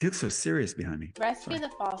You look so serious behind me. Rescue Sorry.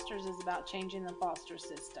 the Fosters is about changing the foster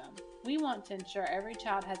system. We want to ensure every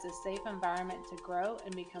child has a safe environment to grow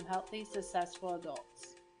and become healthy, successful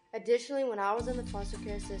adults. Additionally, when I was in the foster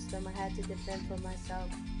care system, I had to defend for myself.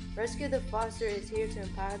 Rescue the Foster is here to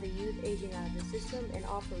empower the youth aging out of the system and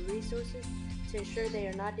offer resources to ensure they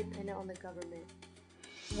are not dependent on the government.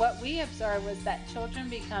 What we observed was that children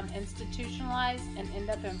become institutionalized and end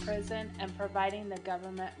up in prison and providing the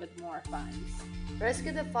government with more funds.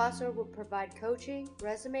 Rescue the Foster will provide coaching,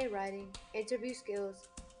 resume writing, interview skills,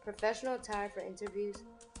 professional attire for interviews,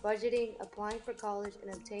 budgeting, applying for college,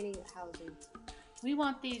 and obtaining housing. We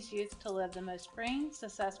want these youth to live the most free,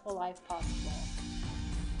 successful life possible.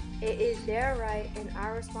 It is their right and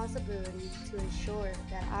our responsibility to ensure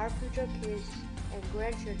that our future kids and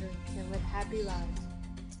grandchildren can live happy lives.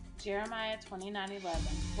 Jeremiah 29:11.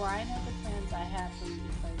 For I know the plans I have for you,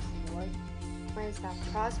 declares the Lord. Plans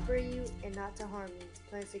to prosper you and not to harm you.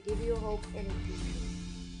 Plans to give you a hope and a future.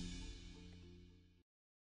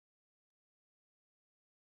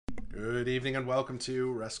 Good evening and welcome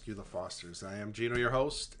to Rescue the Fosters. I am Gino, your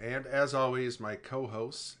host, and as always, my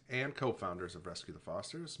co-hosts and co-founders of Rescue the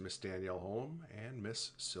Fosters, Miss Danielle Holm and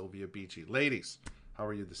Miss Sylvia Beachy. Ladies, how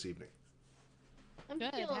are you this evening? I'm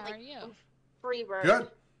good. How are you? Free bird. Good.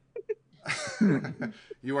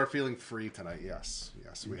 You are feeling free tonight. Yes,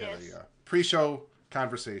 we had a pre-show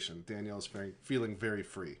conversation. Danielle's feeling very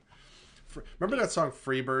free. Remember that song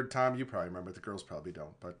Freebird, Tom? You probably remember it. The girls probably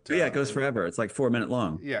don't. But Yeah, it goes forever. It's like 4 minute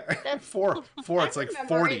long. Yeah, four. It's like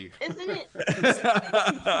 40. Isn't it?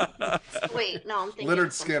 Wait, no, I'm thinking.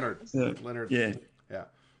 Leonard Skinner. Yeah. Leonard. Yeah.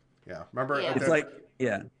 Yeah. Remember? Yeah. It's like,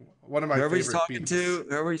 yeah. One of my whoever he's favorite talking beats. to,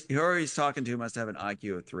 whoever he's talking to must have an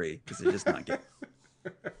IQ of 3 because they're just not getting.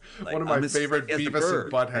 Like, One of my favorite as a Beavis bird.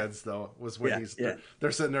 and Buttheads, though, was when Yeah. they're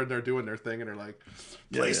sitting there, they're doing their thing, and they're like,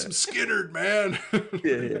 "Play Yeah. some Skinnerd, man."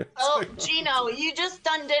 Yeah. Oh, Gino, you just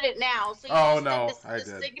done did it now. So you Oh, just no, did I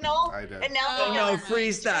the did. signal, I did. and now Oh, they no, gotta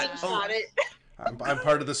freeze that. screenshot it. I'm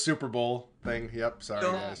part of the Super Bowl thing. Yep, sorry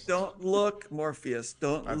guys. Don't look, Morpheus.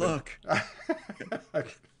 Don't look.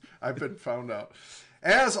 I've been found out.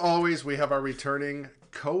 As always, we have our returning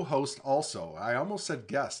co-host also. I almost said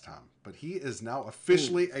guest, Tom, but he is now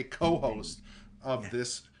officially a co-host of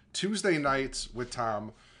this Tuesday Nights with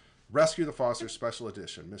Tom, Rescue the Foster Special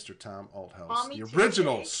Edition, Mr. Tom Althouse, the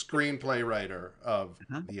original screenplay writer of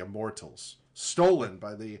The Immortals, stolen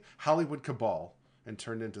by the Hollywood Cabal and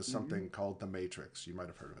turned into something called The Matrix. You might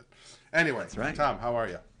have heard of it. Anyway, That's right. Tom, how are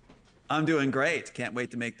you? I'm doing great. Can't wait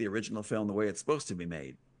to make the original film the way it's supposed to be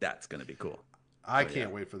made. That's going to be cool. I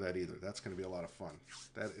can't wait for that either. That's going to be a lot of fun.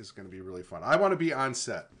 That is going to be really fun. I want to be on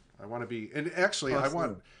set. I want to be, and actually,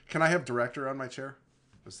 can I have director on my chair?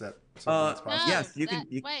 Is that something that's possible? Yes, you can.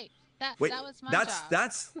 Wait, that was my job.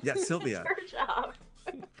 That's Sylvia. Her job.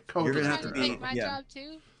 You're gonna have Trying to to be. take my job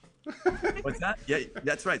too. What's that? Yeah,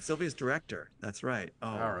 that's right. Sylvia's director. That's right. Oh,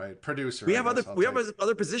 All right, producer. We I have guess other I'll take.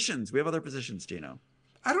 other positions. We have other positions, Gino.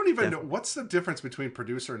 I don't even know what's the difference between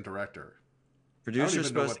producer and director. Producer's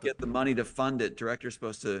supposed to get the money to fund it. Director's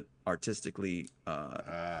supposed to artistically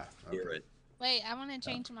hear it. Wait, I want to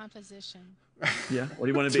change my position. Yeah. What do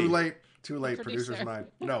you want to be? Too late. Producer. Producer's mine.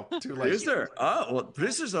 No, too late. Producer. Oh, well,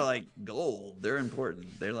 producers are like gold. They're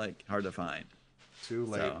important. They're like hard to find. Too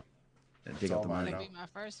late. So, take all out the mine money. It'll be my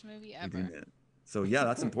first movie You ever. can do it. So yeah,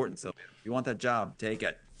 that's important, Sylvia. If you want that job, take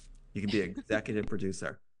it. You can be executive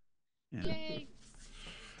producer. Yeah. Yay!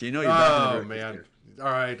 Do you know you're back in the Oh director's man. chair?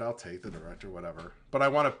 All right, I'll take the director, whatever. But I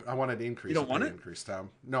want an increase. You don't a want pay it? increase,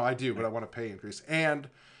 Tom. No, I do, but I want a pay increase, and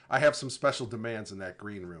I have some special demands in that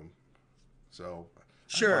green room. So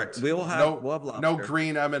Sure, we'll have lobster. no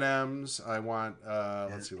green M&Ms. I want.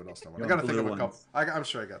 Let's see what else I want. I got to think of a couple. ones. I'm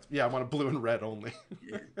sure I got. Yeah, I want a blue and red only.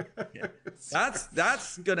 Yeah.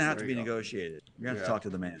 That's gonna have to There be you go. negotiated. You're gonna have to talk to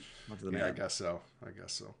the man. Talk to the Yeah, I man. guess so.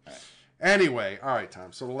 Anyway, all right,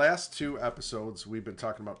 Tom. So the last 2 episodes, we've been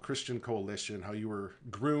talking about Christian Coalition, how you were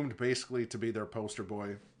groomed basically to be their poster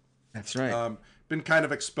boy. That's right. Been kind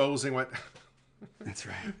of exposing what. That's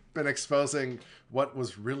right. Been exposing what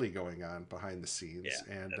was really going on behind the scenes,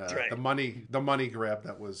 and that's right. the money grab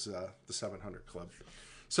that was the 700 Club.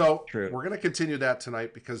 So True. we're going to continue that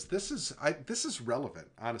tonight because this is relevant,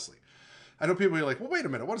 honestly. I know people are like, well, wait a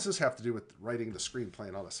minute, what does this have to do with writing the screenplay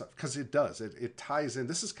and all that stuff? Because it does. It ties in.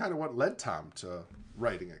 This is kind of what led Tom to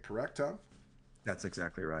writing it, correct, Tom? That's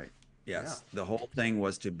exactly right. Yes. The whole thing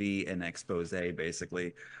was to be an expose,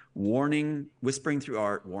 basically, whispering through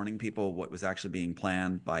art, warning people what was actually being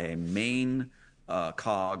planned by a main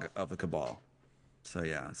cog of the Cabal. So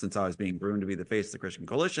yeah, since I was being groomed to be the face of the Christian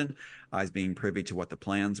Coalition, I was being privy to what the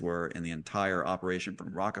plans were in the entire operation,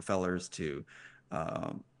 from Rockefellers to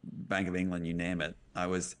Bank of England, you name it. I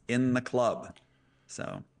was in the club.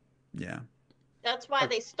 So, yeah. That's why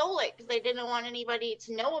they stole it, because they didn't want anybody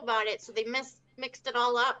to know about it. So they mixed it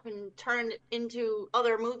all up and turned it into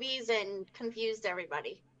other movies and confused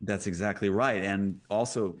everybody. That's exactly right. And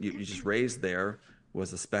also, you just raised there was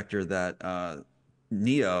the specter that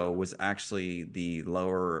Neo was actually the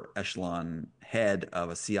lower echelon head of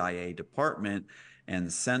a CIA department,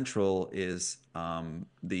 and Central is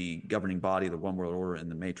the governing body of the One World Order in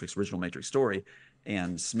the Matrix, original Matrix story.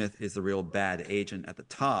 And Smith is the real bad agent at the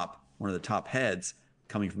top, one of the top heads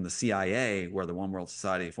coming from the CIA, where the One World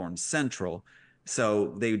Society forms Central.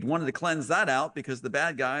 So they wanted to cleanse that out because the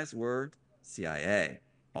bad guys were CIA.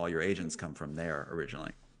 All your agents come from there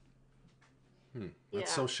originally.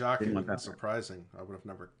 That's so shocking and surprising. I would have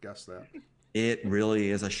never guessed that. It really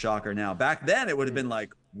is a shocker now. Back then, it would have been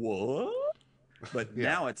like, what? But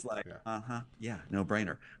now it's like, no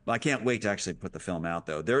brainer. But I can't wait to actually put the film out,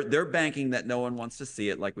 though. They're banking that no one wants to see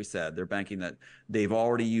it, like we said. They're banking that they've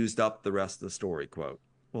already used up the rest of the story, quote.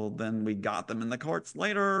 Well, then we got them in the courts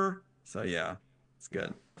later. So, yeah, it's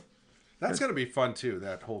good. That's going to be fun, too,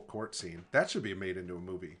 that whole court scene. That should be made into a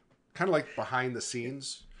movie. Kind of like behind the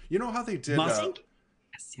scenes. You know how they did...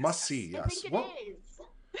 Must see, yes.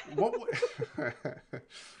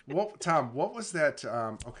 Tom, what was that?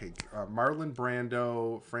 Marlon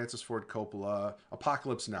Brando, Francis Ford Coppola,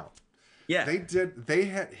 Apocalypse Now. Yeah. They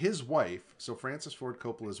had his wife, so Francis Ford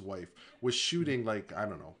Coppola's wife, was shooting like, I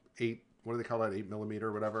don't know, 8mm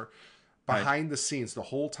or whatever, behind the scenes the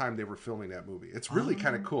whole time they were filming that movie. It's really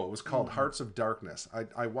kind of cool. It was called Hearts of Darkness.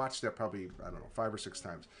 I watched that probably, I don't know, 5 or 6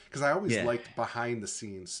 times because I always liked behind the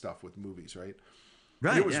scenes stuff with movies, right?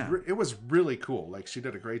 Right. It was really cool. Like she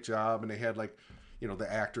did a great job, and they had like, you know,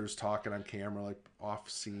 the actors talking on camera, like off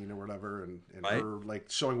scene or whatever, and her like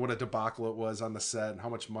showing what a debacle it was on the set and how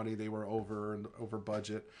much money they were over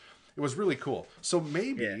budget. It was really cool. So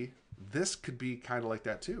maybe this could be kind of like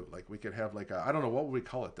that too. Like we could have like I don't know, what would we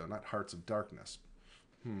call it though? Not Hearts of Darkness.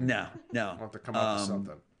 No. I'll have to come up with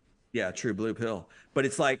something. Yeah, true blue pill. But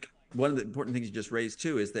it's like one of the important things you just raised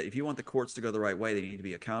too is that if you want the courts to go the right way, they need to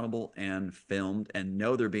be accountable and filmed and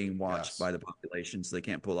know they're being watched by the population, so they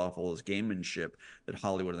can't pull off all this gamemanship that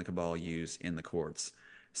Hollywood and the Cabal use in the courts.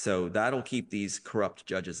 So that'll keep these corrupt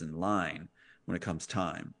judges in line when it comes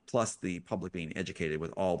time. Plus the public being educated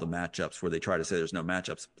with all the matchups where they try to say there's no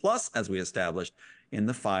matchups. Plus, as we established in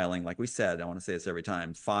the filing, like we said, I want to say this every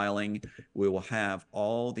time, filing, we will have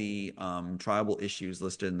all the tribal issues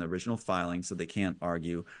listed in the original filing so they can't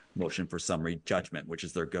argue motion for summary judgment, which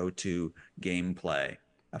is their go-to gameplay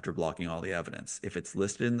after blocking all the evidence. If it's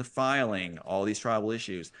listed in the filing, all these tribal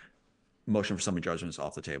issues, motion for summary judgment is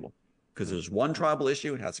off the table. Because there's one tribal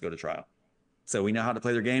issue, it has to go to trial. So we know how to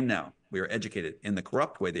play their game now. We are educated in the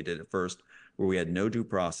corrupt way they did it first, where we had no due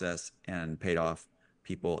process and paid off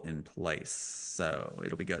people in place. So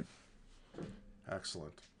it'll be good.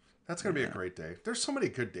 Excellent. That's going to be a great day. There's so many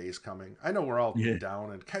good days coming. I know we're all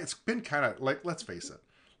down, and it's been kind of like, let's face it,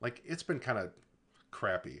 like it's been kind of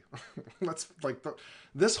crappy.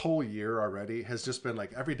 This whole year already has just been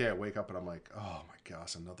like every day I wake up and I'm like, oh my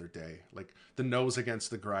gosh, another day. Like the nose against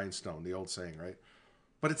the grindstone, the old saying, right?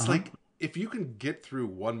 But it's like, if you can get through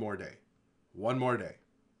one more day,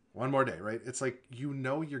 right? It's like, you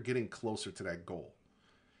know, you're getting closer to that goal.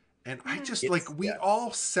 And I just we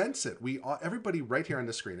all sense it. Everybody right here on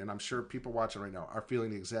the screen, and I'm sure people watching right now are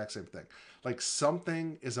feeling the exact same thing. Like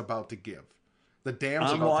something is about to give. The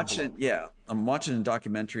dam's about to blow. I'm watching a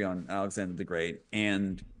documentary on Alexander the Great,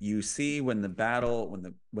 and you see when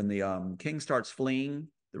the king starts fleeing,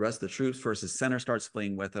 the rest of the troops versus center starts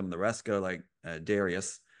fleeing with him. The rest go like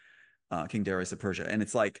Darius. King Darius of Persia. And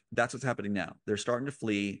it's like, that's what's happening now. They're starting to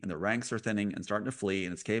flee and the ranks are thinning and starting to flee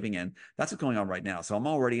and it's caving in. That's what's going on right now. So I'm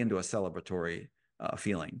already into a celebratory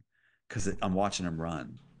feeling because I'm watching them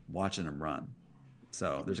run.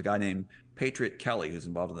 So there's a guy named Patriot Kelly who's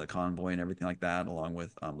involved in the convoy and everything like that, along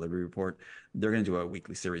with Liberty Report. They're going to do a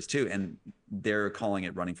weekly series too. And they're calling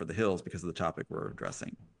it Running for the Hills because of the topic we're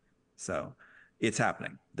addressing. So it's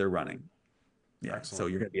happening. They're running. Yeah. Excellent. So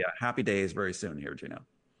you're going to be at Happy Days very soon here, Gino.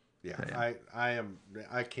 Yeah,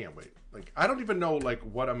 I can't wait. Like, I don't even know like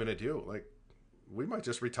what I'm gonna do. Like, we might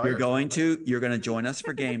just retire. You're going to join us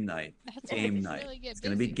for game night. Game night. Really it's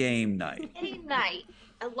going to be game night. Game night.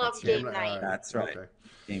 I love game night. Right. That's right. Okay.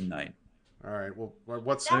 Game night. All right. Well,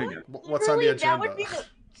 what's on the agenda? That would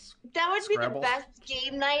be the best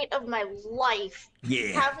game night of my life.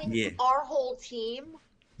 Yeah. Having our whole team.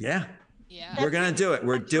 Yeah. We're gonna do it.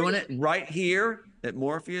 We're doing it right here at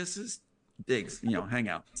Morpheus's Digs,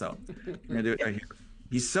 hangout. So we're gonna do it right here.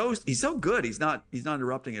 he's so good. He's not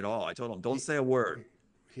interrupting at all. I told him, don't say a word.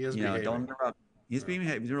 He is Don't behaving. interrupt. He's being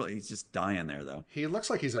he's just dying there though. He looks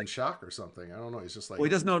like he's in shock or something. I don't know. He's just like Well, he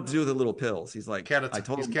doesn't know what to do with the little pills. He's like, he's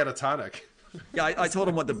catatonic. Yeah, I told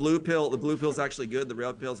him what the blue pill's actually good, the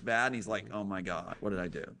red pill's bad, and he's like, oh my God, what did I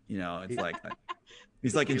do? It's like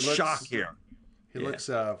he's like in shock here. He looks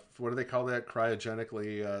what do they call that?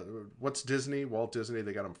 Cryogenically what's Disney? Walt Disney,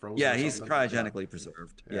 they got him frozen. Yeah, he's cryogenically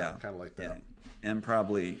preserved. Yeah. Kind of like that. Yeah. And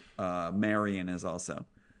probably Marion is also.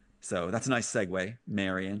 So that's a nice segue.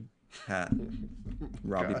 Marion, Pat,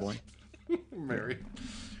 Robbie boy. Marion.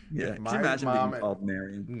 Yeah. Can you imagine being called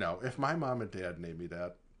Marion? No, if my mom and dad named me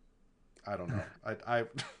that, I don't know. I'm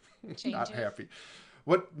not happy.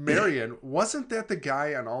 What Marion, wasn't that the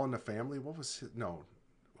guy on All in the Family? What was his, no.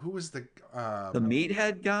 Who was the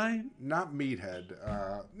meathead guy? Not meathead.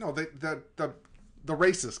 No, the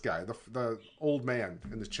racist guy, the old man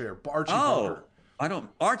in the chair, Archie Bunker.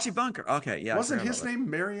 Archie Bunker. Okay, yeah. Wasn't his name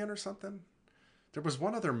Marion or something? There was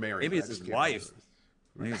one other Marion. Maybe it's his wife.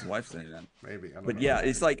 Maybe his wife's name then. Maybe. I don't know. Yeah,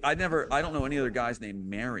 it's like I don't know any other guys named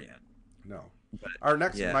Marion. No.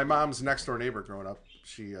 But, my mom's next door neighbor growing up,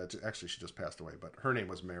 she just passed away, but her name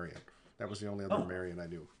was Marion. That was the only other Marion I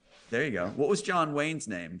knew. There you go. What was John Wayne's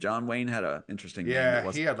name? John Wayne had an interesting name. Yeah,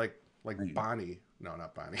 he had like Bonnie. No,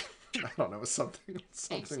 not Bonnie. I don't know. It was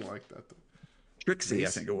something like that. Trixie, I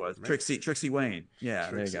think it was. Trixie Wayne. Yeah,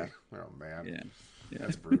 Trixie. There you go. Oh man. Yeah.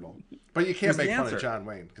 That's brutal. But you can't make fun of John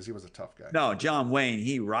Wayne because he was a tough guy. No, John Wayne,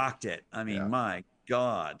 he rocked it. I mean, my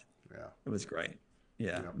God. Yeah. It was great.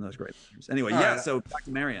 Yeah, that was great. Anyway, so back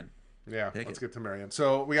to Marion. Yeah, let's get to Marion.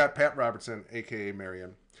 So we got Pat Robertson, aka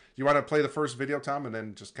Marion. You want to play the first video, Tom, and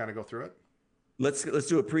then just kind of go through it? Let's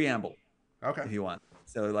do a preamble. Okay. If you want.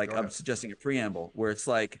 So I'm suggesting a preamble where it's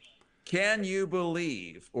like, can you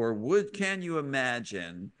believe or can you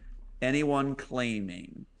imagine anyone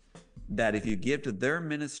claiming that if you give to their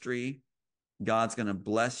ministry, God's going to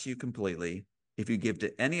bless you completely? If you give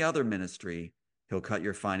to any other ministry, he'll cut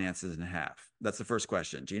your finances in half. That's the first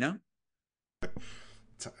question. Gino?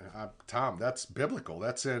 Tom, that's biblical.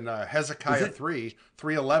 That's in Hezekiah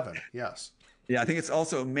 3:11. Yes. Yeah, I think it's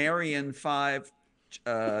also Marion 5,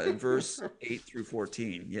 verse 8 through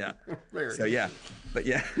 14. Yeah. So yeah, but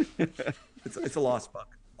yeah, it's a lost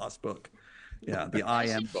book. Yeah, the I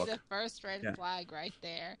am book. The first red flag right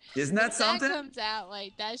there. Isn't that something? That comes out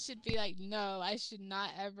that should be like, no, I should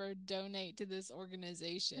not ever donate to this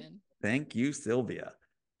organization. Thank you, Sylvia.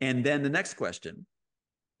 And then the next question.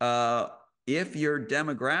 If your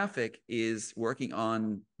demographic is working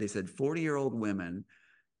on, they said 40-year-old women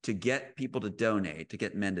to get people to donate, to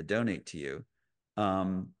get men to donate to you,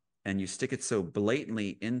 and you stick it so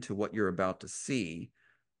blatantly into what you're about to see,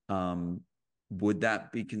 would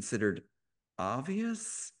that be considered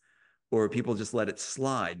obvious, or people just let it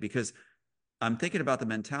slide? Because I'm thinking about the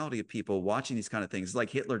mentality of people watching these kind of things. It's like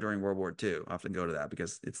Hitler during World War II. I often go to that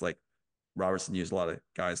because it's like Robertson used a lot of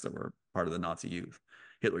guys that were part of the Nazi youth,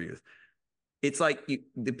 Hitler youth. It's like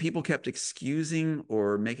the people kept excusing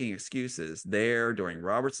or making excuses there during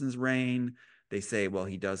Robertson's reign. They say, well,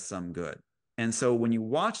 he does some good. And so when you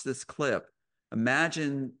watch this clip,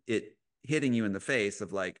 imagine it hitting you in the face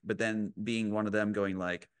of but then being one of them going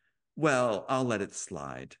like, well, I'll let it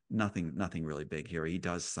slide. Nothing really big here. He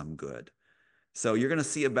does some good. So you're going to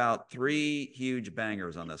see about 3 huge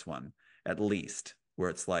bangers on this one, at least,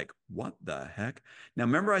 where it's like, what the heck? Now,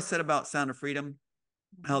 remember I said about Sound of Freedom,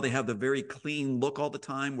 how they have the very clean look all the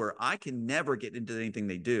time, where I can never get into anything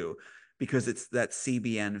they do because it's that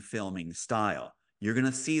CBN filming style. You're going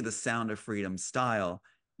to see the Sound of Freedom style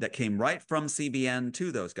that came right from CBN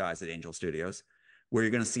to those guys at Angel Studios, where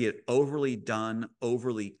you're going to see it overly done,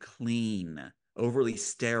 overly clean, overly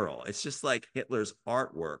sterile. It's just like Hitler's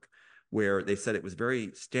artwork, where they said it was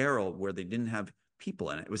very sterile, where they didn't have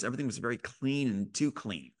people in it. Everything was very clean and too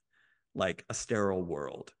clean, like a sterile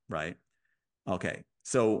world, right? Okay,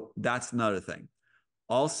 so that's another thing.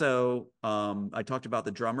 Also, I talked about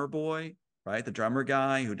the drummer boy, right? The drummer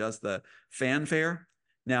guy who does the fanfare.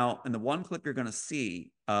 Now, in the one clip you're going to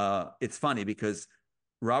see, it's funny because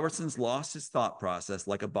Robertson's lost his thought process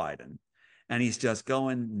like a Biden, and he's just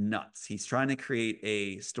going nuts. He's trying to create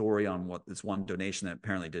a story on what this one donation that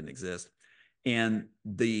apparently didn't exist. And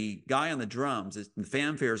the guy on the drums, the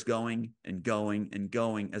fanfare is going and going and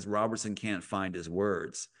going as Robertson can't find his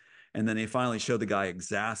words. And then they finally show the guy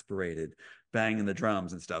exasperated, banging the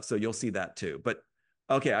drums and stuff. So you'll see that too. But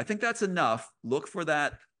okay, I think that's enough. Look for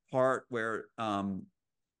that part where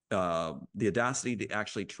the audacity to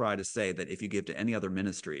actually try to say that if you give to any other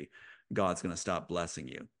ministry, God's going to stop blessing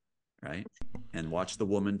you. right? And watch the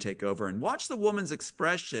woman take over, and watch the woman's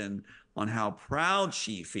expression on how proud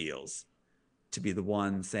she feels to be the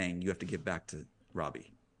one saying, you have to give back to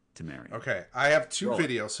Robbie to marry. Okay, I have two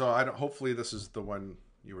videos, so I don't. Hopefully, this is the one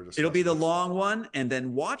you were discussing. It'll be the long one, and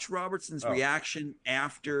then watch Robertson's reaction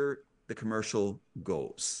after the commercial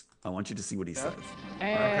goes. I want you to see what he says.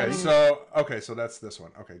 Okay, so that's this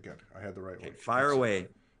one. Okay, good. I had the right one. Fire away.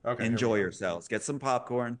 Okay, enjoy yourselves. Get some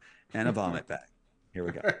popcorn and a vomit bag. Here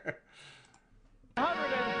we go.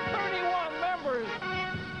 131 members.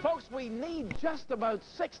 Folks, we need just about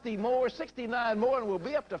 60 more, 69 more, and we'll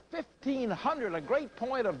be up to 1,500, a great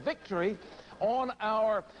point of victory on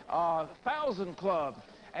our 1,000 Club.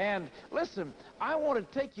 And listen, I want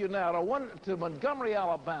to take you now to Montgomery,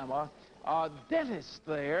 Alabama, a dentist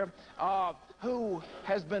there who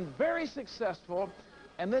has been very successful,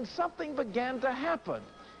 and then something began to happen.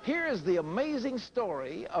 Here is the amazing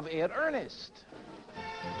story of Ed Ernest.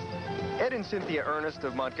 Ed and Cynthia Ernest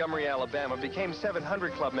of Montgomery, Alabama became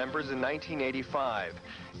 700 Club members in 1985.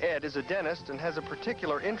 Ed is a dentist and has a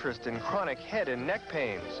particular interest in chronic head and neck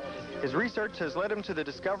pains. His research has led him to the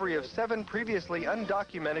discovery of 7 previously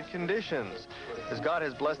undocumented conditions. As God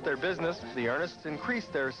has blessed their business, the Ernests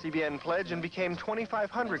increased their CBN pledge and became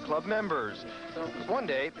 2,500 Club members. One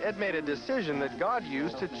day, Ed made a decision that God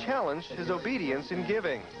used to challenge his obedience in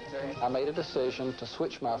giving. I made a decision to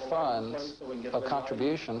switch my funds of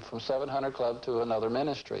contribution from 700 Club to another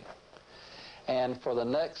ministry. And for the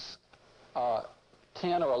next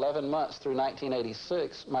 10 or 11 months through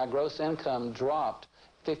 1986, my gross income dropped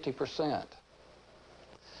 50%.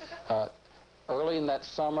 Early in that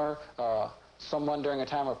summer, someone during a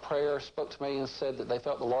time of prayer spoke to me and said that they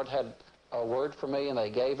felt the Lord had a word for me, and they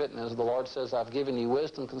gave it. And as the Lord says, I've given you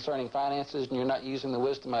wisdom concerning finances, and you're not using the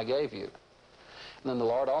wisdom I gave you. And then the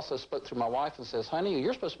Lord also spoke through my wife and says, honey,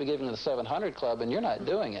 you're supposed to be giving to the 700 Club, and you're not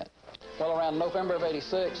doing it. Well, around November of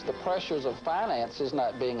 '86, the pressures of finances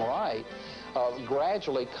not being right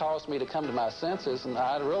gradually caused me to come to my senses, and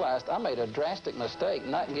I realized I made a drastic mistake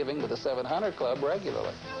not giving to the 700 Club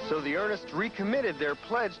regularly. So the Ernests recommitted their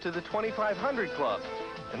pledge to the 2,500 Club,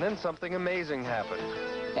 and then something amazing happened.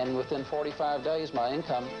 And within 45 days, my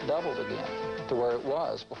income doubled again to where it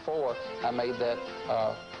was before I made that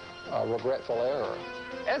regretful error.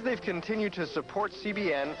 As they've continued to support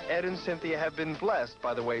CBN, Ed and Cynthia have been blessed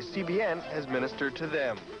by the way CBN has ministered to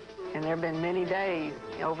them. And there have been many days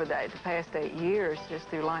over the past 8 years, just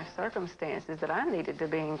through life circumstances, that I needed to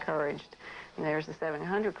be encouraged. And there's the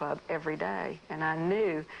 700 Club every day. And I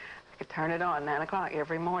knew I could turn it on 9 o'clock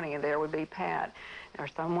every morning, and there would be Pat or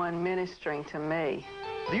someone ministering to me.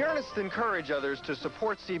 The Ernests encourage others to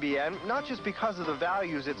support CBN, not just because of the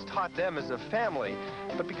values it's taught them as a family,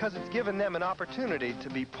 but because it's given them an opportunity to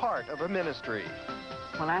be part of a ministry.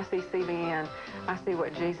 When I see CBN, I see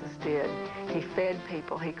what Jesus did. He fed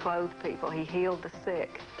people, he clothed people, he healed the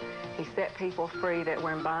sick. He set people free that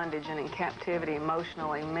were in bondage and in captivity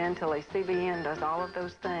emotionally, mentally. CBN does all of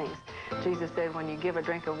those things. Jesus said, when you give a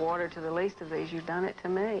drink of water to the least of these, you've done it to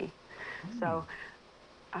me. So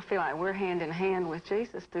I feel like we're hand in hand with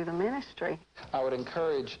Jesus through the ministry. I would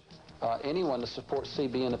encourage anyone to support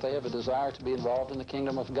CBN if they have a desire to be involved in the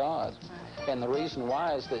kingdom of God. And the reason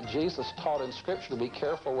why is that Jesus taught in Scripture to be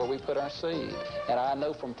careful where we put our seed. And I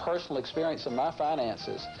know from personal experience in my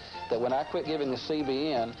finances that when I quit giving to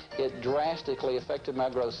CBN, it drastically affected my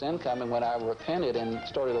gross income. And when I repented and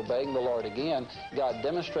started obeying the Lord again, God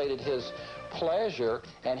demonstrated His pleasure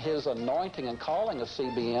and His anointing and calling of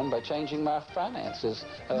CBN by changing my finances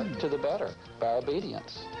to the better by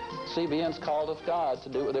obedience. CBN's called of God to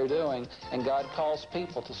do what they're doing, and God calls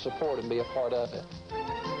people to support and be a part of it.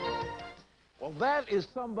 Well, that is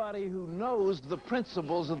somebody who knows the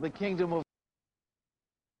principles of the kingdom of...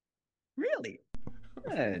 Really?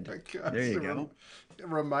 Good. Oh my gosh, there you go. It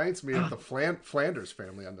reminds me of the Flanders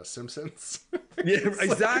family on The Simpsons. Yeah,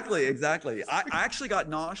 exactly, exactly. I actually got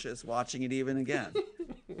nauseous watching it even again.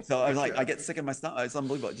 So I was like, I get sick in my stomach. It's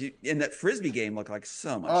unbelievable. And that Frisbee game looked like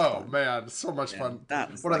so much fun. Oh, man, so much fun.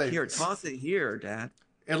 That was what like, are they? Here, toss it here, Dad.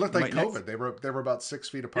 It looked like COVID. They were about 6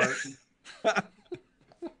 feet apart.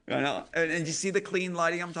 I know. And you see the clean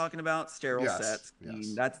lighting I'm talking about? Sterile sets.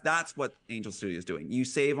 Yes. That's what Angel Studio is doing. You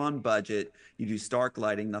save on budget. You do stark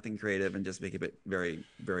lighting, nothing creative, and just make it very,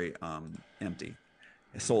 very empty,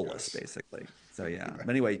 soulless, basically. So yeah. But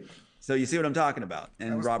anyway, so you see what I'm talking about,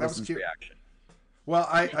 and Robertson's reaction. Well,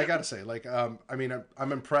 I got to say, like, I mean,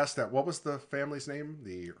 I'm impressed at, what was the family's name?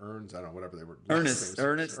 The Erns, I don't know, whatever they were. Ernest.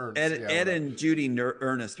 Ed and Judy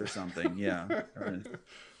Ernest or something. Yeah. Ernest.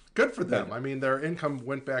 Good for them. I mean, their income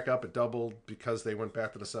went back up, it doubled because they went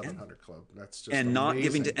back to the 700 Club. That's just amazing. Not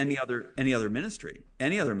giving to any other ministry.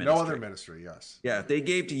 No other ministry, yes. Yeah, if they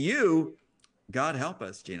gave to you, God help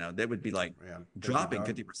us, Gino, they would be like dropping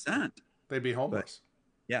 50%. They'd be homeless. But,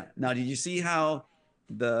 yeah. Now, did you see how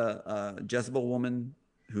the Jezebel woman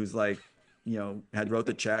who's like, had wrote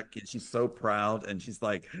the check, and she's so proud, and she's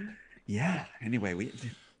like, yeah, anyway,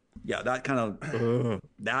 that kind of,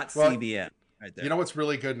 that's CBN. Right there. You know what's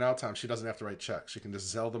really good now, Tom? She doesn't have to write checks. She can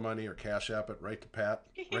just Zelle the money or Cash App it right to Pat.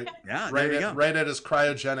 Right, right at his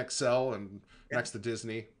cryogenic cell and next to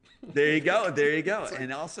Disney. There you go.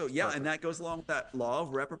 And also, and that goes along with that law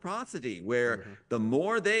of reciprocity, where the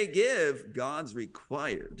more they give, God's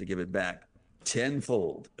required to give it back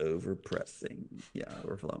tenfold, overpressing.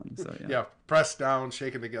 Overflowing. So pressed down,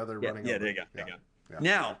 shaken together, running over. There you go. Yeah.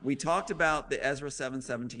 Now, we talked about the Ezra 7,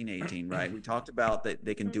 17, 18, right? We talked about that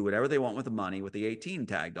they can do whatever they want with the money with the 18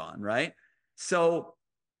 tagged on, right? So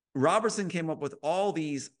Robertson came up with all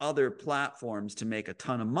these other platforms to make a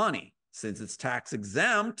ton of money. Since it's tax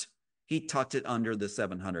exempt, he tucked it under the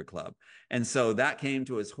 700 Club. And so that came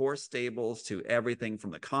to his horse stables, to everything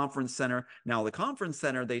from the conference center. Now, the conference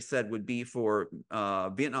center, they said, would be for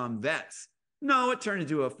Vietnam vets. No, it turned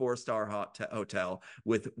into a 4-star hotel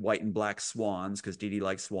with white and black swans, because Dee Dee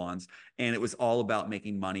likes swans. And it was all about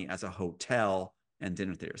making money as a hotel and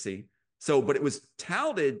dinner theater. See? So, but it was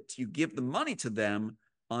touted to give the money to them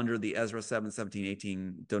under the Ezra 7, 17,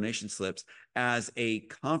 18 donation slips as a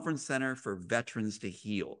conference center for veterans to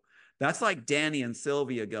heal. That's like Danny and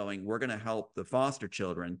Sylvia going, we're going to help the foster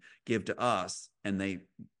children, give to us. And they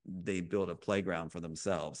build a playground for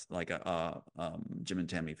themselves, like a Jim and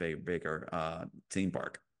Tammy Baker theme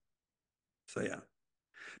park. So, yeah.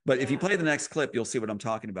 But if you play the next clip, you'll see what I'm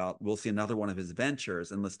talking about. We'll see another one of his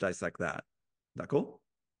ventures, and let's dissect that. Is that cool?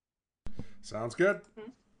 Sounds good.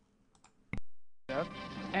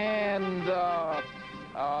 And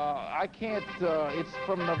I can't, it's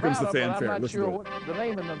from Nevada, but I'm not sure what the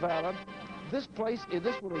name in Nevada. This place,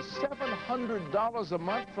 this one is $700 a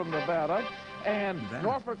month from Nevada, and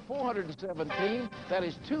Norfolk 417. That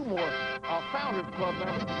is 2 more Founders Club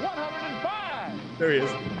members, 105. There he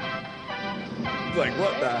is. It's like,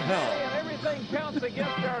 what the hell? And everything counts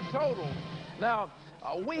against our total. Now,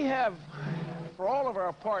 we have, for all of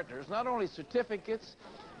our partners, not only certificates,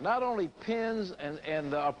 not only pins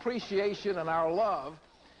and appreciation and our love,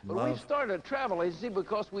 but we've started a travel agency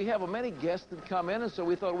because we have many guests that come in, and so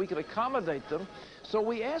we thought we could accommodate them. So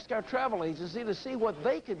we asked our travel agency to see what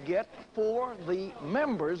they could get for the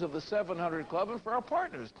members of the 700 Club and for our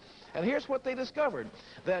partners. And here's what they discovered,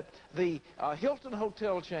 that the Hilton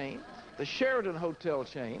hotel chain, the Sheraton hotel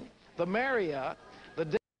chain, the Marriott,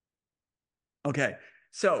 the... Okay,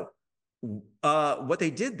 so what they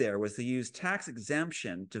did there was they used tax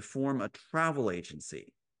exemption to form a travel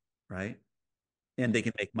agency, right? And they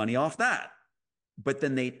can make money off that. But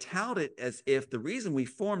then they tout it as if the reason we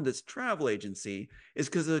formed this travel agency is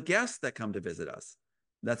because of the guests that come to visit us.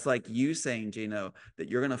 That's like you saying, Gino, that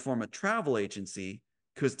you're going to form a travel agency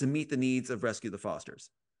because to meet the needs of Rescue the Fosters.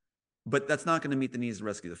 But that's not going to meet the needs of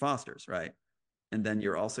Rescue the Fosters, right? And then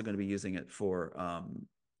you're also going to be using it for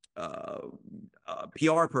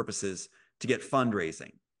PR purposes to get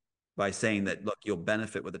fundraising by saying that, look, you'll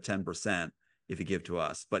benefit with the 10% if you give to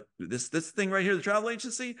us. But this thing right here, the travel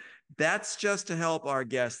agency, that's just to help our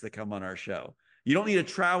guests that come on our show. You don't need a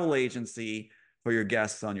travel agency for your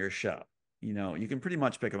guests on your show. You can pretty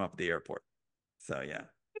much pick them up at the airport. So, yeah.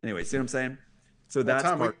 Anyway, see what I'm saying? So that's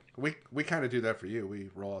Tom, we kind of do that for you. We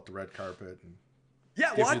roll out the red carpet and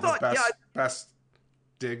I thought best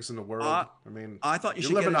digs in the world. I thought you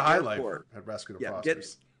should live get in an a high airport. life at Rescue the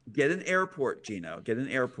Fosters. Get an airport, Gino. Get an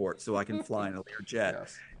airport so I can fly in a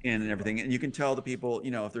Learjet and everything. And you can tell the people,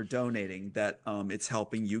 if they're donating, that it's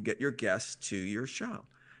helping you get your guests to your show.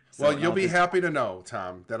 So, well, you'll be happy to know,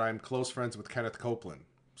 Tom, that I'm close friends with Kenneth Copeland.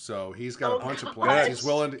 So he's got a bunch of plans.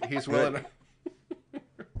 He's willing.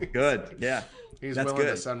 Good. Yeah. He's willing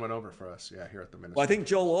to send one over for us. Yeah, here at the ministry. Well, I think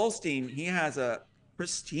Joel Osteen, he has a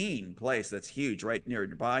pristine place that's huge right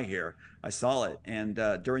nearby here. I saw it, and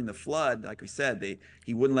during the flood, like we said,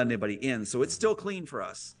 he wouldn't let anybody in, so it's still clean for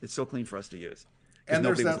us. It's still clean for us to use. And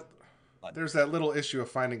there's that little issue of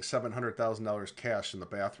finding $700,000 cash in the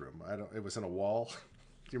bathroom. It was in a wall. Do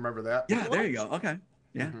you remember that? Yeah, there you go. Okay,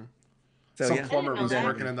 yeah. Mm-hmm. So some plumber was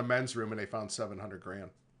working in the men's room, and they found $700,000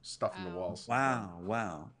 stuffed in the walls.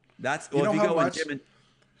 Wow. That's Do you know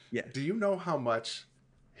how much?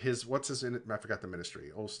 I forgot the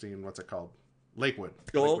ministry. Osteen, what's it called? Lakewood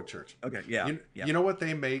Church. Okay, yeah. You know what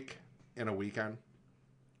they make in a weekend?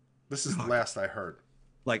 This is the last I heard.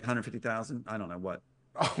 Like 150,000? I don't know what.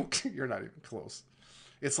 Oh, you're not even close.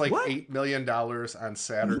 It's like What? $8 million on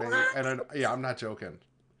Saturday, and yeah, I'm not joking.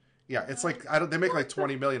 Yeah, it's like they make like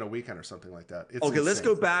 20 million a weekend or something like that. It's Okay, insane. let's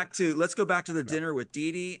go back to the dinner with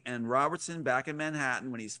Dee Dee and Robertson back in Manhattan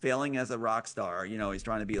when he's failing as a rock star. You know, he's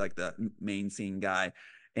trying to be like the main scene guy.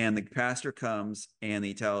 And the pastor comes and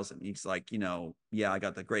he tells him, he's like, you know, yeah, I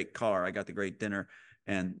got the great car, I got the great dinner.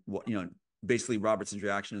 And what, you know, basically Robertson's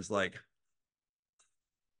reaction is like,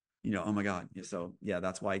 you know, oh my God. So yeah,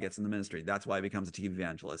 that's why he gets in the ministry. That's why he becomes a TV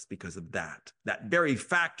evangelist, because of that very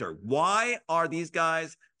factor. Why are these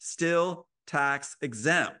guys still tax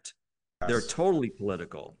exempt? Yes. They're totally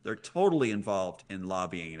political. They're totally involved in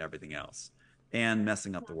lobbying and everything else and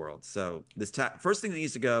messing up the world. So this first thing that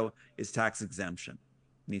needs to go is tax exemption.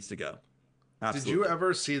 Needs to go. Absolutely. Did you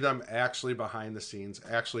ever see them actually behind the scenes,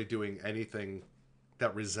 actually doing anything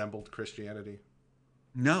that resembled Christianity?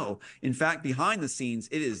 No. In fact, behind the scenes,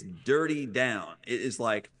 it is dirty down. It is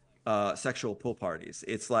like sexual pool parties.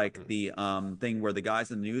 It's like the thing where the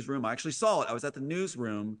guys in the newsroom, I actually saw it. I was at the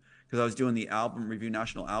newsroom because I was doing the album review,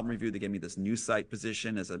 national album review. They gave me this news site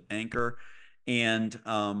position as an anchor. And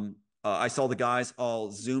I saw the guys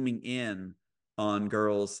all zooming in on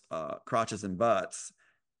girls' crotches and butts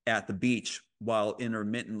at the beach while they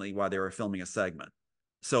were filming a segment.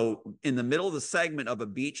 So in the middle of the segment of a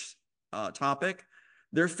beach topic,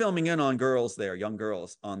 they're filming in on girls there, young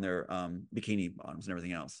girls on their bikini bottoms and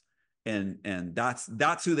everything else. And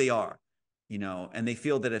that's who they are, you know, and they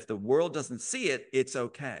feel that if the world doesn't see it, it's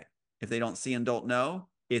okay. If they don't see and don't know,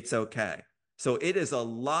 it's okay. So it is a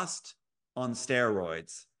lust on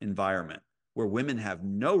steroids environment where women have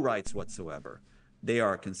no rights whatsoever. They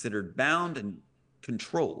are considered bound and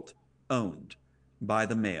controlled, owned by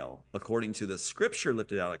the male, according to the scripture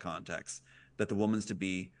lifted out of context, that the woman's to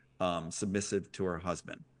be submissive to her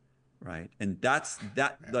husband, right? And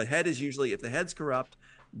the head is usually, if the head's corrupt,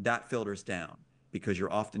 that filters down, because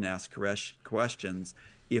you're often asked questions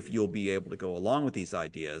if you'll be able to go along with these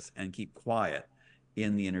ideas and keep quiet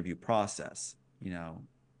in the interview process, you know?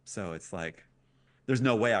 So it's like, there's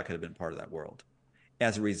no way I could have been part of that world.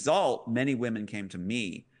 As a result, many women came to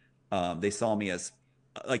me. They saw me as,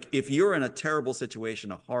 like, if you're in a terrible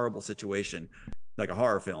situation, a horrible situation, like a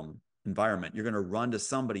horror film environment, you're going to run to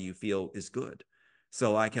somebody you feel is good.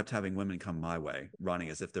 So I kept having women come my way, running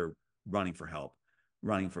as if they're running for help,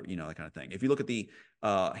 running for, you know, that kind of thing. If you look at the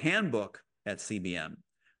handbook at CBN,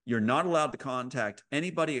 you're not allowed to contact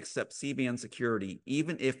anybody except CBN security,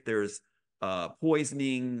 even if there's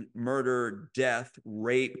poisoning, murder, death,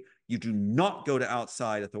 rape. You do not go to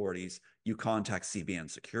outside authorities. You contact CBN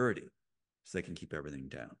security so they can keep everything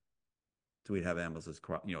down. So we'd have ambulances,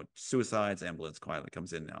 you know, suicides, ambulance quietly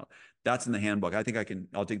comes in and out. That's in the handbook. I think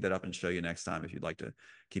I'll dig that up and show you next time. If you'd like to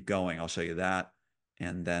keep going, I'll show you that.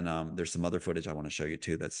 And then there's some other footage I want to show you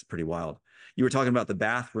too. That's pretty wild. You were talking about the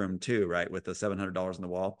bathroom too, right? With the $700 on the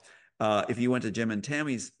wall. If you went to Jim and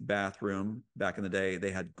Tammy's bathroom back in the day,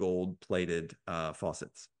 they had gold-plated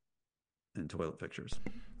faucets and toilet fixtures.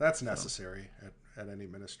 That's necessary at any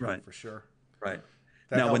ministry, right, for sure. Right.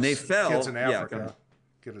 That now, when they fell, kids in Africa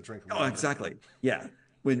get a drink of water. Oh, exactly. Yeah.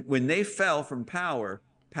 When they fell from power,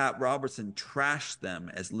 Pat Robertson trashed them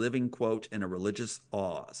as living, quote, in a religious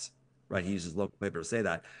cause. Right. He uses local paper to say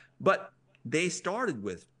that. But they started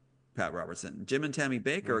with Pat Robertson. Jim and Tammy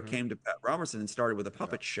Baker came to Pat Robertson and started with a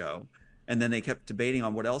puppet show. And then they kept debating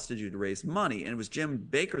on what else to do to raise money. And it was Jim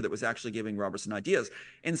Baker that was actually giving Robertson ideas.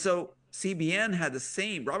 And so CBN had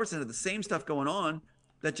Robertson had the same stuff going on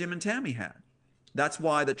that Jim and Tammy had. That's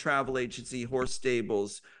why the travel agency, horse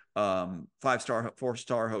stables, 5-star,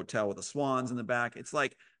 4-star hotel with the swans in the back. It's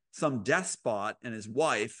like some despot and his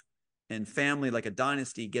wife and family, like a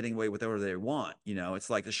dynasty, getting away with whatever they want. You know, it's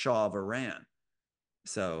like the Shah of Iran.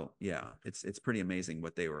 So yeah, it's pretty amazing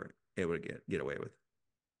what they were able to get away with.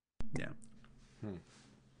 Yeah.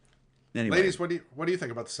 Anyway, ladies, what do you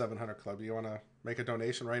think about the 700 Club? Do you want to make a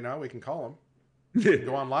donation right now? We can call them. You can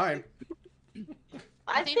go online.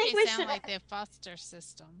 I think they sound like their foster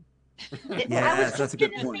system. Yes, that's a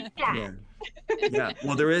good point. Yeah.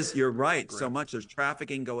 Well, you're right. Great. So much. There's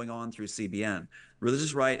trafficking going on through CBN.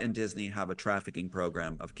 Religious Right and Disney have a trafficking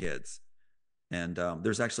program of kids. And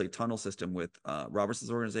there's actually a tunnel system with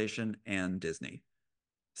Robertson's organization and Disney.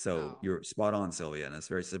 So you're spot on, Sylvia. And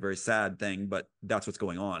it's a very sad thing, but that's what's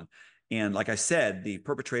going on. And like I said, the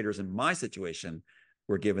perpetrators in my situation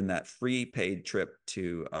were given that free paid trip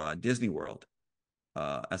to Disney World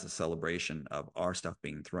as a celebration of our stuff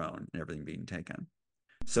being thrown and everything being taken.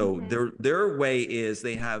 So their way is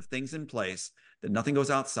they have things in place that nothing goes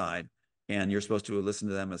outside, and you're supposed to listen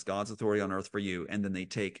to them as God's authority on earth for you. And then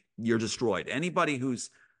you're destroyed. Anybody who's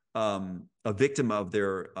a victim of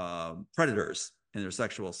their predators in their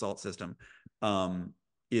sexual assault system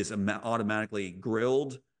is automatically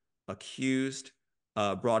grilled, accused,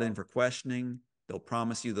 brought in for questioning. They'll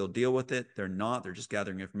promise you they'll deal with it. They're not. They're just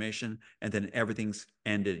gathering information. And then everything's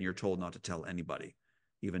ended and you're told not to tell anybody,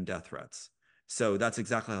 even death threats. So that's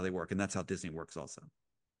exactly how they work. And that's how Disney works also.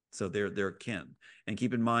 So they're kin. And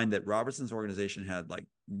keep in mind that Robertson's organization had like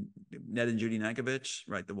Ned and Judy Nankovich,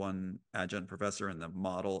 right? The one adjunct professor and the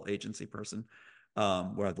model agency person, where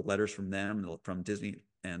I have the letters from them, from Disney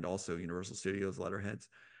and also Universal Studios letterheads,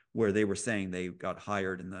 where they were saying they got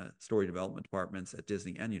hired in the story development departments at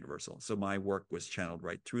Disney and Universal. So my work was channeled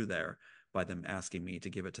right through there by them asking me to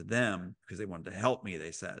give it to them because they wanted to help me,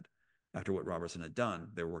 they said. After what Robertson had done,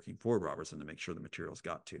 they were working for Robertson to make sure the materials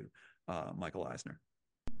got to Michael Eisner.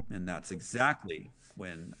 And that's exactly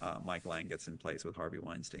when Mike Lang gets in place with Harvey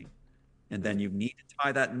Weinstein. And then you need to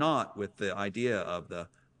tie that knot with the idea of the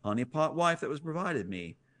honeypot wife that was provided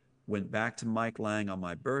me. Went back to Mike Lang on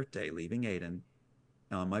my birthday, leaving Aden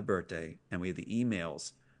on my birthday, and we have the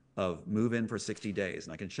emails of move in for 60 days.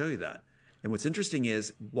 And I can show you that. And what's interesting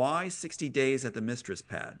is why 60 days at the mistress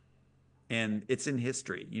pad? And it's in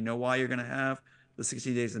history. You know why you're going to have the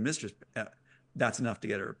 60 days of mistress? That's enough to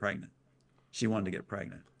get her pregnant. She wanted to get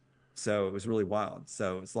pregnant. So it was really wild.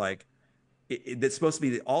 So it's like, it's supposed to be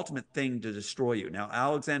the ultimate thing to destroy you. Now,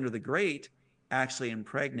 Alexander the Great actually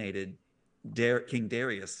impregnated King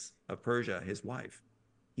Darius of Persia, his wife.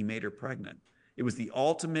 He made her pregnant. It was the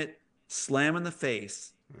ultimate slam in the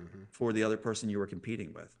face for the other person you were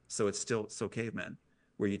competing with. So it's still so caveman,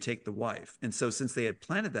 where you take the wife. And so since they had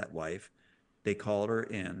planted that wife, they called her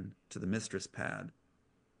in to the mistress pad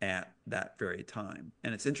at that very time.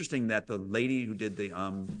 And it's interesting that the lady who did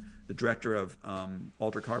the director of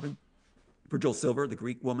Altered Carbon for Joel Silver, the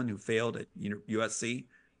Greek woman who failed at USC,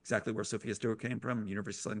 exactly where Sophia Stewart came from,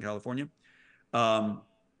 University of Southern California,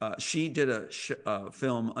 she did a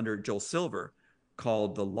film under Joel Silver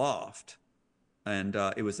called The Loft. And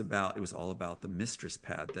it was all about the mistress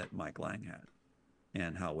pad that Mike Lang had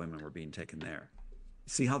and how women were being taken there.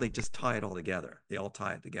 See how they just tie it all together. They all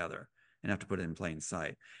tie it together and have to put it in plain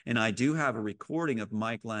sight. And I do have a recording of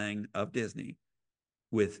Mike Lang of Disney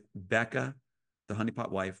with Becca, the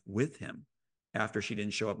honeypot wife, with him after she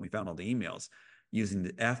didn't show up and we found all the emails, using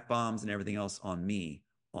the F-bombs and everything else on me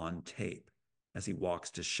on tape as he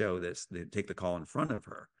walks to show this, they take the call in front of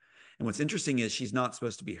her. And what's interesting is she's not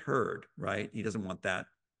supposed to be heard, right? He doesn't want that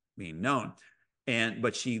being known.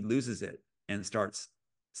 But she loses it and starts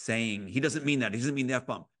saying, he doesn't mean that. He doesn't mean the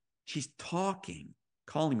F-bomb. She's talking,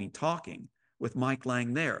 calling me talking with Mike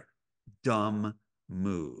Lang there. Dumb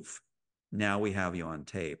move. Now we have you on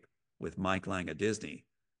tape with Mike Lang at Disney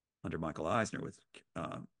under Michael Eisner with,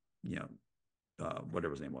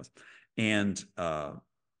 whatever his name was, and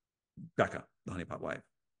Becca, the honeypot wife.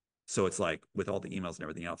 So it's like with all the emails and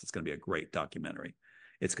everything else, it's going to be a great documentary.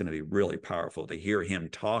 It's going to be really powerful to hear him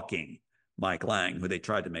talking, Mike Lang, who they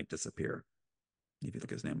tried to make disappear. If you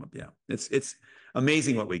look his name up, yeah, it's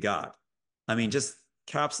amazing what we got. I mean, just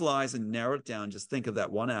capsulize and narrow it down. Just think of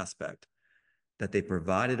that one aspect that they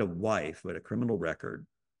provided a wife with a criminal record,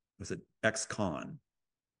 was an ex-con,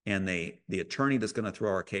 and the attorney that's going to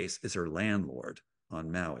throw our case is her landlord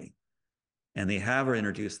on Maui, and they have her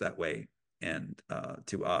introduced that way and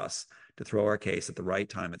to us to throw our case at the right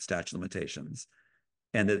time at statute of limitations,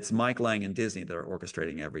 and it's Mike Lang and Disney that are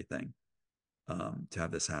orchestrating everything to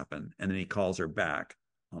have this happen. And then he calls her back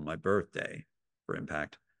on my birthday for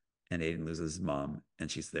Impact, and Aiden loses his mom, and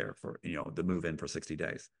she's there for the move in for 60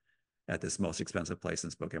 days at this most expensive place in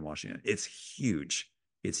Spokane, Washington. It's huge.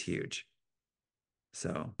 It's huge.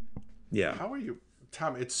 So, yeah. How are you,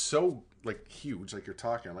 Tom? It's so like huge, like you're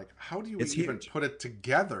talking. Like, how do you even put it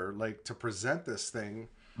together, like to present this thing?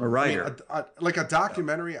 A writer, like a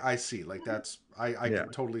documentary. I see, like that's I can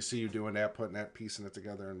totally see you doing that, putting that, piecing it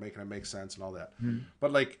together, and making it make sense and all that.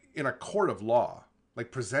 But like in a court of law,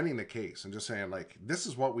 like presenting the case and just saying like this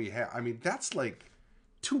is what we have. I mean, that's like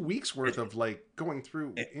 2 weeks worth of like going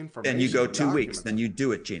through information. And you go 2 weeks, then you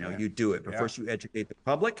do it, Gino. You do it. But first you educate the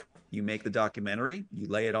public, you make the documentary, you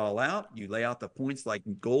lay it all out, you lay out the points like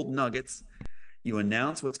gold nuggets, you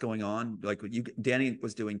announce what's going on, like what Danny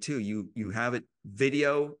was doing too. You have it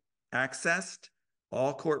video accessed.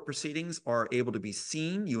 All court proceedings are able to be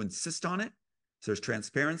seen. You insist on it. So there's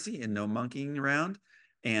transparency and no monkeying around.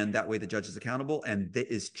 And that way the judge is accountable, and that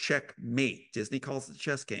is checkmate. Disney calls it a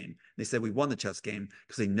chess game. They said we won the chess game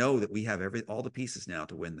because they know that we have all the pieces now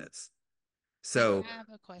to win this. So I have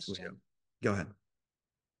a question. Go ahead.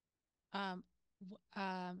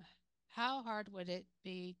 How hard would it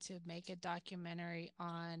be to make a documentary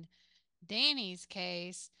on Danny's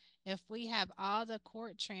case, if we have all the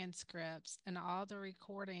court transcripts and all the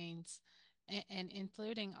recordings, and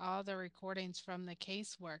including all the recordings from the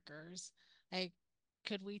caseworkers, like,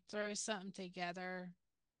 could we throw something together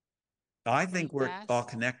I pretty think we're all fast?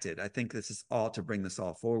 connected. I think this is all to bring this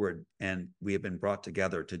all forward, and we have been brought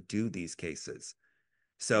together to do these cases.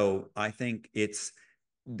 So I think it's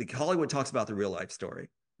the Hollywood talks about the real life story,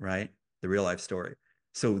 right? The real life story.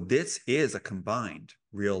 So this is a combined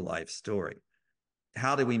real life story.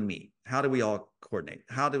 How do we meet? How do we all coordinate?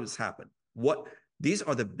 How does this happen? What these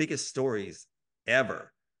are the biggest stories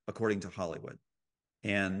ever, according to Hollywood.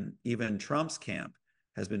 And even Trump's camp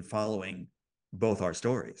has been following both our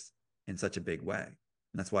stories in such a big way.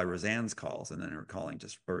 And that's why Roseanne's calls and then her calling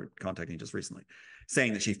just or contacting just recently,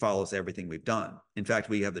 saying that she follows everything we've done. In fact,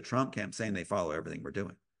 we have the Trump camp saying they follow everything we're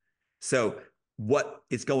doing. So what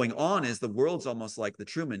is going on is the world's almost like the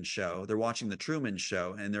Truman Show. They're watching the Truman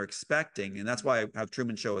Show and they're expecting, and that's why I have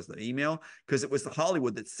Truman Show as the email, because it was the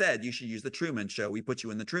Hollywood that said you should use the Truman Show. We put you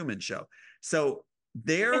in the Truman Show. So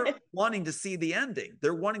they're wanting to see the ending.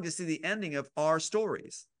 They're wanting to see the ending of our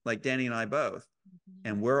stories, like Danny and I both.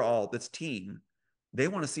 And we're all this team. They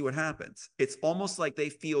want to see what happens. It's almost like they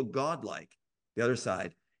feel godlike, the other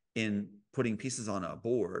side, in putting pieces on a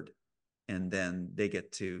board, and then they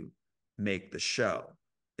get to make the show.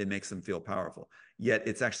 It makes them feel powerful. Yet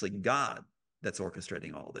it's actually God that's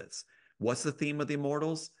orchestrating all this. What's the theme of the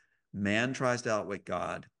Immortals? Man tries to outwit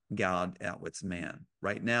God, God outwits man.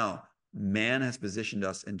 Right now, man has positioned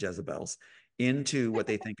us in Jezebel's into what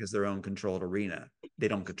they think is their own controlled arena. They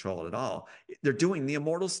don't control it at all. They're doing the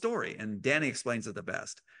immortal story, and Danny explains it the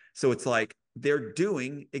best. So it's like they're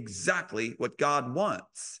doing exactly what God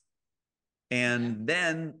wants. And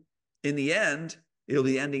then in the end, it'll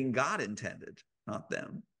be the ending God intended, not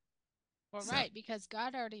them. Well, So, right, because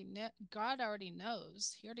God already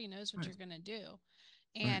knows. He already knows what right, you're going to do,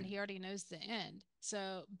 right. and he already knows the end.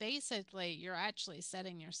 So basically, you're actually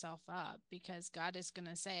setting yourself up because God is going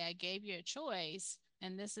to say, "I gave you a choice,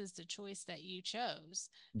 and this is the choice that you chose."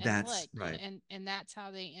 And That's look, right. and that's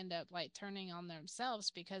how they end up like turning on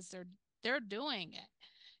themselves because they're doing it.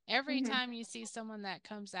 Every Hmm. time you see someone that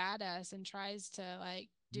comes at us and tries to like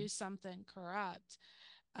do something corrupt,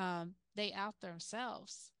 they out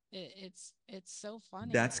themselves. It's so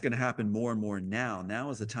funny. That's going to happen more and more now. Now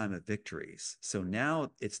is the time of victories. So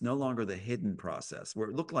now it's no longer the hidden process where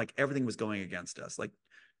it looked like everything was going against us. Like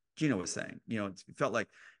Gina was saying, it felt like,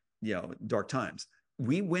 dark times.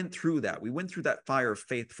 We went through that. We went through that fire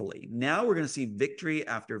faithfully. Now we're going to see victory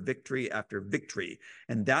after victory after victory.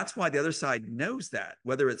 And that's why the other side knows that,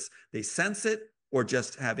 whether it's they sense it or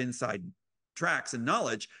just have inside tracks and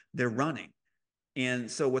knowledge, they're running.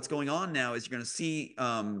 And so what's going on now is you're going to see,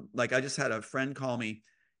 like I just had a friend call me,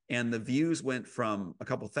 and the views went from a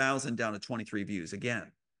couple thousand down to 23 views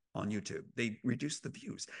again on YouTube. They reduced the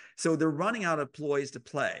views. So they're running out of ploys to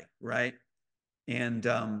play, right? And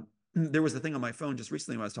there was a thing on my phone just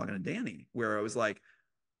recently when I was talking to Danny where I was like,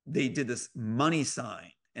 they did this money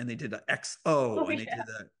sign and they did an XO Oh and they yeah.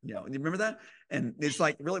 did you remember that? And it's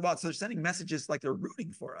like really wild. So they're sending messages like they're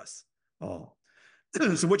rooting for us. Oh,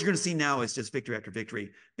 so what you're going to see now is just victory after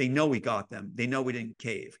victory. They know we got them. They know we didn't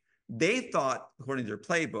cave. They thought, according to their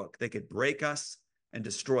playbook, they could break us and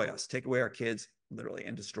destroy us, take away our kids, literally,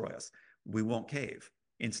 and destroy us. We won't cave.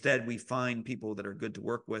 Instead, we find people that are good to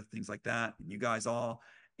work with, things like that. You guys all,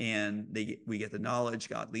 and we get the knowledge.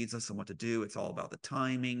 God leads us on what to do. It's all about the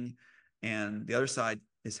timing. And the other side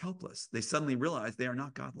is helpless. They suddenly realize they are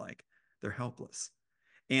not godlike. They're helpless.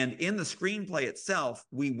 And in the screenplay itself,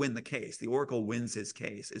 we win the case. The Oracle wins his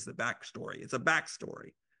case, is the backstory. It's a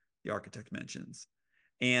backstory, the architect mentions.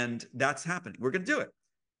 And that's happening. We're going to do it.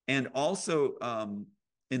 And also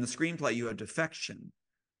in the screenplay, you have defection,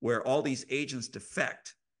 where all these agents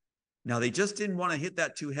defect. Now, they just didn't want to hit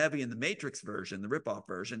that too heavy in the Matrix version, the ripoff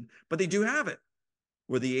version, but they do have it,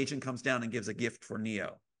 where the agent comes down and gives a gift for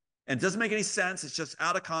Neo. And it doesn't make any sense. It's just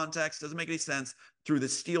out of context. Doesn't make any sense through the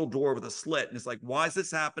steel door with a slit. And it's like, why is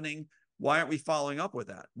this happening? Why aren't we following up with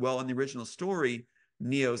that? Well, in the original story,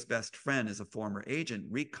 Neo's best friend is a former agent,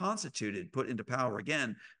 reconstituted, put into power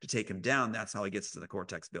again to take him down. That's how he gets to the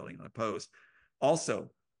Cortex building unopposed.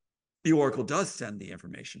 Also, the Oracle does send the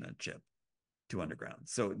information on chip to Underground.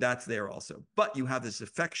 So that's there also. But you have this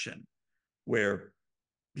affection where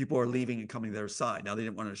people are leaving and coming to their side. Now, they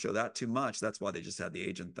didn't want to show that too much. That's why they just had the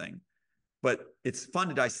agent thing. But it's fun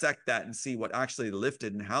to dissect that and see what actually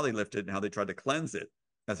lifted and how they lifted and how they tried to cleanse it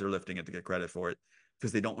as they're lifting it to get credit for it,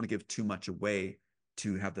 because they don't want to give too much away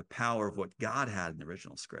to have the power of what God had in the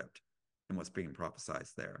original script and what's being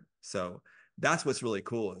prophesized there. So that's what's really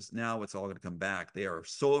cool is now it's all going to come back. They are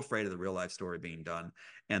so afraid of the real life story being done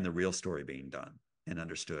and the real story being done and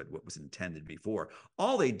understood what was intended before.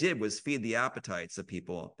 All they did was feed the appetites of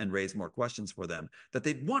people and raise more questions for them that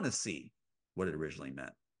they'd want to see what it originally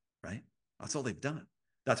meant, right? That's all they've done.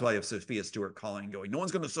 That's why you have Sophia Stewart calling and going, no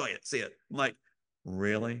one's going to see it. I'm like,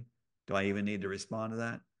 really? Do I even need to respond to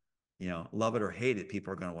that? You know, love it or hate it,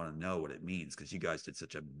 people are going to want to know what it means because you guys did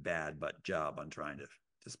such a bad butt job on trying to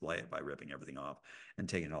display it by ripping everything off and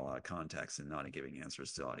taking it all out of context and not giving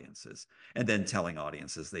answers to audiences and then telling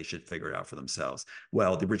audiences they should figure it out for themselves.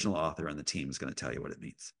 Well, the original author and the team is going to tell you what it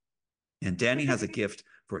means. And Danny has a gift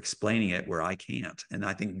for explaining it where I can't. And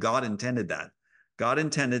I think God intended that. God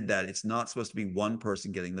intended that it's not supposed to be one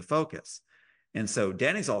person getting the focus. And so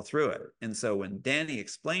Danny's all through it. And so when Danny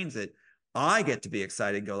explains it, I get to be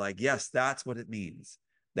excited and go like, yes, that's what it means.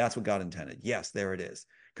 That's what God intended. Yes, there it is.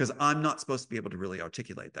 Because I'm not supposed to be able to really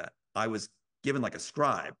articulate that. I was given like a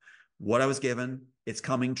scribe. What I was given, it's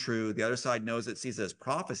coming true. The other side knows it, sees it as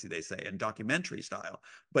prophecy, they say, in documentary style.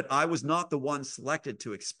 But I was not the one selected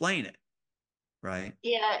to explain it, right?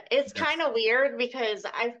 Yeah, it's kind of weird because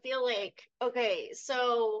I feel like, okay,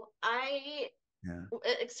 so I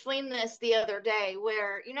explained this the other day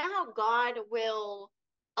where, you know how God will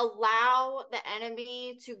allow the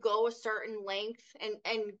enemy to go a certain length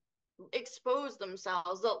and expose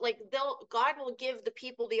themselves. God will give the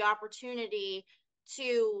people the opportunity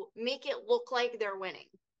to make it look like they're winning.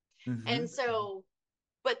 And so,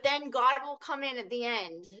 but then God will come in at the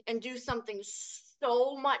end and do something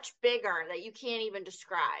so much bigger that you can't even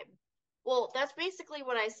describe. Well, that's basically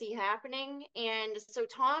what I see happening. And so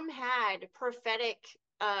Tom had prophetic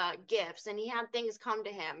gifts and he had things come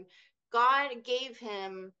to him. God gave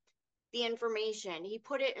him the information. He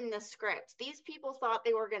put it in the script. These people thought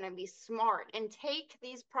they were going to be smart and take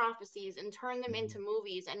these prophecies and turn them into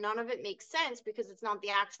movies, and none of it makes sense because it's not the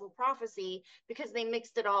actual prophecy, because they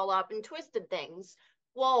mixed it all up and twisted things.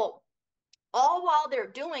 Well, all while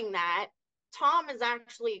they're doing that, Tom is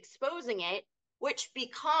actually exposing it, which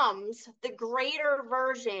becomes the greater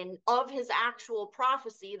version of his actual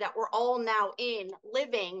prophecy that we're all now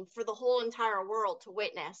living for the whole entire world to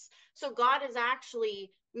witness. So God is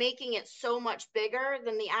actually making it so much bigger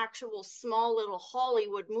than the actual small little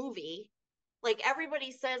Hollywood movie. Like,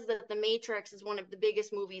 everybody says that The Matrix is one of the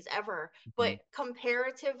biggest movies ever, but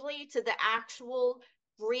comparatively to the actual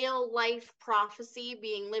real life prophecy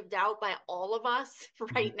being lived out by all of us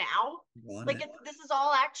right now, this is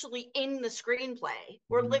all actually in the screenplay.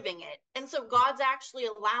 We're living it. And so God's actually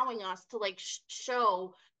allowing us to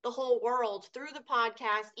show the whole world through the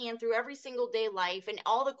podcast and through every single day life and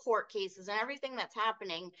all the court cases and everything that's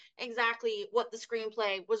happening exactly what the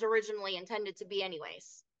screenplay was originally intended to be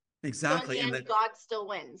anyways. Exactly. So in the end, God still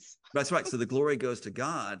wins. That's right. So the glory goes to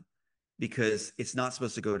God because it's not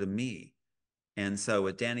supposed to go to me. And so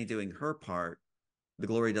with Danny doing her part, the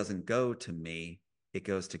glory doesn't go to me, it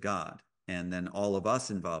goes to God. And then all of us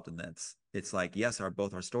involved in this, it's like, yes,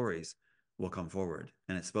 both our stories will come forward.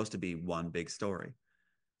 And it's supposed to be one big story.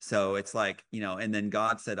 So it's like, and then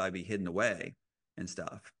God said I'd be hidden away and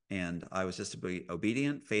stuff. And I was just to be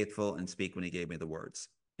obedient, faithful, and speak when he gave me the words.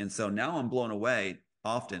 And so now I'm blown away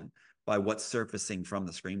often by what's surfacing from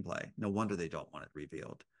the screenplay. No wonder they don't want it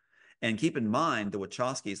revealed. And keep in mind, the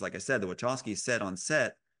Wachowskis, like I said, the Wachowskis said on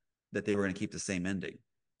set that they were going to keep the same ending.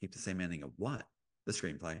 Keep the same ending of what? The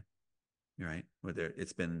screenplay, right? Whether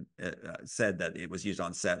it's been said that it was used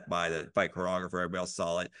on set by the choreographer, everybody else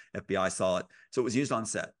saw it, FBI saw it, so it was used on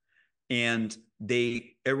set. And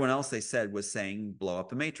everyone else they said was saying blow up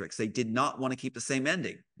the Matrix. They did not want to keep the same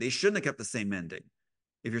ending. They shouldn't have kept the same ending.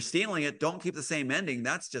 If you're stealing it, don't keep the same ending.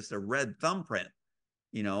 That's just a red thumbprint.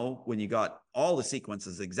 When you got all the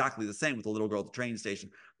sequences exactly the same with the little girl at the train station,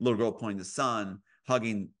 little girl pointing the sun,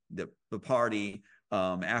 hugging the party,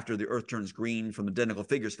 after the earth turns green from identical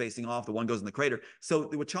figures facing off, the one goes in the crater. So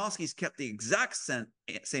the Wachowskis kept the exact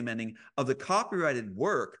same ending of the copyrighted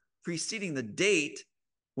work preceding the date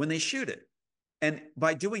when they shoot it. And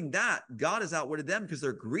by doing that, God has outwitted them because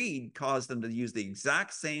their greed caused them to use the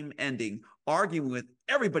exact same ending, arguing with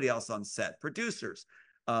everybody else on set, producers,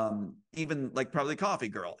 even like probably Coffee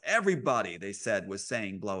Girl. Everybody, they said, was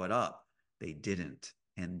saying blow it up. They didn't.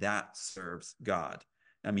 And that serves God.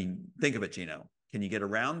 I mean, think of it, Gino. Can you get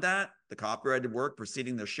around that? The copyrighted work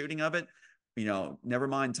preceding the shooting of it? Never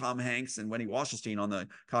mind Tom Hanks and Wendy Wasserstein on the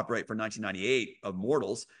copyright for 1998 of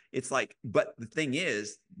Immortals. It's like, but the thing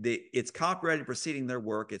is, it's copyrighted preceding their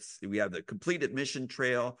work. We have the complete submission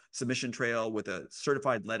trail with a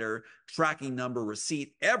certified letter, tracking number,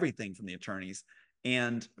 receipt, everything from the attorneys,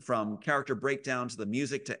 and from character breakdown to the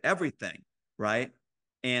music to everything, right?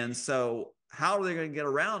 And so how are they going to get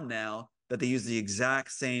around now that they use the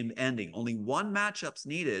exact same ending? Only one matchup's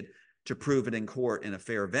needed to prove it in court in a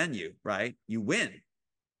fair venue, right? You win.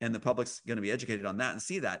 And the public's going to be educated on that and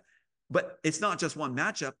see that. But it's not just one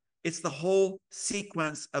matchup. It's the whole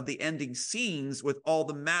sequence of the ending scenes with all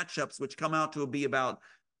the matchups, which come out to be about,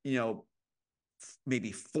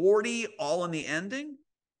 maybe 40 all in the ending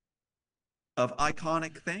of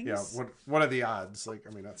iconic things. Yeah. What are the odds? Like,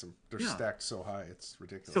 I mean, they're stacked so high. It's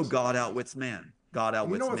ridiculous. So God outwits man. God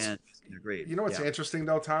outwits man. Agreed. You know what's interesting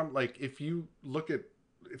though, Tom? Like if you look at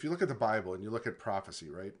the Bible and you look at prophecy,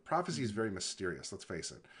 right? Prophecy is very mysterious. Let's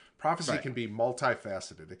face it. Prophecy can be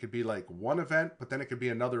multifaceted. It could be like one event, but then it could be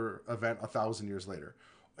another event 1,000 years later,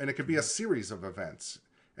 and it could be a series of events,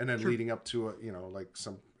 and then leading up to like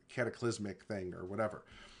some cataclysmic thing or whatever.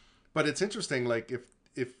 But it's interesting, like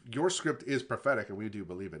if your script is prophetic, and we do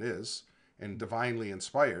believe it is, and divinely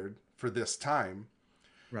inspired for this time,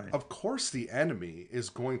 of course the enemy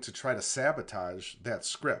is going to try to sabotage that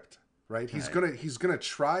script. Right? He's gonna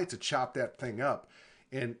try to chop that thing up,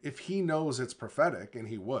 and if he knows it's prophetic, and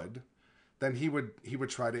he would, then he would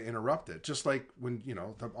try to interrupt it. Just like when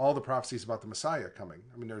all the prophecies about the Messiah coming.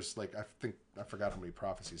 I mean, there's like I forgot how many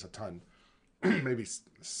prophecies, a ton, maybe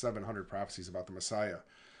 700 prophecies about the Messiah,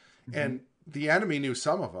 and the enemy knew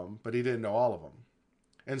some of them, but he didn't know all of them.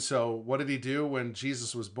 And so, what did he do when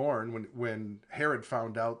Jesus was born? When Herod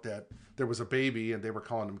found out that there was a baby and they were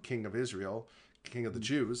calling him King of Israel, King of the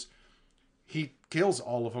Jews. He kills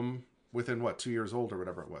all of them within 2 years old or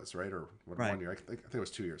whatever it was, right? Or 1 year. I think it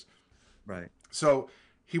was 2 years. Right. So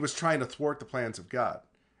he was trying to thwart the plans of God.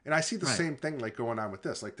 And I see the same thing like going on with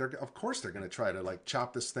this. Like of course they're going to try to like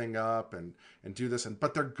chop this thing up and do this,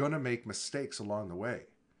 but they're going to make mistakes along the way.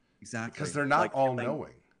 Exactly. Because they're not all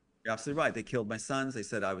knowing. You're absolutely right. They killed my sons. They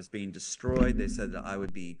said I was being destroyed. They said that I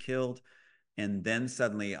would be killed. And then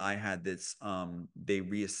suddenly I had this, they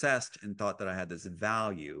reassessed and thought that I had this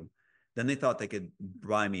value. Then they thought they could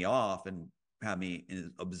buy me off and have me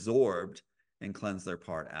absorbed and cleanse their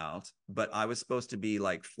part out. But I was supposed to be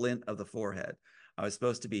like flint of the forehead. I was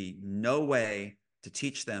supposed to be no way to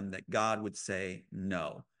teach them that God would say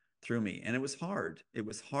no through me. And it was hard. It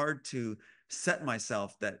was hard to set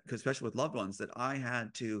myself that, especially with loved ones, that I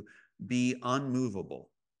had to be unmovable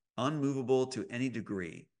to any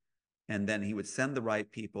degree. And then he would send the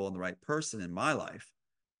right people and the right person in my life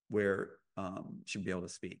where she'd be able to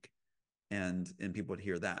speak. And people would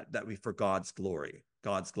hear that we for God's glory.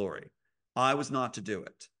 I was not to do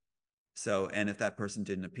it. So, and if that person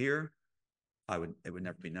didn't appear, it would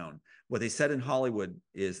never be known. What they said in Hollywood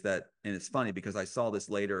is that, and it's funny because I saw this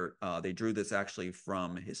later, they drew this actually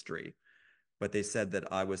from history, but they said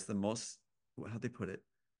that I was the most, how'd they put it?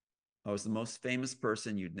 I was the most famous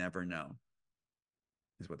person you'd never know,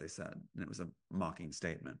 is what they said. And it was a mocking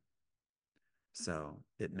statement. So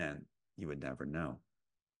it meant you would never know.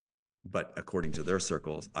 But according to their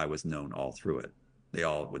circles, I was known all through it. They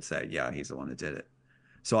all would say, yeah, he's the one that did it.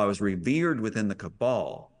 So I was revered within the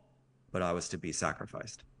cabal, but I was to be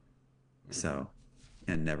sacrificed. So,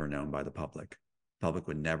 and never known by the public. Public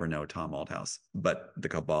would never know Tom Althouse, but the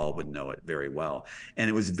cabal would know it very well. And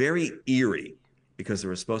it was very eerie because there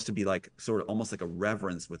was supposed to be like sort of almost like a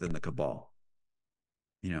reverence within the cabal.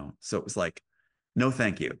 So it was like, no,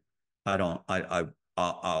 thank you. I'd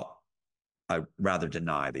rather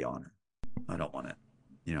deny the honor. I don't want it.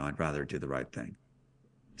 I'd rather do the right thing.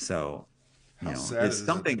 So, it's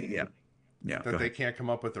something, that they can't come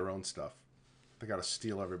up with their own stuff. They got to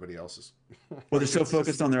steal everybody else's. Well, they're so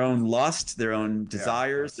focused on their own lust, their own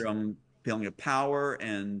desires, their own feeling of power,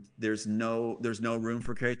 and there's no room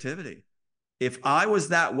for creativity. If I was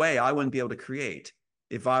that way, I wouldn't be able to create.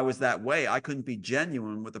 If I was that way, I couldn't be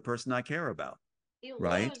genuine with the person I care about. You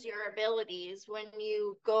lose your abilities when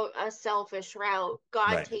you go a selfish route.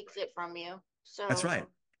 God takes it from you. So that's right.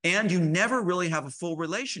 And you never really have a full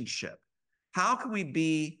relationship. How can we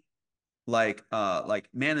be like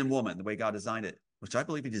man and woman, the way God designed it, which I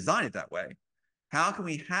believe he designed it that way? How can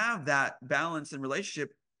we have that balance in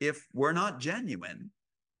relationship if we're not genuine,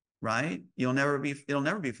 right? It'll never be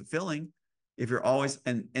fulfilling if you're always,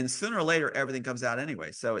 and sooner or later, everything comes out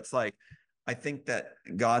anyway. So it's like, I think that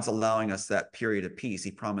God's allowing us that period of peace.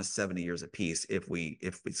 He promised 70 years of peace if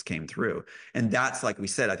this came through. And that's, like we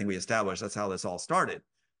said, I think we established, that's how this all started.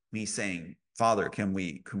 Me saying, Father, can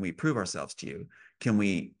we prove ourselves to you? Can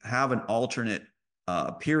we have an alternate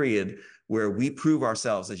period where we prove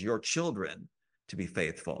ourselves as your children to be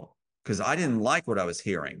faithful? Because I didn't like what I was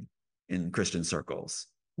hearing in Christian circles,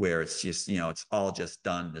 where it's just, it's all just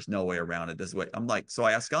done. There's no way around it. This is what I'm like. So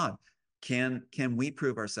I asked God, can we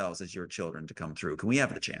prove ourselves as your children to come through? Can we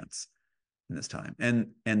have the chance? in this time?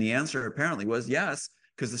 And the answer apparently was yes,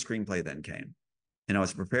 because the screenplay then came. And I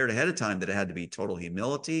was prepared ahead of time that it had to be total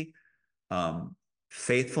humility,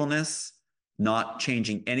 faithfulness, not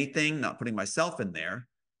changing anything, not putting myself in there,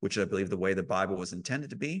 which I believe the way the Bible was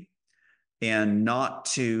intended to be, and not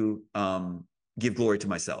to give glory to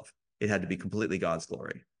myself. It had to be completely God's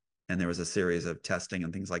glory. And there was a series of testing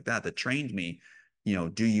and things like that that trained me,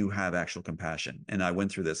 do you have actual compassion? And I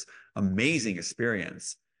went through this amazing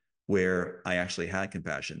experience where I actually had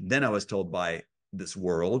compassion. Then I was told by this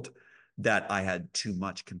world that I had too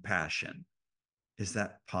much compassion. Is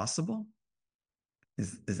that possible?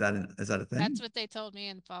 Is that a thing? That's what they told me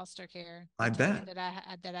in foster care. They I told me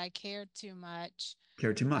bet. that I cared too much,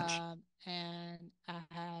 Care too much. and I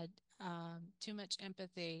had too much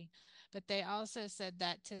empathy. But they also said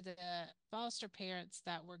that to the foster parents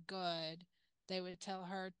that were good, they would tell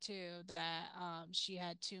her too that she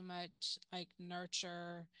had too much like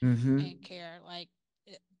nurture Mm-hmm. and care. Like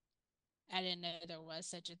it, I didn't know there was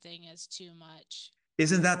such a thing as too much.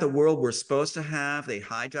 Isn't that the world we're supposed to have? They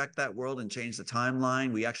hijacked that world and changed the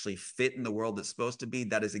timeline. We actually fit in the world that's supposed to be.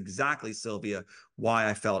 That is exactly, Sylvia, why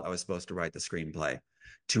I felt I was supposed to write the screenplay,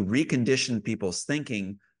 to recondition people's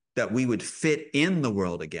thinking that we would fit in the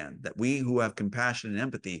world again, that we who have compassion and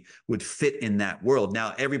empathy would fit in that world.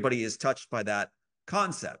 Now, everybody is touched by that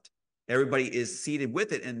concept. Everybody is seated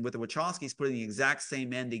with it. And with the Wachowskis putting the exact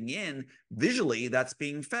same ending in, visually, that's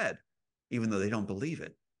being fed, even though they don't believe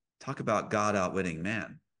it. Talk about God outwitting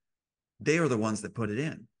man. They are the ones that put it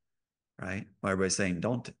in, right? Why everybody's saying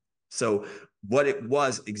don't. So what it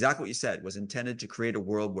was, exactly what you said, was intended to create a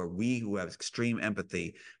world where we who have extreme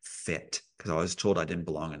empathy fit, because I was told I didn't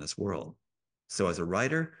belong in this world. So as a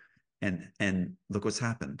writer, and look what's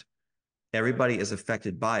happened. Everybody is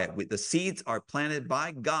affected by it. The seeds are planted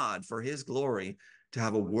by God for his glory to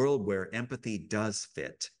have a world where empathy does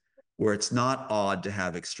fit, where it's not odd to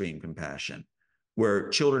have extreme compassion, where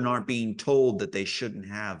children aren't being told that they shouldn't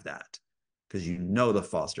have that, because the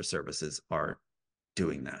foster services are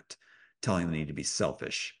doing that, telling them they need to be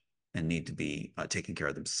selfish and need to be taking care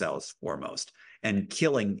of themselves foremost, and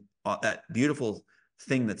killing that beautiful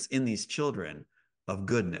thing that's in these children of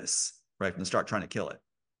goodness right from the start, trying to kill it.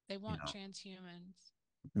 They want transhumans.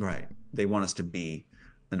 Right. They want us to be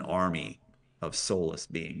an army of soulless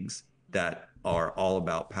beings that are all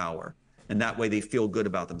about power. And that way they feel good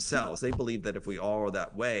about themselves. They believe that if we all are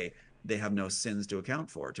that way, they have no sins to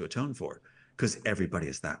account for, to atone for, because everybody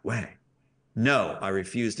is that way. No, I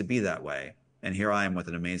refuse to be that way. And here I am with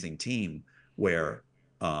an amazing team where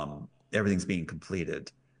everything's being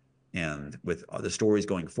completed. And with the stories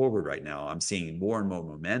going forward right now, I'm seeing more and more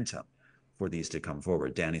momentum for these to come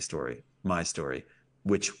forward. Danny's story, my story,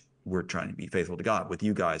 which we're trying to be faithful to God with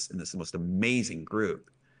you guys in this most amazing group.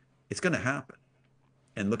 It's going to happen.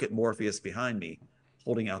 And look at Morpheus behind me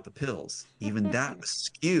holding out the pills. Even that was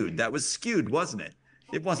skewed. That was skewed, wasn't it?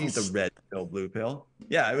 It wasn't the red pill, blue pill.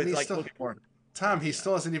 Yeah, it was like, look at more. Tom, he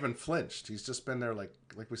still hasn't even flinched. He's just been there, like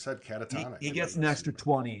we said, catatonic. He gets an extra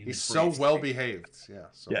 20. He's so well behaved. Yeah.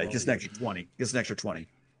 So yeah, he gets an extra 20. He gets an extra 20.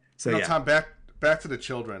 So yeah. Tom, back to the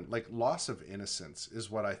children. Like, loss of innocence is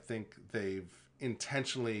what I think they've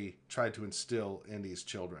intentionally tried to instill in these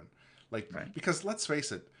children. Like, because let's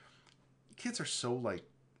face it, kids are so like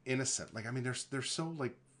innocent. Like, I mean, they're so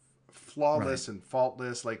like flawless and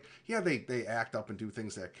faultless. Like, yeah, they act up and do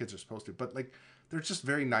things that kids are supposed to, but like, they're just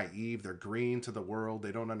very naive. They're green to the world.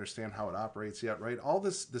 They don't understand how it operates yet, right? All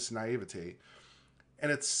this naivety.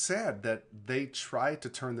 And it's sad that they try to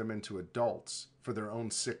turn them into adults for their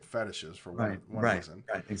own sick fetishes for one reason.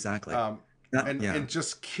 Right, exactly. And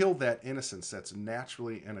just kill that innocence that's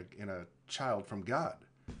naturally in a child from God.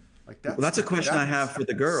 Like that's a question I have for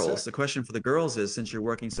the girls. Sick. The question for the girls is, since you're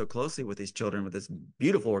working so closely with these children, with this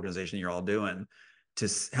beautiful organization you're all doing to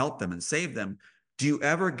help them and save them, do you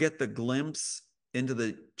ever get the glimpse into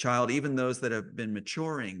the child, even those that have been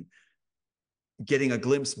maturing, getting a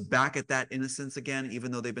glimpse back at that innocence again,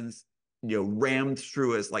 even though they've been, rammed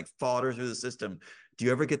through as like fodder through the system? Do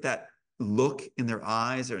you ever get that look in their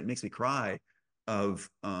eyes, or it makes me cry, of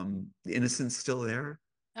the innocence still there?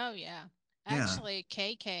 Oh yeah. Actually,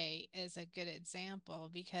 KK is a good example,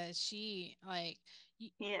 because she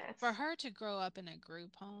for her to grow up in a group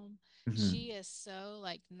home, she is so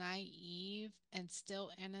like naive and still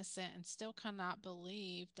innocent and still cannot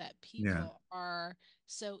believe that people are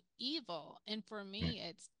so evil. And for me,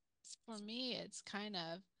 it's kind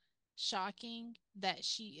of shocking that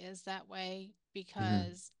she is that way,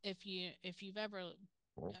 because if you've ever,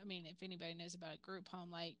 I mean, if anybody knows about a group home,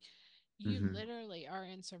 like, you literally are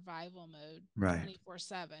in survival mode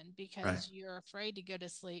 24/7, because you're afraid to go to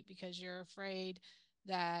sleep, because you're afraid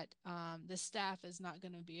that the staff is not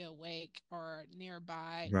going to be awake or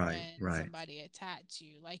nearby Right, when right, somebody attacks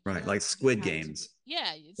you. Like right. Like you Squid have to be, Games.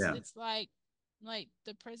 yeah, Yeah. it's like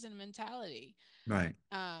the prison mentality. Right.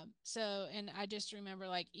 So, and I just remember,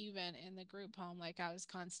 like, even in the group home, like, I was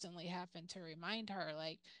constantly having to remind her,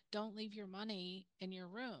 like, don't leave your money in your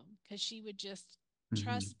room, because she would just Mm-hmm.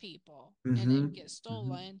 trust people and it Mm-hmm. would get Mm-hmm.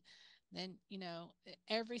 stolen. Then,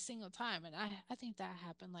 every single time. And I think that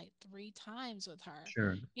happened like 3 times with her.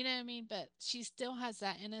 Sure. You know what I mean? But she still has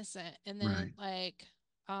that innocent. And then, Right. like,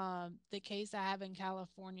 the case I have in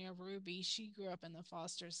California, Ruby, she grew up in the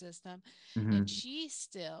foster system, and Mm-hmm. she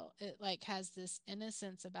still it like has this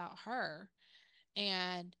innocence about her,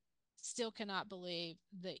 and still cannot believe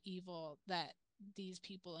the evil that these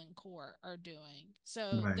people in court are doing.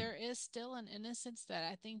 So Right. there is still an innocence that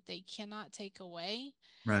I think they cannot take away,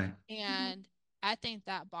 Right. and I think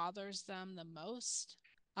that bothers them the most.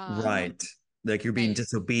 um Right. Like you're being like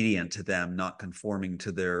disobedient to them, not conforming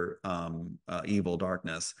to their evil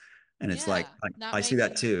darkness. And it's like yeah, not I see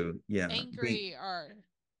that making you too. Yeah. Being angry or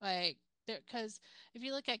like there, because if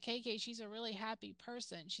you look at KK, she's a really happy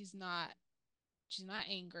person. She's not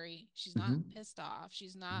angry, she's not hmm pissed off,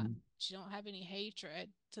 hmm she don't have any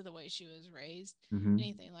hatred to the way she was raised, hmm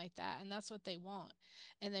anything like that. And that's what they want.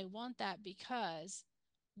 And they want that because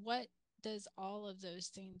what does all of those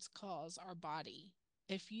things cause our body?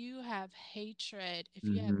 If you have hatred, if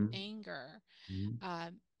you have hmm anger,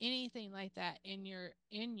 anything like that in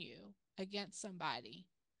you against somebody,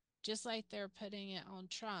 just like they're putting it on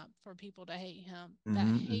Trump for people to hate him, that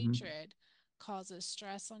hmm hmm hatred causes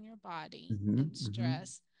stress on your body, hmm and hmm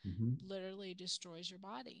stress hmm literally destroys your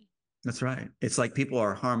body. That's right. It's like people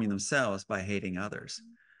are harming themselves by hating others.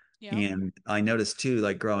 Yep. And I noticed too,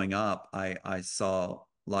 like growing up, I saw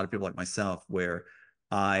a lot of people like myself where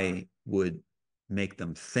I would make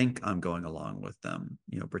them think I'm going along with them,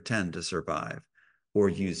 pretend to survive or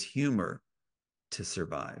use humor to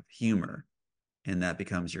survive, humor. And that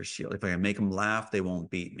becomes your shield. If I can make them laugh, they won't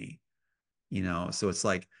beat me. So it's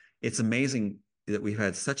like, it's amazing that we've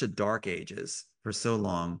had such a dark ages for so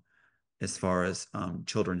long as far as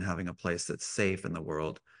children having a place that's safe in the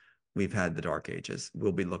world. We've had the dark ages.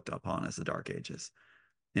 We'll be looked upon as the dark ages.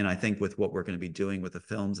 And I think with what we're going to be doing with the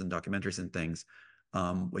films and documentaries and things,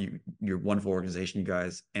 you're a wonderful organization, you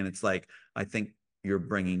guys. And it's like, I think you're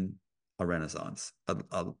bringing a renaissance,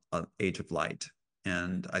 a age of light.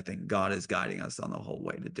 And I think God is guiding us on the whole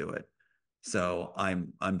way to do it. So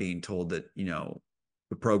I'm being told that,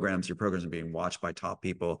 your programs are being watched by top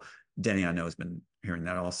people. Denny, I know, has been hearing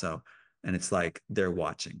that also. And it's like they're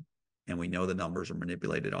watching. And we know the numbers are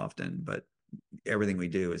manipulated often, but everything we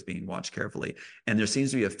do is being watched carefully. And there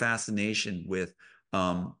seems to be a fascination with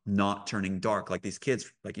not turning dark. Like these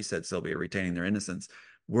kids, like you said, Sylvia, retaining their innocence.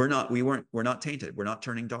 We're not tainted. We're not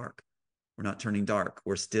turning dark. We're not turning dark.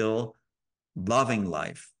 We're still loving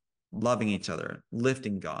life, loving each other,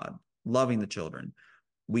 lifting God, loving the children.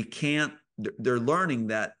 We can't, they're learning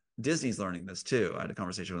that Disney's learning this too. I had a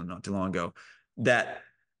conversation with them not too long ago that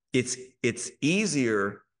it's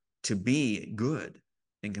easier to be good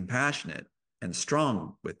and compassionate and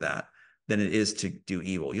strong with that than it is to do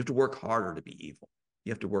evil. You have to work harder to be evil.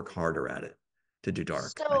 You have to work harder at it to do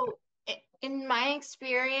dark, I think. So, in my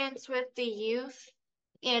experience with the youth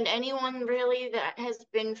and anyone really that has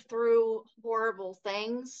been through horrible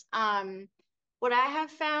things, what I have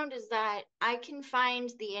found is that I can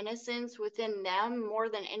find the innocence within them more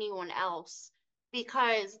than anyone else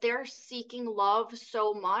because they're seeking love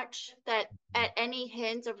so much that at any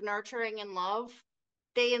hint of nurturing and love,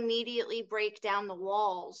 they immediately break down the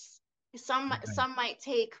walls. Right. Some might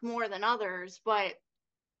take more than others, but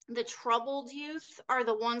the troubled youth are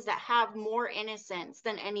the ones that have more innocence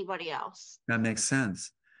than anybody else. That makes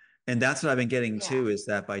sense. And that's what I've been getting Yeah. to is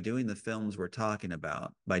that by doing the films we're talking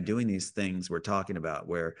about, by doing these things we're talking about,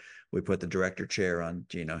 where we put the director chair on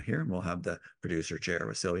Gino here, and we'll have the producer chair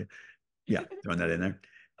with Sylvia. Yeah, throwing that in there.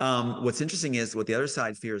 What's interesting is what the other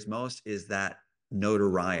side fears most is that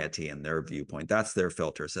notoriety in their viewpoint. That's their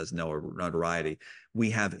filter, says no notoriety.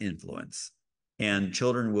 We have influence. And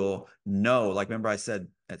children will know, like, remember I said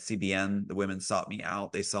at CBN, the women sought me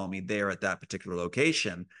out. They saw me there at that particular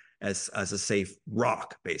location as a safe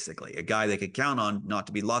rock, basically, a guy they could count on not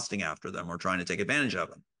to be lusting after them or trying to take advantage of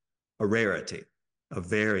them. A rarity, a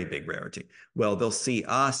very big rarity. Well, they'll see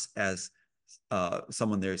us as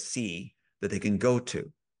someone they see that they can go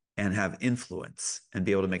to and have influence and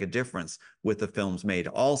be able to make a difference with the films made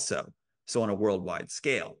also. So on a worldwide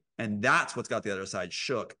scale. And that's what's got the other side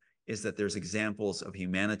shook, is that there's examples of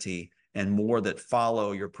humanity and more that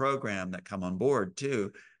follow your program that come on board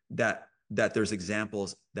too, that there's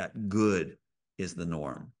examples that good is the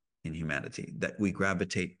norm in humanity, that we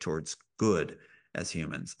gravitate towards good as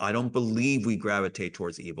humans. I don't believe we gravitate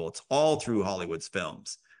towards evil. It's all through Hollywood's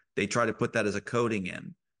films. They try to put that as a coding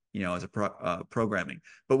in, as a programming,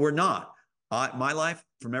 but we're not. My life,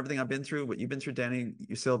 from everything I've been through, what you've been through, Danny,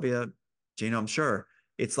 you, Sylvia, Gino, I'm sure,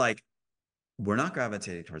 it's like we're not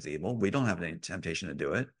gravitating towards evil. We don't have any temptation to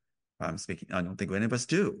do it. I'm speaking, I don't think any of us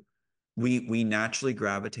do. We naturally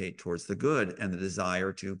gravitate towards the good and the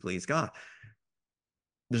desire to please God.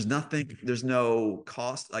 There's no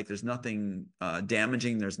cost, like there's nothing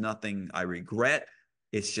damaging. There's nothing I regret.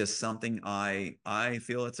 It's just something I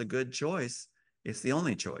feel it's a good choice. It's the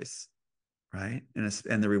only choice, right?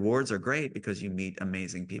 And the rewards are great because you meet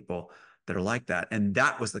amazing people that are like that. And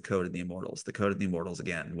that was the code of the Immortals. The code of the Immortals,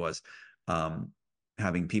 again, was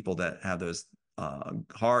having people that have those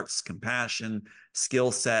hearts, compassion,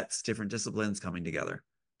 skill sets, different disciplines coming together.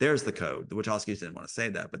 There's the code. The Wachowskis didn't want to say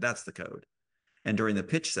that, but that's the code. And during the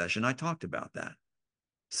pitch session, I talked about that.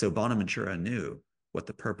 So Bonaventura knew what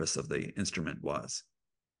the purpose of the instrument was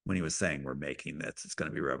when he was saying, we're making this, it's going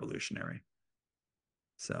to be revolutionary.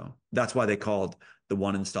 So that's why they called the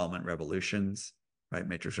one installment Revolutions, right?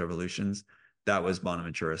 Matrix Revolutions. That was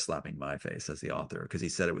Bonaventura slapping my face as the author, because he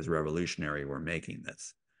said it was revolutionary. We're making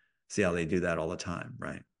this. See how they do that all the time,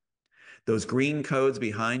 right? Those green codes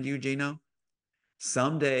behind you, Gino,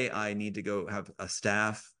 someday I need to go have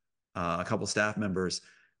a couple staff members,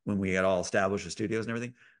 when we get all established the studios and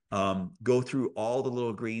everything, go through all the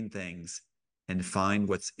little green things and find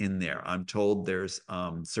what's in there. I'm told there's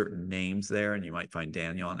certain names there, and you might find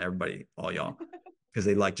Daniel and everybody, all y'all, because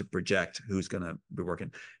they like to project who's going to be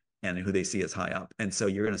working and who they see as high up. And so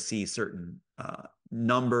you're going to see certain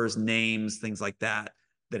numbers, names, things like that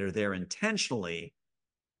are there intentionally,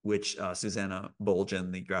 which Susanna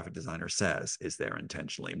Bolgen, the graphic designer, says is there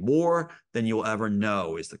intentionally. More than you'll ever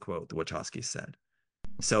know is the quote the Wachowskis said.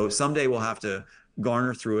 So someday we'll have to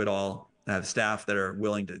garner through it all, have staff that are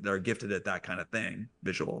that are gifted at that kind of thing,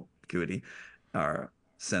 visual acuity, or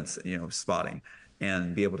sense, spotting,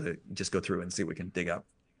 and be able to just go through and see what we can dig up.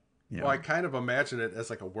 Well, I kind of imagine it as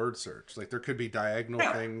like a word search. Like there could be diagonal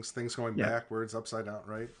things going backwards, upside down,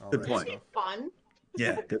 right? All Good point. Fun.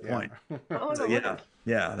 Yeah, good point. So,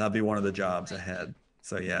 that'd be one of the jobs ahead.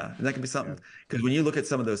 So and that could be something, because when you look at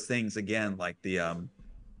some of those things again, like the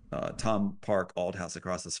Tom Park Althouse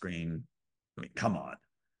across the screen, I mean, come on,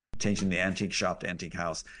 changing the antique shop to antique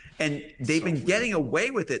house, and they've been getting away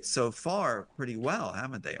with it so far pretty well,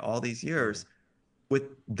 haven't they? All these years with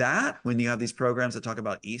that, when you have these programs that talk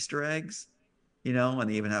about Easter eggs, and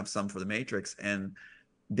they even have some for the Matrix, and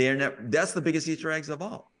that's the biggest Easter eggs of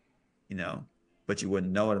all, but you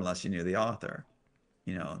wouldn't know it unless you knew the author,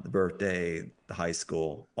 the birthday, the high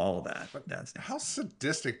school, all of that. That's how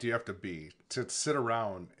sadistic do you have to be to sit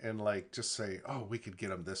around and like just say, oh, we could get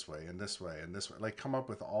them this way and this way and this way, like come up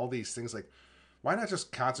with all these things? Like, why not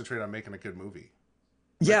just concentrate on making a good movie?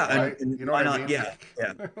 And you know what I mean? Yeah.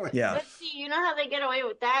 But see, you know how they get away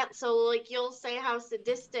with that? So, like, you'll say how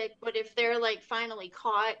sadistic, but if they're, like, finally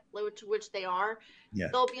caught, which they are,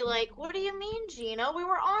 they'll be like, what do you mean, Gino? We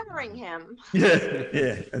were honoring him.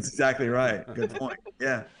 Yeah, that's exactly right. Good point.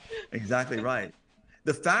 Yeah, exactly right.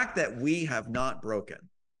 The fact that we have not broken,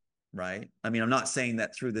 right? I mean, I'm not saying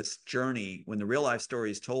that through this journey, when the real life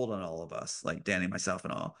story is told on all of us, like Danny, myself,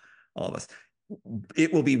 and all of us,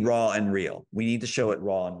 it will be raw and real. We need to show it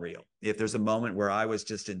raw and real. If there's a moment where I was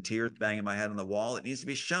just in tears, banging my head on the wall, it needs to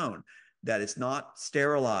be shown that it's not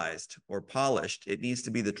sterilized or polished. It needs to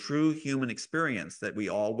be the true human experience that we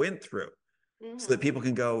all went through, so that people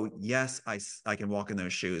can go, yes, I can walk in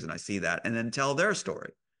those shoes and I see that, and then tell their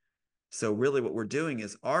story. So really what we're doing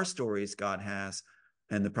is our stories God has,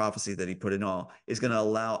 and the prophecy that he put in all, is going to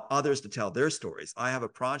allow others to tell their stories. I have a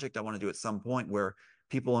project I want to do at some point where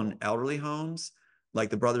people in elderly homes, like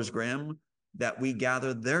the Brothers Grimm, that we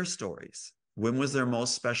gather their stories. When was their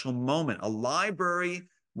most special moment? A library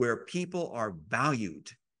where people are valued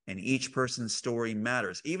and each person's story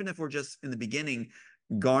matters. Even if we're just in the beginning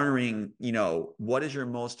garnering, what is your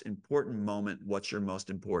most important moment? What's your most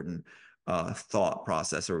important thought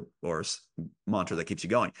process or mantra that keeps you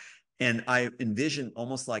going? And I envision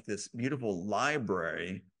almost like this beautiful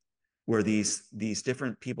library where these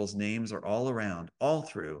different people's names are all around, all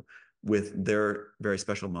through, with their very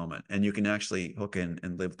special moment. And you can actually hook in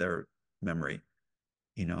and live their memory,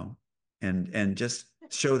 and just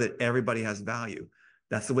show that everybody has value.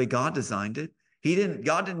 That's the way God designed it.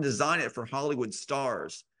 God didn't design it for Hollywood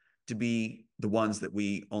stars to be the ones that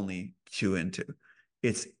we only chew into.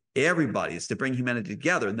 It's everybody. It's to bring humanity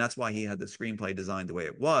together. And that's why he had the screenplay designed the way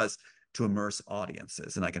it was, to immerse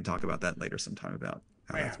audiences. And I can talk about that later sometime, about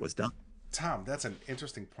how that was done. Tom, that's an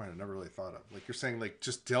interesting point I never really thought of. Like you're saying, like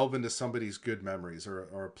just delve into somebody's good memories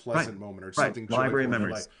or a pleasant moment or something Library joyful in their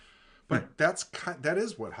memories. life. But that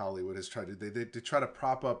is what Hollywood has tried to do. They try to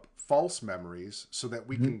prop up false memories so that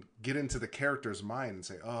we can get into the character's mind and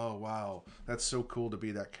say, "Oh, wow, that's so cool to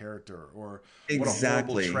be that character," or "What a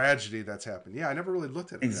horrible tragedy that's happened." Yeah, I never really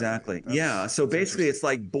looked at it. Exactly. Yeah. So basically, it's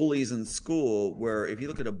like bullies in school, where if you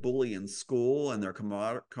look at a bully in school and their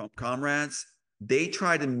comrades, they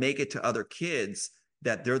try to make it to other kids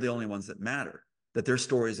that they're the only ones that matter, that their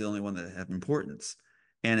story is the only one that have importance.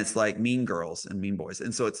 And it's like Mean Girls and Mean Boys.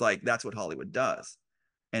 And so it's like that's what Hollywood does.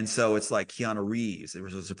 And so it's like Keanu Reeves, they were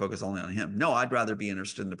supposed to focus only on him. No, I'd rather be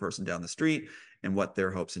interested in the person down the street and what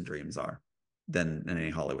their hopes and dreams are than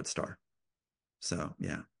any Hollywood star. So,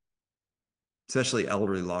 yeah. Especially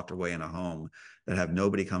elderly locked away in a home that have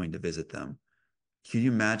nobody coming to visit them. Can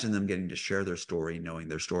you imagine them getting to share their story, knowing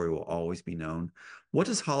their story will always be known? What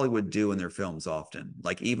does Hollywood do in their films often?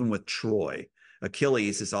 Like even with Troy,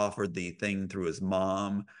 Achilles is offered the thing through his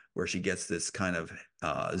mom, where she gets this kind of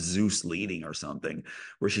Zeus leading or something,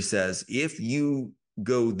 where she says, if you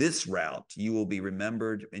go this route, you will be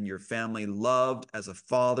remembered and your family loved as a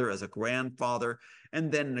father, as a grandfather,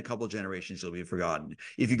 and then in a couple of generations, you'll be forgotten.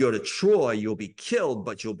 If you go to Troy, you'll be killed,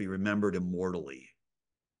 but you'll be remembered immortally.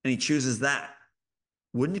 And he chooses that.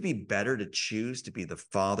 Wouldn't it be better to choose to be the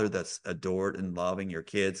father that's adored and loving your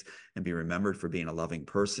kids and be remembered for being a loving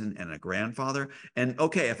person and a grandfather? And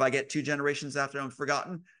okay, if I get 2 generations after I'm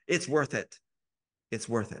forgotten, it's worth it. It's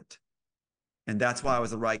worth it. And that's why I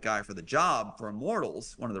was the right guy for the job for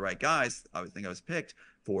Immortals, one of the right guys I would think I was picked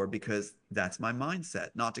for, because that's my mindset,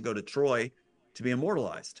 not to go to Troy to be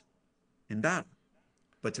immortalized in battle,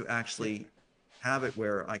 but to actually have it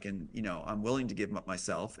where I can, I'm willing to give up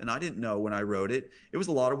myself. And I didn't know when I wrote it, it was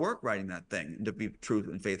a lot of work writing that thing and to be true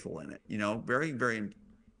and faithful in it, very, very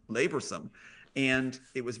laborsome. And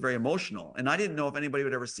it was very emotional. And I didn't know if anybody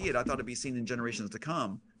would ever see it. I thought it'd be seen in generations to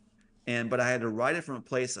come. But I had to write it from a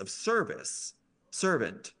place of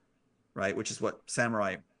servant, right? Which is what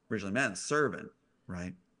samurai originally meant, servant,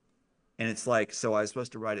 right? And it's like, so I was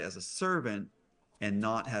supposed to write it as a servant and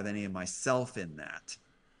not have any of myself in that.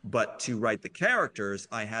 But to write the characters,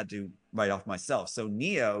 I had to write off myself. So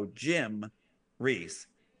Neo, Jim Reese,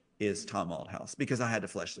 is Tom Althouse because I had to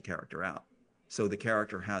flesh the character out. So the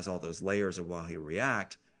character has all those layers of how he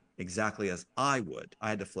react exactly as I would. I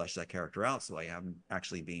had to flesh that character out so I am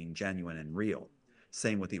actually being genuine and real.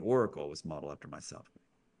 Same with the Oracle, was modeled after myself,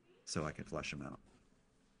 so I could flesh him out.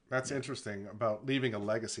 That's interesting about leaving a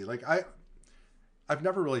legacy. Like I've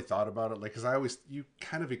never really thought about it, like, because you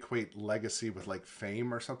kind of equate legacy with like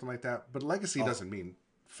fame or something like that, but legacy doesn't mean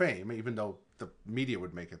fame, even though the media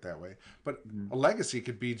would make it that way. But a legacy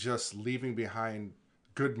could be just leaving behind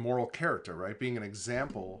good moral character, right? Being an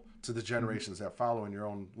example to the generations that follow in your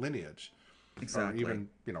own lineage, exactly, or even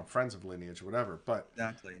friends of lineage or whatever. But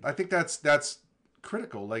exactly, I think that's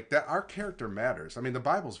critical. Like that, our character matters. I mean, the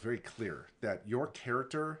Bible's very clear that your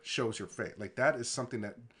character shows your faith. Like that is something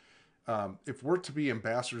that. If we're to be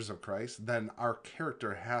ambassadors of Christ, then our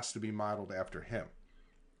character has to be modeled after him.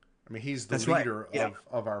 I mean, he's the leader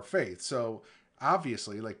of our faith. So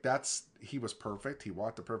obviously, like he was perfect. He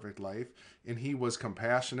walked a perfect life, and he was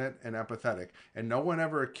compassionate and empathetic. And no one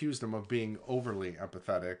ever accused him of being overly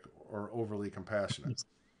empathetic or overly compassionate.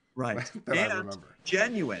 Right. that I remember.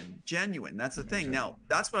 Genuine. That's the thing. Now,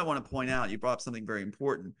 that's what I want to point out. You brought up something very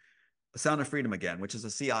important. The Sound of Freedom again, which is a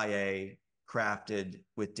CIA crafted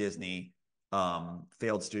with Disney,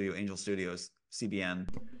 failed studio, Angel Studios, CBN.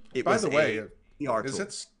 By the way,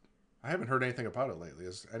 I haven't heard anything about it lately.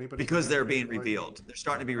 Is anybody? Because they're being revealed. They're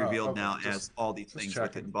starting to be revealed now as all these things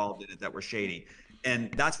that get involved in it that were shady.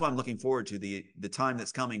 And that's why I'm looking forward to the time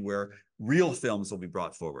that's coming where real films will be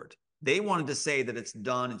brought forward. They wanted to say that it's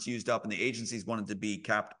done, it's used up, and the agencies wanted to be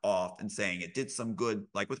capped off and saying it did some good,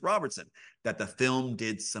 like with Robertson, that the film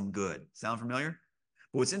did some good. Sound familiar?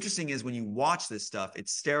 But what's interesting is when you watch this stuff,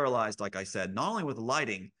 it's sterilized, like I said, not only with the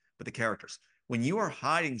lighting, but the characters. When you are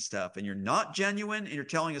hiding stuff and you're not genuine and you're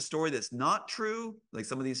telling a story that's not true, like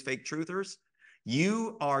some of these fake truthers,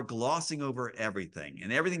 you are glossing over everything.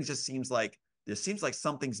 And everything just seems like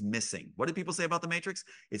something's missing. What did people say about The Matrix?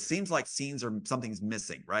 It seems like something's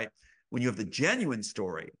missing, right? When you have the genuine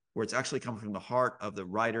story, where it's actually coming from the heart of the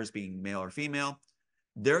writers being male or female,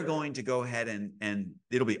 they're going to go ahead and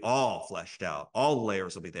it'll be all fleshed out. All the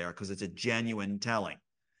layers will be there because it's a genuine telling.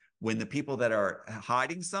 When the people that are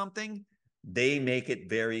hiding something, they make it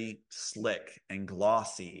very slick and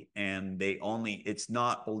glossy, and it's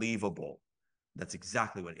not believable. That's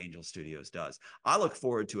exactly what Angel Studios does. I look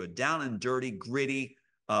forward to a down and dirty, gritty,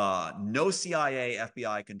 no CIA,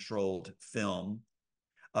 FBI controlled film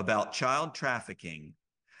about child trafficking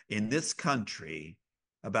in this country,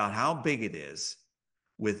 about how big it is,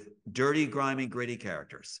 with dirty, grimy, gritty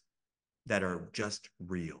characters that are just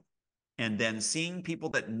real. And then seeing people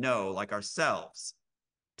that know, like ourselves,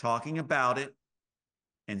 talking about it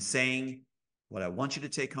and saying, what I want you to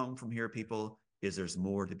take home from here, people, is there's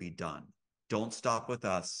more to be done. Don't stop with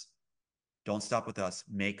us. Don't stop with us.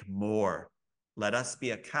 Make more. Let us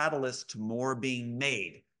be a catalyst to more being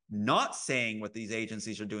made. Not saying what these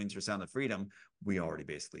agencies are doing through Sound of Freedom. We already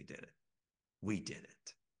basically did it. We did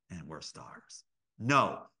it. And we're stars.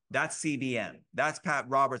 No, that's CBN. That's Pat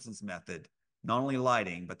Robertson's method. Not only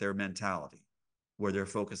lighting, but their mentality, where they're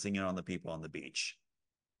focusing in on the people on the beach,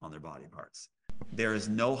 on their body parts. There is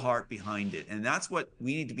no heart behind it. And that's what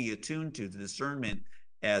we need to be attuned to, the discernment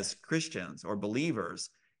as Christians or believers,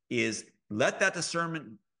 is let that discernment,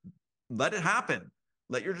 let it happen.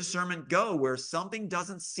 Let your discernment go where something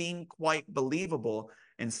doesn't seem quite believable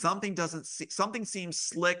and something seems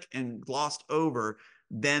slick and glossed over,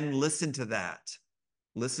 then listen to that.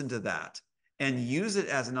 Listen to that and use it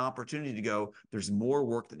as an opportunity to go, there's more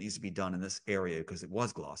work that needs to be done in this area because it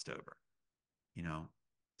was glossed over, you know?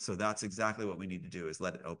 So that's exactly what we need to do, is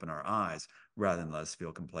let it open our eyes rather than let us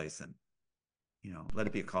feel complacent. You know, let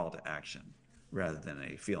it be a call to action rather than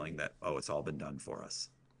a feeling that, oh, it's all been done for us.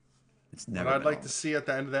 It's never. What I'd like to see at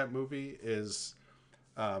the end of that movie is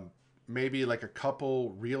maybe like a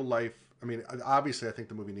couple real life. I mean, obviously, I think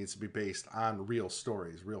the movie needs to be based on real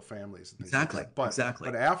stories, real families, and things exactly. like that. But,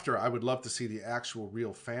 exactly. But after, I would love to see the actual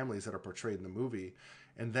real families that are portrayed in the movie,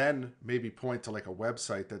 and then maybe point to like a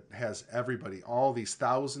website that has everybody, all these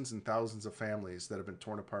thousands and thousands of families that have been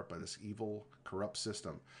torn apart by this evil, corrupt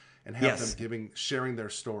system, and have them sharing their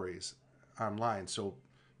stories online, so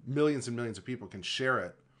millions and millions of people can share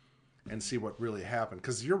it and see what really happened.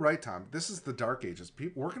 Because you're right, Tom. This is the dark ages.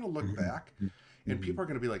 We're going to look back, and people are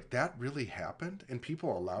going to be like, "That really happened," and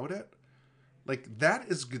people allowed it. Like that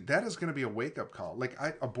is going to be a wake up call. Like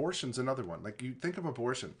abortion's another one. Like you think of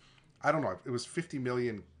abortion. I don't know. It was 50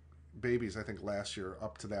 million babies, I think, last year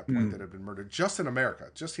up to that point that have been murdered just in America,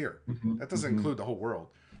 just here. That doesn't include the whole world.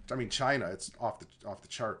 I mean, China, it's off the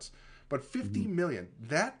charts. But 50 million.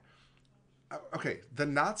 That okay. The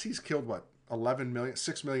Nazis killed what? 11 million,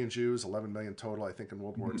 6 million Jews, 11 million total, I think, in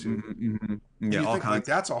World War II. Yeah, all think, kinds.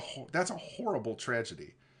 Like, that's a horrible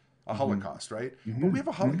tragedy, a Holocaust, right? But we have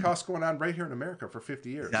a Holocaust going on right here in America for 50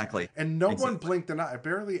 years. Exactly. And no one blinked an eye.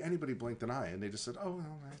 Barely anybody blinked an eye. And they just said, oh,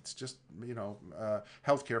 well, it's just, you know,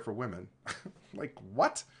 healthcare for women. Like,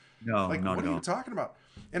 what? No, like, not what at are all. you talking about?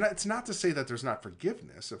 And it's not to say that there's not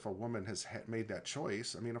forgiveness if a woman has made that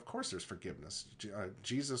choice. I mean, of course there's forgiveness.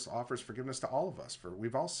 Jesus offers forgiveness to all of us, for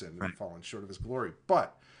we've all sinned and fallen short of his glory.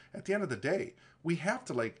 But at the end of the day, we have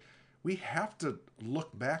to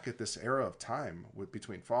look back at this era of time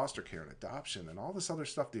between foster care and adoption and all this other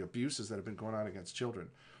stuff, the abuses that have been going on against children,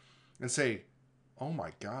 and say, oh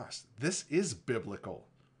my gosh, this is biblical.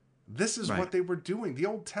 This is what they were doing. The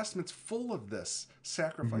Old Testament's full of this,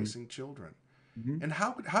 sacrificing children. And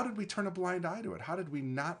how did we turn a blind eye to it? How did we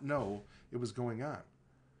not know it was going on?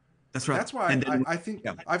 That's right. That's why I think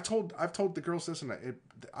I've told the girls this, and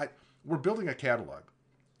we're building a catalog.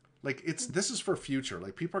 Like this is for future.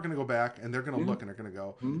 Like people are going to go back and they're going to look and they're going to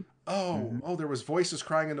go, oh, there was voices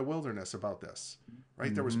crying in the wilderness about this,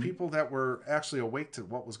 right? There was people that were actually awake to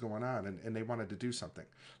what was going on and they wanted to do something.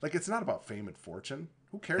 Like it's not about fame and fortune.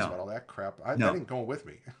 Who cares about all that crap? That ain't going with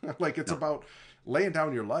me. Like it's about laying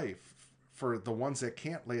down your life for the ones that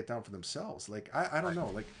can't lay it down for themselves. Like I don't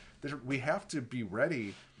know. Like we have to be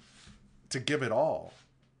ready to give it all.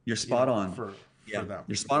 You're spot on. For them.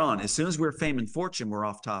 You're spot on. As soon as we're fame and fortune, we're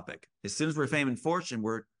off topic. As soon as we're fame and fortune,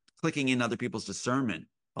 we're clicking in other people's discernment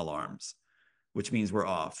alarms, which means we're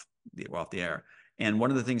off the air. And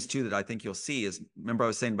one of the things too that I think you'll see is, remember I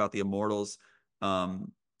was saying about the Immortals,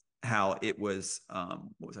 how it was, what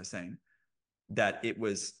was I saying? That it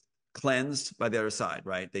was cleansed by the other side,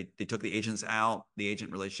 right? They took the agents out, the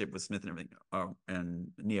agent relationship with Smith and everything, and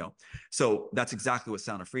Neo. So that's exactly what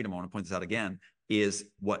Sound of Freedom, I want to point this out again, is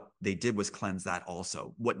what they did was cleanse that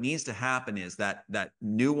also. What needs to happen is that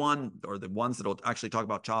new one, or the ones that will actually talk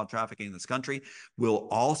about child trafficking in this country, will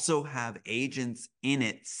also have agents in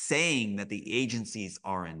it saying that the agencies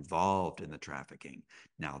are involved in the trafficking.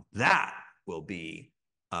 Now that will be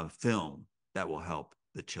a film that will help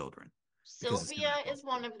the children. Sylvia is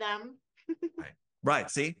one of them.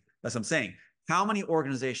 Right. See, that's what I'm saying. How many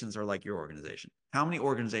organizations are like your organization? How many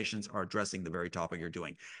organizations are addressing the very topic you're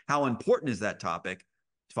doing? How important is that topic?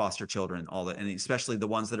 Foster children, all that, and especially the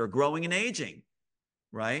ones that are growing and aging,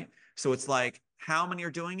 right? So it's like, how many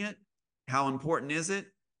are doing it? How important is it?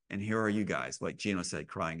 And here are you guys, like Gino said,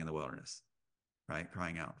 crying in the wilderness, right?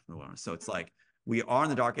 Crying out from the wilderness. So it's like we are in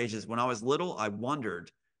the dark ages. When I was little, I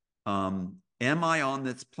wondered, am I on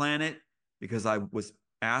this planet because I was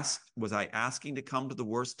asking to come to the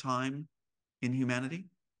worst time in humanity?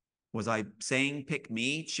 Was I saying, pick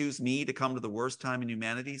me, choose me to come to the worst time in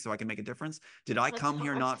humanity so I can make a difference? Did I come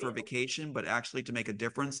here not for vacation, but actually to make a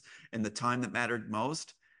difference in the time that mattered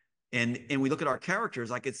most? And we look at our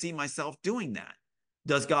characters, I could see myself doing that.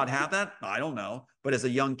 Does God have that? I don't know. But as a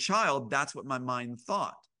young child, that's what my mind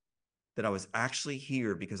thought, that I was actually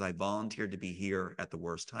here because I volunteered to be here at the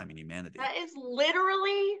worst time in humanity. That is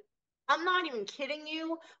literally, I'm not even kidding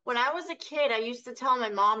you. When I was a kid, I used to tell my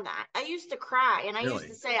mom that. I used to cry and I used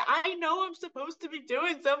to say, I know I'm supposed to be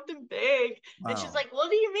doing something big. Wow. And she's like, what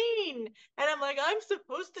do you mean? And I'm like, I'm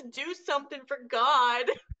supposed to do something for God.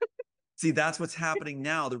 See, that's what's happening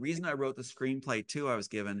now. The reason I wrote the screenplay too, I was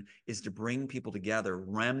given, is to bring people together,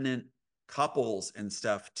 remnant couples and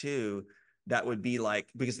stuff too. That would be like,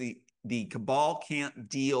 because the Cabal can't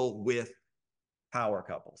deal with power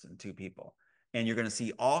couples and two people. And you're going to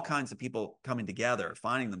see all kinds of people coming together,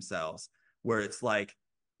 finding themselves where it's like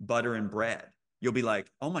butter and bread. You'll be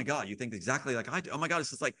like, oh my God, you think exactly like I do. Oh my God,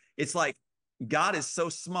 it's like God is so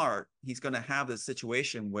smart. He's going to have this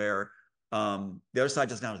situation where the other side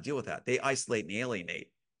doesn't know how to deal with that. They isolate and alienate.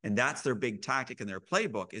 And that's their big tactic in their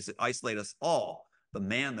playbook, is to isolate us all. The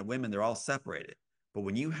man, the women, they're all separated. But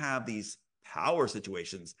when you have these power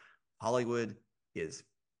situations, Hollywood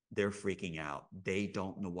they're freaking out. They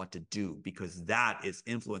don't know what to do because that is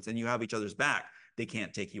influence, and you have each other's back. They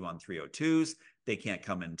can't take you on 302s. They can't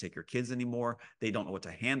come in and take your kids anymore. They don't know what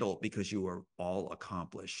to handle because you are all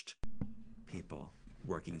accomplished people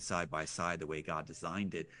working side by side the way God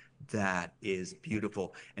designed it. That is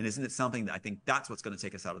beautiful. And isn't it something that I think that's what's going to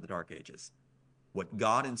take us out of the dark ages? What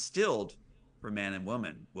God instilled for man and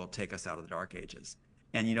woman will take us out of the dark ages.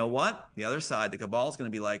 And you know what? The other side, the Cabal, is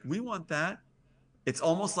going to be like, we want that. It's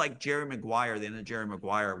almost like Jerry Maguire, the end of Jerry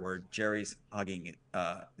Maguire, where Jerry's hugging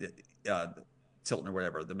Tilton or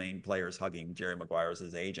whatever, the main player is hugging Jerry Maguire as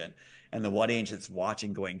his agent. And the one agent's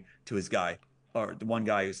watching, going to his guy, or the one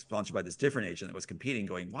guy who's sponsored by this different agent that was competing,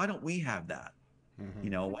 going, why don't we have that? Mm-hmm. You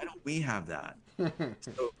know, why don't we have that?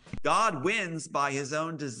 So God wins by his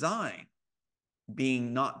own design,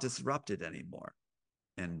 being not disrupted anymore.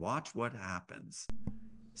 And watch what happens.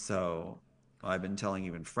 So I've been telling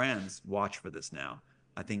even friends, watch for this now.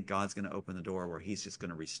 I think God's going to open the door where he's just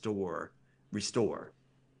going to restore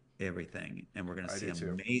everything. And we're going to see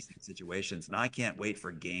amazing situations. And I can't wait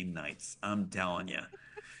for game nights. I'm telling you,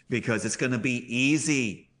 because it's going to be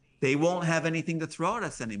easy. They won't have anything to throw at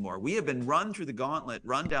us anymore. We have been run through the gauntlet,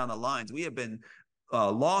 run down the lines. We have been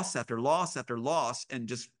loss after loss after loss. And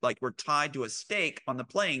just like we're tied to a stake on the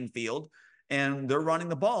playing field, and they're running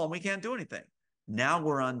the ball and we can't do anything. Now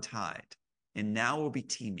we're untied. And now we'll be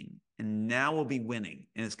teaming, and now we'll be winning.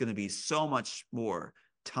 And it's going to be so much more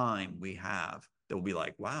time we have that we'll be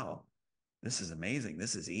like, wow, this is amazing.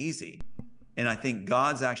 This is easy. And I think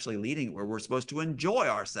God's actually leading where we're supposed to enjoy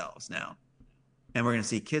ourselves now. And we're going to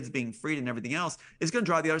see kids being freed and everything else. It's going to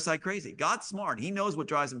drive the other side crazy. God's smart. He knows what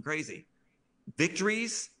drives them crazy.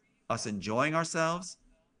 Victories, us enjoying ourselves,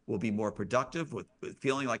 will be more productive with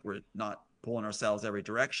feeling like we're not pulling ourselves every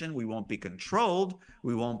direction. We won't be controlled.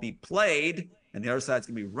 We won't be played. And the other side's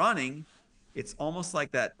going to be running. It's almost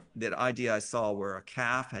like that idea I saw where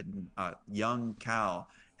a young cow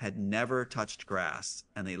had never touched grass,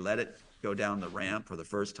 and they let it go down the ramp for the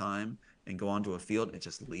first time and go onto a field, and it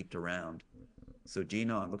just leaped around. So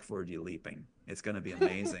Gino, I look forward to you leaping. It's going to be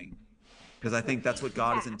amazing. Because I think that's what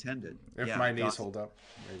God has intended. If my knees hold up,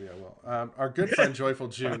 maybe I will. Our good friend Joyful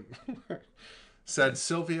June said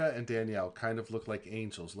Sylvia and Danielle kind of look like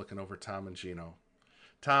angels looking over Tom and Gino.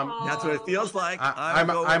 Tom, that's what it feels like.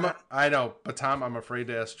 I know, but Tom, I'm afraid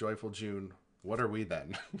to ask Joyful June, what are we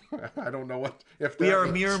then? I don't know what. If we are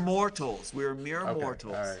mere mortals. We are mere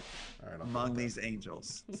mortals all right, among these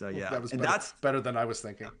angels. So yeah, that's better than I was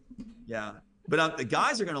thinking. Yeah. But the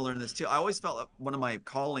guys are going to learn this too. I always felt like one of my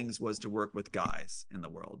callings was to work with guys in the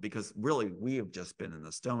world, because really we have just been in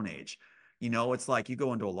the Stone Age. You know, it's like you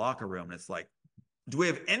go into a locker room and it's like, do we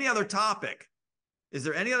have any other topic? Is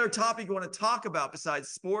there any other topic you want to talk about besides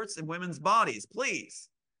sports and women's bodies? Please.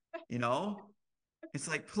 You know, it's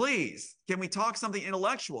like, please, can we talk something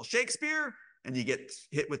intellectual? Shakespeare? And you get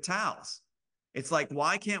hit with towels. It's like,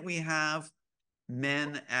 why can't we have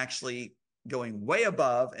men actually going way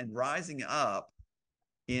above and rising up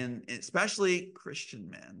especially Christian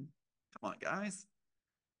men? Come on, guys.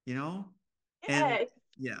 You know? Yeah. And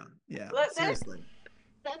yeah. Seriously.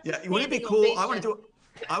 That's Yeah, a wouldn't it be standing cool? ovation.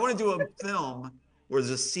 I want to do a film where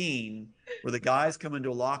there's a scene where the guys come into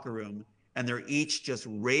a locker room and they're each just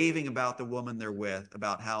raving about the woman they're with,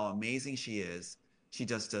 about how amazing she is. She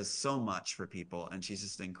just does so much for people, and she's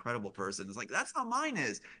just an incredible person. It's like, that's how mine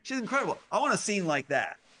is. She's incredible. I want a scene like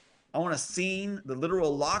that. I want a scene, the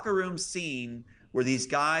literal locker room scene, where these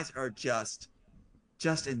guys are just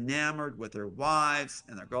enamored with their wives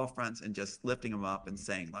and their girlfriends and just lifting them up and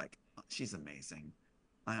saying, like, she's amazing.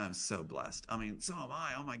 I am so blessed. I mean, so am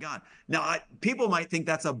I. Oh my God. Now, people might think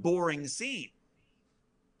that's a boring scene,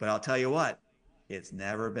 but I'll tell you what, it's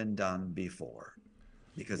never been done before,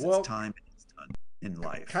 because it's time it's done in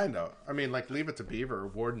life. Kind of. I mean, like Leave It to Beaver,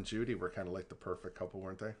 Ward and Judy were kind of like the perfect couple,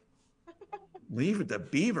 weren't they? Leave It to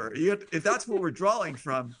Beaver. If that's what we're drawing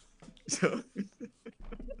from, so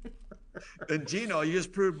then Gino, you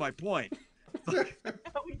just proved my point.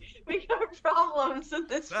 We got problems in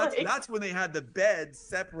this place. That's when they had the beds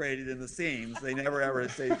separated in the seams. They never ever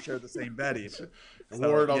shared the same bed even.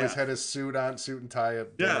 Ward always had his suit and tie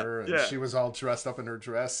at dinner, yeah. and she was all dressed up in her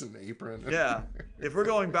dress and apron. Yeah. If we're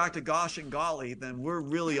going back to gosh and golly, then we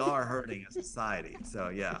really are hurting as a society. So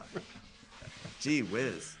yeah. Gee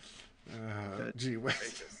whiz. Gee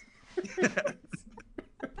whiz.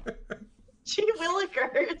 Gee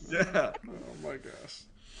willikers. Yeah. Oh my gosh.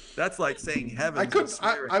 That's like saying heaven.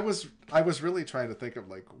 I was really trying to think of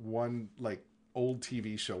like one like old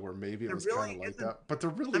TV show where maybe it was kind of like that, but there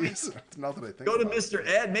really isn't. Now that I think, go to Mr.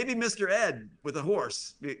 Ed, maybe Mr. Ed with a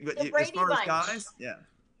horse. The Brady Bunch. Guys, yeah.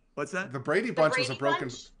 What's that? The Brady Bunch was a broken.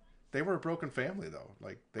 They were a broken family though.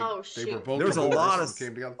 Like they were both. There was a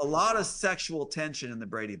lot of sexual tension in the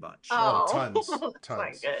Brady Bunch. Oh, tons.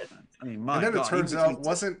 My good. I mean, and then it turns out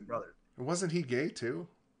wasn't he gay too?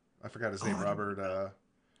 I forgot his name. Robert.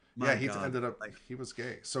 He ended up he was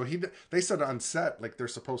gay. So they said on set like they're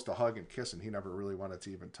supposed to hug and kiss, and he never really wanted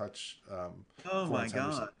to even touch. Oh my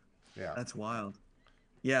God! Yeah, that's wild.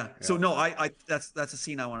 Yeah. So no, I that's a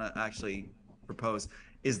scene I want to actually propose.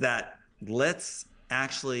 Is that let's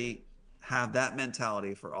actually have that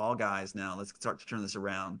mentality for all guys now. Let's start to turn this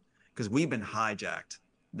around, because we've been hijacked.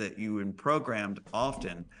 That you've been programmed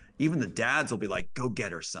often. Even the dads will be like, "Go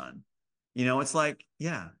get her, son." You know, it's like,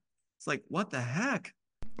 it's like, what the heck?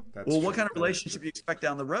 What kind of relationship do you expect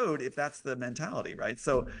down the road if that's the mentality, right?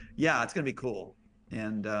 So, yeah, it's going to be cool.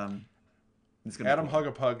 And it's going to Adam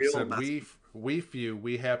Hugapug said, we few,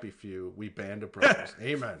 we happy few, we band of brothers.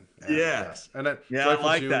 Amen. Yes. And then, I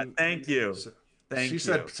like that. Thank you. She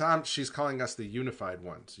said, Tom, she's calling us the unified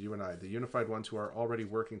ones, you and I, the unified ones who are already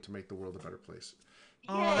working to make the world a better place.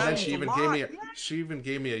 Oh, and then she even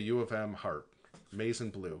gave me a U of M heart, maize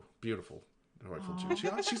and blue, beautiful, joyful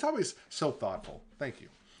June. She's always so thoughtful. Thank you.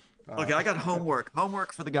 Okay, I got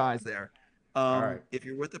homework for the guys there. All right. If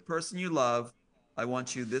you're with the person you love, I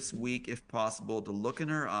want you this week, if possible, to look in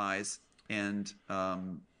her eyes and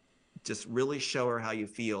just really show her how you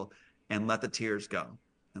feel, and let the tears go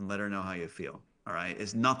and let her know how you feel. All right.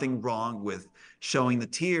 There's nothing wrong with showing the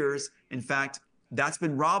tears. In fact, that's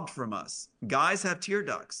been robbed from us. Guys have tear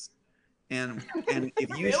ducts. And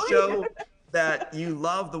if you show that you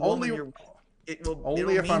love the woman you're with,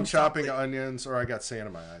 Only if I'm chopping onions or I got sand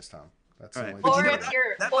in my eyes, Tom. That's the only or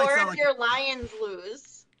if your lions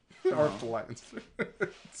lose. Or if the lions.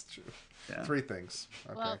 It's true. Yeah. 3 things.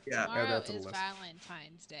 Okay. Well, tomorrow is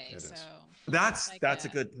Valentine's Day, so that's a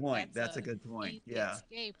good point. That's a good point. Yeah.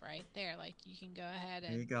 Escape right there. Like you can go ahead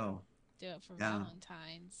and do it for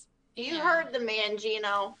Valentine's. You heard the man,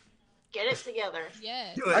 Gino. Get it together.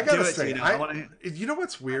 Yes. I gotta say, you know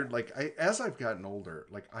what's weird? Like, as I've gotten older,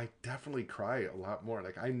 like I definitely cry a lot more.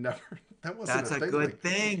 Like that wasn't. That's a good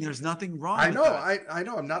thing. There's nothing wrong. I know. With that. I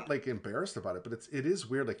know. I'm not like embarrassed about it, but it is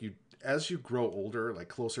weird. Like as you grow older, like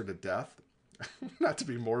closer to death. Not to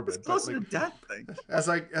be morbid, it's closer to death thing. As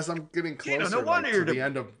I'm getting closer to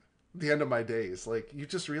the end of my days, like you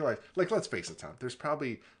just realize, like let's face it, Tom. There's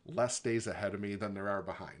probably less days ahead of me than there are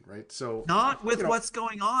behind, right? So not with what's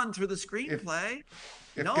going on through the screenplay.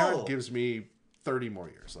 If God gives me 30 more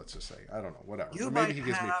years, let's just say, I don't know, whatever. You maybe he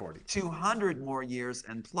gives me 40. 200 more years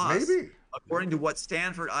and plus. Maybe. According to what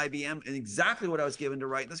Stanford, IBM, and exactly what I was given to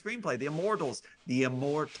write in the screenplay, the Immortals.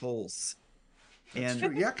 That's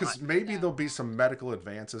true. Yeah, because maybe there'll be some medical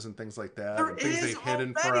advances and things like that. There and things is they've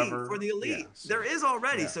hidden already forever. for the elite. Yeah, so, there is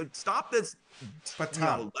already. So stop this. But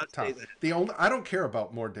Tom, I don't care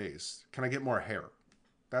about more days. Can I get more hair?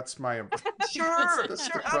 That's my sure,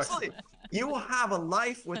 absolutely. You will have a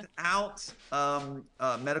life without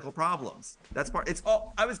medical problems. That's part. It's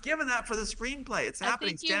all. I was given that for the screenplay. It's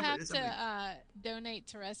happening. I think you Stanford. have to donate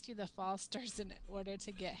to rescue the Fosters in order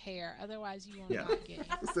to get hair. Otherwise, you will not get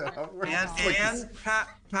and Pat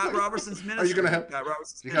Robertson's ministry. Are you gonna have Pat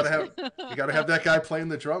Robertson's? You gotta have that guy playing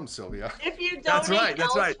the drums, Sylvia. If you donate That's right.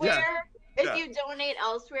 elsewhere, Yeah. if you donate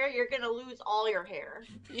elsewhere, you're gonna lose all your hair.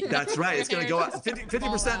 That's right. It's gonna go up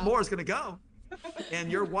 50% more is gonna go,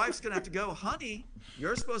 and your wife's gonna have to go, honey.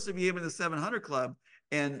 You're supposed to be in the 700 Club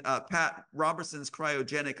and Pat Robertson's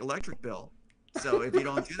cryogenic electric bill. So if you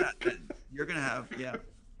don't do that, then you're gonna have you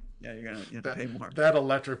have to pay more. That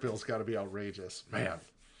electric bill's got to be outrageous, man.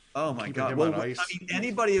 Oh my God! Well, I mean,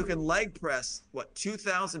 anybody who can leg press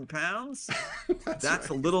 2,000 pounds, that's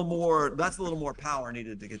a little more. That's a little more power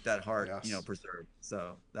needed to get that heart, preserved.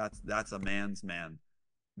 So that's a man's man.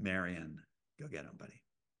 Marion, go get him, buddy.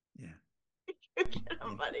 Yeah. Go get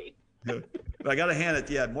him, buddy. But I got to hand it.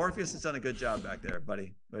 Yeah, Morpheus has done a good job back there,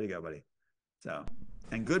 buddy. Way to go, buddy. So,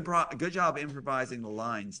 and good job improvising the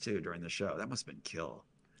lines too during the show. That must have been kill.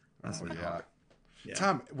 That's Yeah.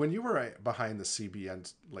 Tom, when you were behind the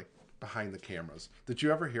CBN, like behind the cameras, did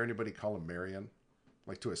you ever hear anybody call him Marion,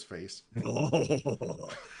 like to his face?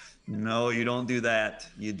 Oh, no, you don't do that.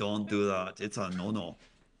 You don't do that. It's a no.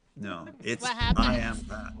 No, it's I am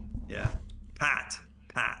Pat. Yeah, Pat.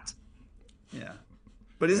 Yeah,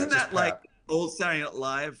 but isn't that like old Saturday Night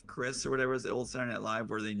Live, Chris or whatever is the old Saturday Night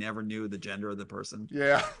Live where they never knew the gender of the person?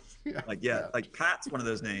 Yeah. Like Pat's one of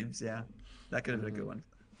those names. Yeah, that could have been a good one.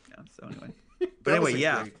 Yeah. So anyway. But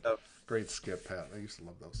anyway, great skip, Pat. I used to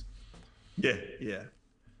love those. Yeah.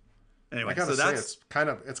 Anyway, I gotta say,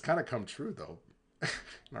 it's kind of come true though,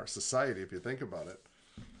 in our society if you think about it.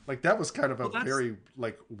 Like that was kind of a very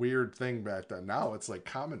like weird thing back then. Now it's like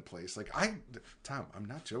commonplace. Like Tom, I'm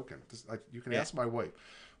not joking. Like you can ask my wife.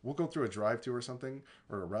 We'll go through a drive-thru or something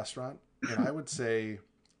or a restaurant, and I would say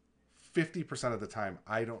 50% of the time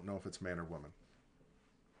I don't know if it's man or woman.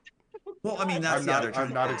 Well, I mean I'm not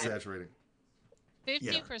exaggerating.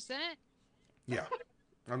 50%? Yeah,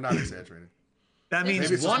 I'm not exaggerating. That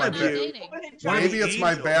means maybe one of you. Maybe it's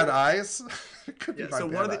my bad eyes. It could be so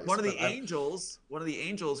one of the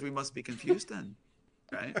angels, we must be confused then,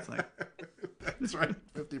 right? It's like that's right,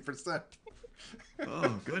 50%.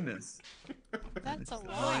 Oh goodness, that's a lot.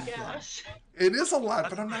 Oh my gosh, it is a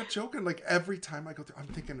lot, but I'm not joking. Like every time I go through, I'm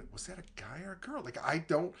thinking, was that a guy or a girl? Like I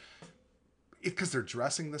don't, because they're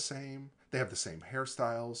dressing the same, they have the same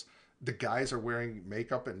hairstyles. The guys are wearing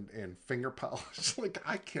makeup and finger polish. Like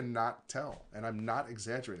I cannot tell, and I'm not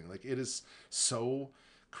exaggerating. Like it is so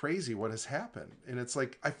crazy what has happened, and it's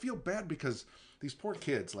like I feel bad because these poor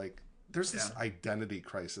kids. Like there's this identity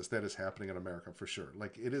crisis that is happening in America for sure.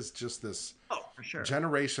 Like it is just this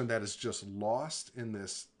generation that is just lost in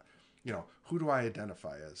this. Who do I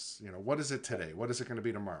identify as? What is it today? What is it going to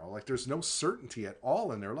be tomorrow? Like there's no certainty at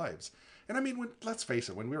all in their lives. And I mean, let's face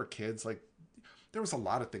it, when we were kids, like. There was a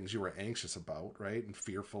lot of things you were anxious about, right, and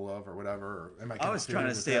fearful of, or whatever. Or I was trying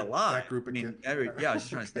to stay alive. That group of kids. I was just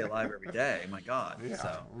trying to stay alive every day. My God. Yeah.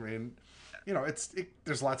 So. I mean,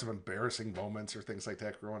 there's lots of embarrassing moments or things like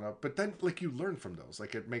that growing up, but then like you learn from those.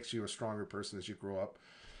 Like it makes you a stronger person as you grow up.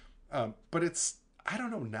 But I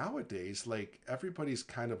don't know, nowadays, like everybody's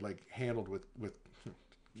kind of like handled with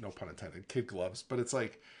no pun intended, kid gloves. But it's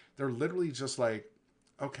like they're literally just like.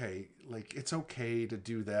 Okay, like it's okay to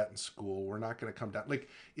do that in school. We're not going to come down. Like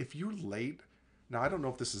if you're late, now I don't know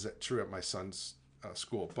if this is true at my son's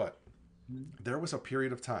school, but there was a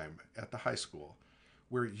period of time at the high school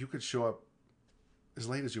where you could show up as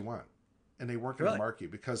late as you want, and they weren't going to mark you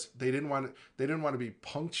because they didn't want to be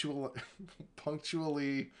punctually.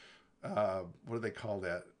 What do they call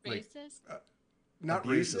that? Racist. Not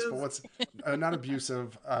abusive? Racist, but what's not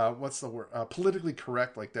abusive? What's the word? Politically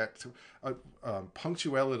correct, like that.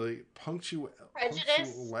 Punctuality.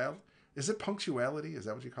 Prejudice. Is it punctuality? Is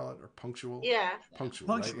that what you call it, or punctual? Yeah.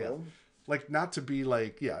 Punctual. Right? Yeah. Like not to be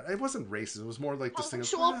like, it wasn't racist. It was more like this thing.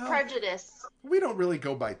 Punctual prejudice. We don't really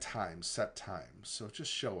go by set times, so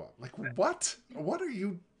just show up. Like what? What are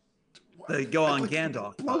you? They go on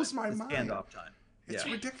Gandalf. Blows my mind. Gandalf time. It's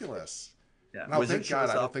ridiculous. Yeah. Now, thank God,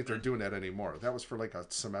 I don't think they're doing that anymore. That was for like a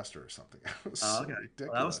semester or something. It was so ridiculous.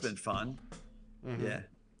 Well, that must have been fun. Mm-hmm. Yeah.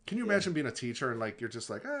 Can you imagine being a teacher and like you're just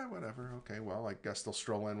like, whatever. Okay, well, I guess they'll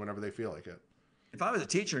stroll in whenever they feel like it. If I was a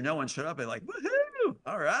teacher, no one showed up. I'd be like, woohoo!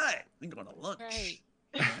 All right, I'm going to lunch. Right.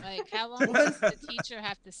 Like, how long does the teacher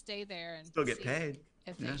have to stay there and still get paid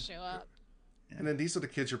if they show up? Yeah. And then these are the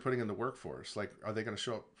kids you're putting in the workforce. Like, are they going to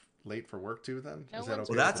show up late for work too? Then No is that one's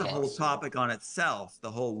okay? Well, that's a with the whole boss? topic on itself,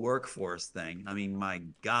 the whole workforce thing. I mean, my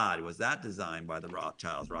God, was that designed by the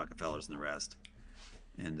Rothschilds, Rockefellers, and the rest?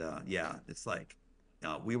 And yeah, it's like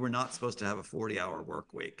we were not supposed to have a 40-hour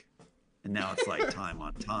work week. And now it's like time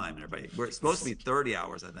on time. Everybody, we're supposed to be 30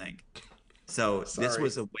 hours, I think. So this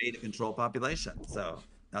was a way to control population. So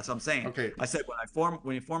that's what I'm saying. Okay. I said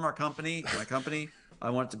when you form our company, my company, I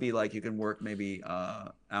want it to be like you can work maybe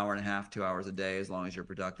hour and a half, 2 hours a day, as long as you're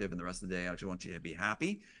productive, and the rest of the day I just want you to be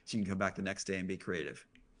happy, so you can come back the next day and be creative.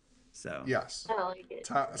 So yes. I like it.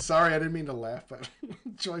 Sorry, I didn't mean to laugh, but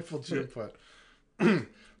Joyful June put,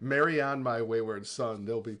 "Marry on, my wayward son.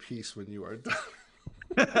 There'll be peace when you are done."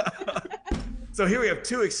 So here we have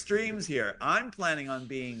two extremes here. I'm planning on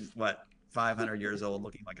being 500 years old,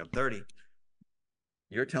 looking like I'm 30.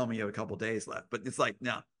 You're telling me you have a couple days left, but it's like,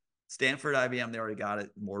 no, Stanford, IBM, they already got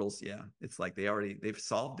it. Immortals, yeah, it's like they've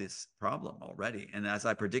solved this problem already. And as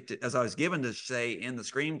I predicted, as I was given to say in the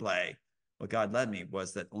screenplay, what God led me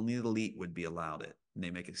was that only the elite would be allowed it, and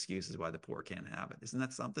they make excuses why the poor can't have it. Isn't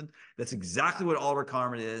that something? That's exactly what Oliver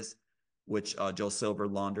Carmen is, which Joel Silver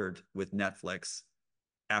laundered with Netflix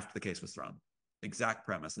after the case was thrown. Exact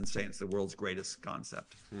premise, and saying it's the world's greatest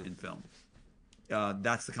concept in film.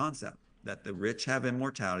 That's the concept, that the rich have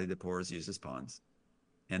immortality, the poor is used as pawns.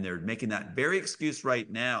 And they're making that very excuse right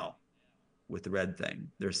now with the red thing.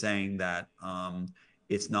 They're saying that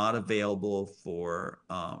it's not available for,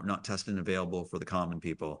 not tested and available for the common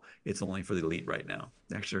people. It's only for the elite right now.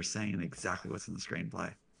 They're actually saying exactly what's in the screenplay.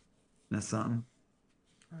 Isn't that something?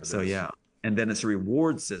 So yeah. And then it's a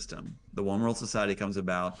reward system. The One World Society comes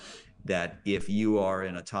about that if you are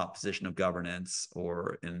in a top position of governance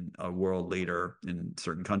or in a world leader in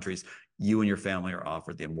certain countries, you and your family are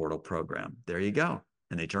offered the Immortal program. There you go.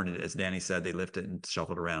 And they turn it, as Danny said, they lift it and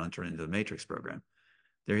shuffle it around and turn it into the Matrix program.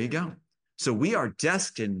 There you go. So we are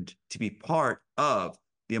destined to be part of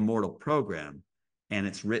the Immortal program, and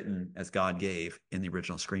it's written as God gave in the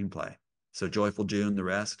original screenplay. So Joyful June, the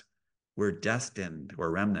rest, we're destined, we're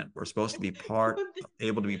remnant. We're supposed to be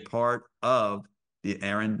able to be part of the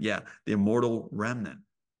Immortal remnant,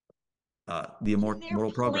 the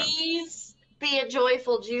Immortal program. Please be a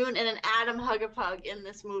Joyful June and an Adam Hugapug in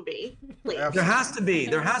this movie, please. There has to be.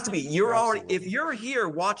 There has to be. You're already, if you're here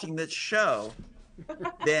watching this show,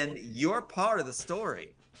 then you're part of the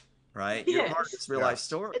story, right? You're part of this real life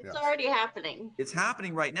story. It's already happening. It's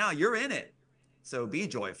happening right now. You're in it. So be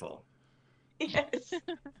joyful. Yes.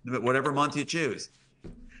 Whatever month you choose.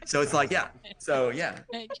 So it's like, yeah. So yeah.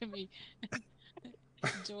 It can be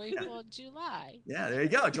Joyful July. Yeah, there you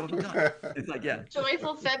go. Joyful July. It's like, yeah.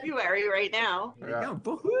 Joyful February right now. There you go.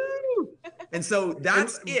 Woo-hoo. And so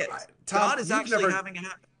that's it. Tom, God is actually having a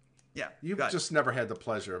happen. Yeah. You've just never had the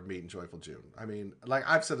pleasure of meeting Joyful June. I mean, like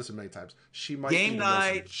I've said this a million times, she might be the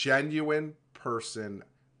most genuine person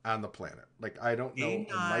on the planet. Like I don't know a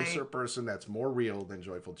nicer person that's more real than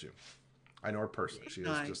Joyful June. I know her personally. She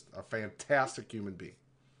is just a fantastic human being.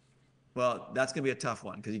 Well, that's going to be a tough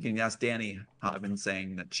one because you can ask Danny how I've been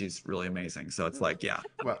saying that she's really amazing. So it's like, yeah,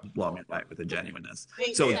 blow me away with the genuineness.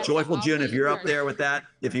 So Joyful June, if you're up there with that,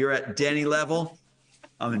 if you're at Danny level,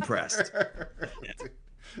 I'm impressed. Yeah.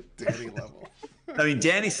 Danny level. I mean,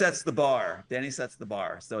 Danny sets the bar. Danny sets the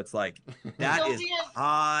bar. So it's like, that is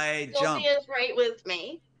high jump. Sylvia's right with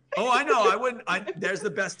me. Oh, I know. I wouldn't. There's the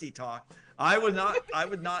bestie talk. I would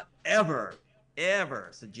not ever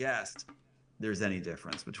suggest there's any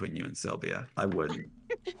difference between you and Sylvia. I wouldn't.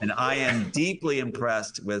 And I am deeply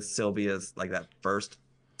impressed with Sylvia's, like that first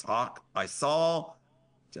talk I saw.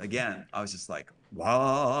 Again, I was just like,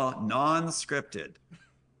 wow, non-scripted.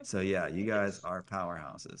 So yeah, you guys are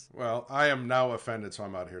powerhouses. Well, I am now offended, so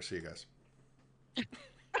I'm out of here. See you guys.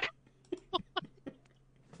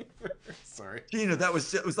 Sorry. Gina, that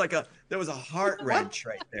was a heart wrench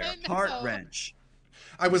right there. Heart wrench.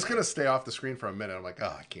 I was gonna stay off the screen for a minute. I'm like,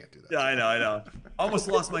 oh, I can't do that. Yeah, I know. Almost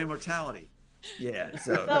lost my immortality. Yeah,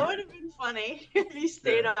 so that would have been funny if you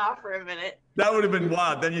stayed off for a minute. That would have been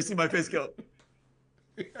wild. Then you see my face go.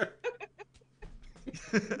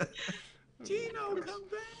 Gino, come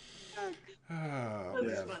back. Oh,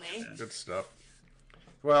 That's funny. Good stuff.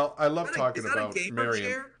 Well, I love talking about Marion.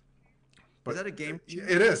 Chair? Is that a game chair?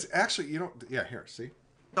 It is. Actually, yeah, here, see?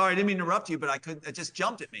 Sorry, I didn't mean to interrupt you, but it just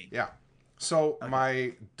jumped at me. Yeah. So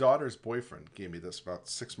my daughter's boyfriend gave me this about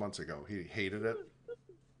 6 months ago. He hated it.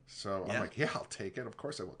 So I'm like, yeah, I'll take it. Of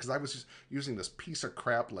course I will. Because I was just using this piece of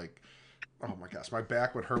crap, like, oh my gosh, my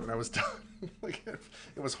back would hurt when I was done. Like,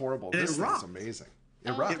 it was horrible. This thing is amazing.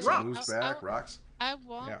 It rocks. It moves back, rocks. I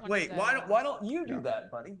want Yeah. one Wait, of why don't those. you do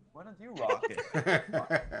that, buddy? Why don't you rock it?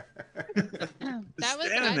 That was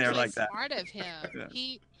Standing there actually like that. smart of him. Yeah.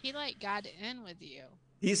 He like got in with you.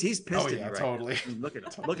 He's Oh pissed at yeah, me right totally. now. I mean, look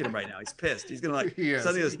at him right now. He's pissed. He's gonna like He is.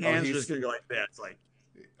 suddenly his Oh, hands are just gonna go like that. It's like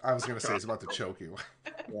I was gonna say he's about to choke you.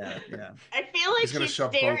 yeah. I feel like gonna he's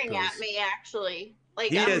shove both staring those. at me, actually.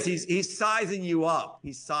 Like He is. He's sizing you up.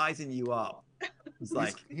 He's sizing you up. It's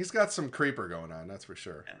like he's got some creeper going on, that's for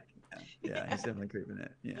sure. yeah, he's definitely creeping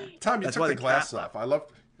it. Yeah. Tom, you That's took why the the glasses cat off. I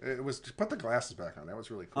loved it. Was put the glasses back on. That was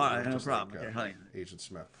really cool. All right, no Just problem. like, Okay, honey. Agent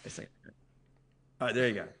Smith All right, there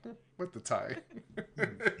you go. with the tie.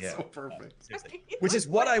 Yeah. So perfect. Seriously. Which is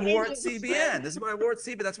what I wore at CBN. This is what I wore at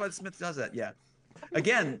CBN. That's why the Smith does that. Yeah.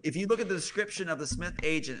 Again, if you look at the description of the Smith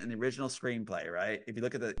agent in the original screenplay, right? If you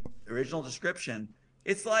look at the original description,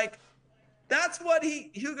 it's like that's what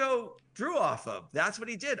Hugo drew off of. That's what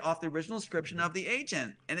he did off the original description of the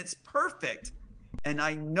agent, and it's perfect. And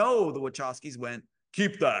I know the Wachowskis went,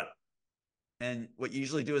 keep that. And what you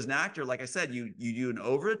usually do as an actor, like I said, you do an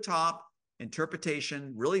over-the-top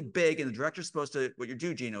interpretation, really big, and the director's supposed to, what you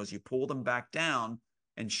do, Gino, is you pull them back down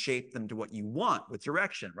and shape them to what you want with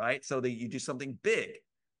direction, right? So that you do something big.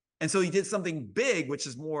 And so he did something big, which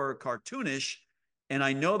is more cartoonish. And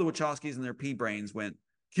I know the Wachowskis and their pea brains went,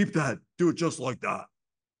 keep that, do it just like that.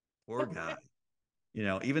 Poor guy. You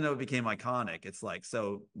know, even though it became iconic, it's like,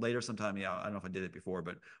 so later sometime, yeah, I don't know if I did it before,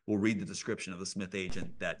 but we'll read the description of the Smith agent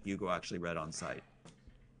that Hugo actually read on site.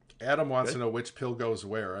 Adam wants to know which pill goes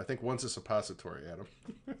where. I think one's a suppository, Adam.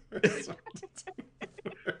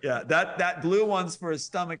 Yeah, that blue one's for his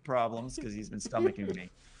stomach problems because he's been stomaching me.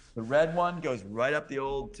 The red one goes right up the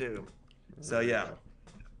old tube. So yeah.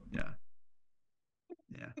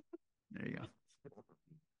 There you go.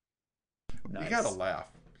 Nice. You gotta laugh.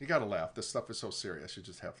 You gotta laugh. This stuff is so serious. You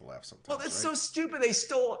just have to laugh sometimes. Well, it's right? so stupid. They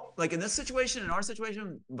stole, like in this situation, in our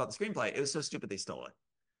situation about the screenplay, it was so stupid they stole it.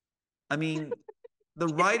 I mean, the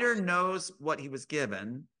writer knows what he was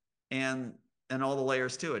given and all the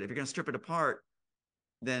layers to it. If you're going to strip it apart,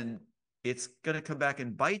 then it's going to come back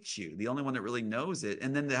and bite you. The only one that really knows it.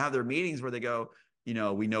 And then they have their meetings where they go, you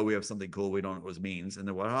know we have something cool. We don't know what it means. And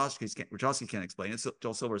the Wachowski can't explain it. So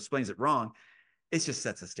Joel Silver explains it wrong. It just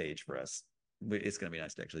sets a stage for us. It's going to be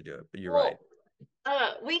nice to actually do it. But you're right.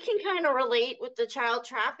 We can kind of relate with the child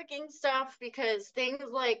trafficking stuff because things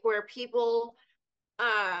like where people,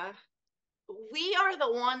 we are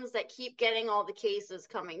the ones that keep getting all the cases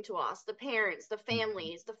coming to us, the parents, the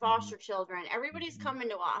families, the foster children, everybody's coming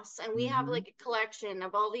to us, and we have like a collection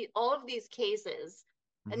of all of these cases.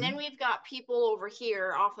 And then we've got people over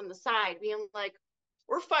here off on the side being like,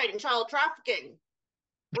 we're fighting child trafficking.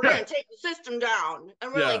 We're going to take the system down.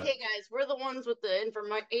 And we're like, hey guys, we're the ones with the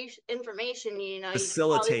information, you know,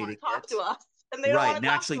 facilitating you want to talk to us. And they right. don't want And to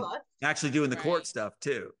talk to us. actually doing the court stuff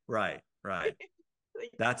too. Right.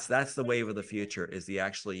 That's the wave of the future is the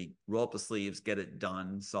actually roll up the sleeves, get it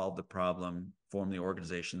done, solve the problem, form the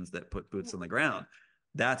organizations that put boots on the ground.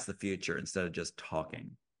 That's the future instead of just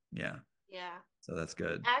talking. Yeah. So that's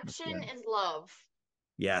good. Action is love.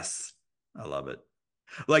 Yes. I love it.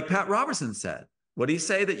 Like Pat Robertson said, what did he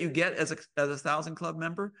say that you get as a 1,000 Club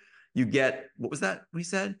member? You get, what was that he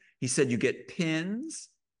said? He said you get pins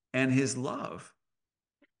and his love.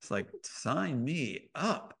 It's like, sign me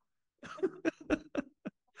up.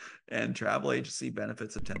 And travel agency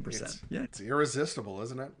benefits of 10%. It's irresistible,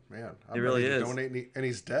 isn't it? Man, it really is. Donate, and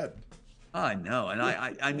he's dead. I know, and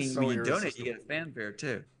I mean, so when you donate, you get a fanfare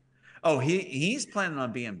too. Oh, he's planning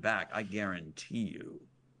on being back. I guarantee you.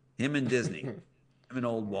 Him and Disney, him and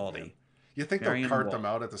old Waldy. You think they'll cart them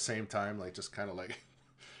out at the same time, like just kind of like,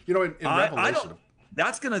 you know, in Revelation.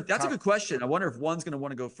 That's a good question. I wonder if one's gonna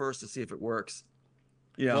want to go first to see if it works.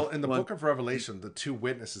 Yeah. Well, in the book of Revelation, the two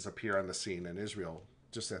witnesses appear on the scene in Israel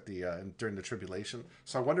just at the during the tribulation.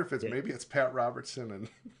 So I wonder if maybe it's Pat Robertson and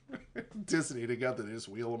Disney together. They just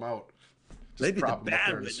wheel them out. Just maybe prop the them up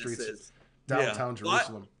bad there in the witnesses. streets, downtown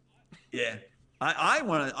Jerusalem. I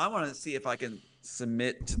want to see if I can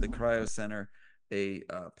submit to the Cryo Center a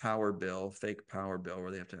power bill, fake power bill,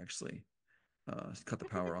 where they have to actually cut the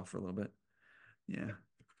power off for a little bit. Yeah,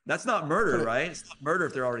 that's not murder, right? It's not murder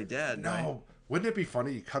if they're already dead. No. Right? Wouldn't it be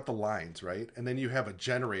funny? You cut the lines, right? And then you have a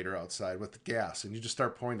generator outside with the gas, and you just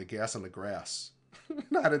start pouring the gas on the grass,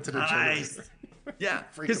 not into the generator. Yeah,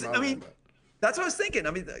 because I mean, that's what I was thinking.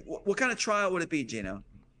 I mean, what kind of trial would it be, Gino?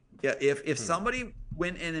 Yeah, if somebody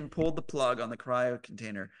went in and pulled the plug on the cryo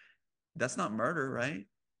container, that's not murder, right?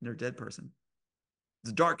 They're a dead person.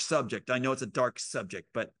 It's a dark subject. I know it's a dark subject,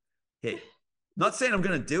 but hey, I'm not saying I'm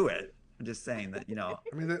going to do it. I'm just saying that, you know,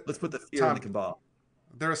 I mean, let's put the fear in the cabal.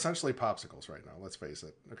 They're essentially popsicles right now. Let's face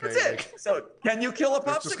it. Okay. That's it. Like, So can you kill a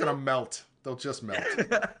they're popsicle? just gonna melt. They'll just melt.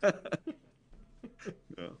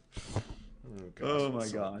 Oh my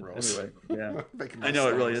so God. Gross. Anyway, yeah. Making I know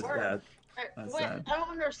it really is Or- bad. That's Wait, sad. I don't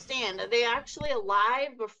understand. Are they actually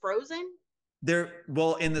alive but frozen?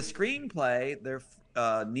 Well, in the screenplay,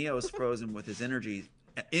 Neo's frozen with his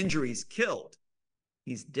injuries killed.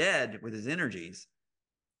 He's dead with his injuries.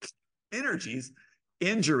 He's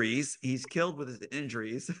killed with his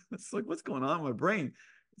injuries. It's like, what's going on with my brain?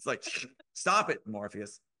 It's like, stop it,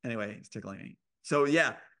 Morpheus. Anyway, he's tickling me. So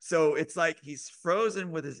yeah, so it's like he's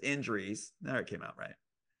frozen with his injuries. There, it came out right.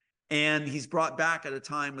 And he's brought back at a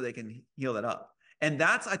time where they can heal that up. And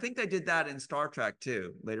I think they did that in Star Trek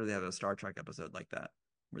too. Later they have a Star Trek episode like that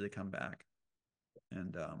where they come back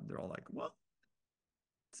and they're all like, well.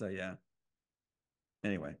 So yeah.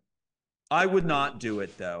 Anyway, I would not do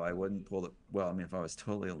it though. I wouldn't pull it. Well, I mean, if I was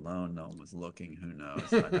totally alone, no one was looking, who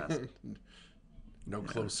knows? No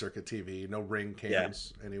closed circuit TV, no ring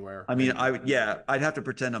cams anywhere. I mean, I'd have to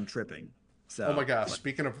pretend I'm tripping. So, oh my gosh!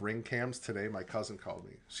 Speaking of ring cams, today my cousin called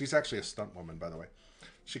me. She's actually a stunt woman, by the way.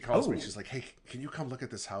 She calls me. She's like, "Hey, can you come look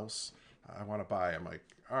at this house? I want to buy." I'm like,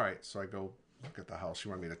 "All right." So I go look at the house. She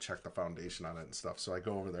wanted me to check the foundation on it and stuff. So I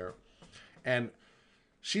go over there, and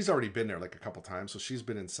she's already been there like a couple times. So she's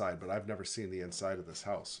been inside, but I've never seen the inside of this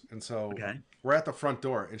house. And so we're at the front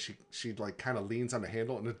door, and she like kind of leans on the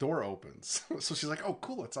handle, and the door opens. So she's like, "Oh,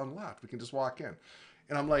 cool! It's unlocked. We can just walk in."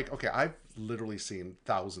 And I'm like, okay, I've literally seen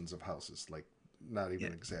thousands of houses, like not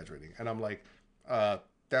even exaggerating. And I'm like,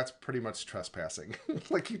 that's pretty much trespassing.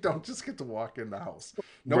 Like you don't just get to walk in the house.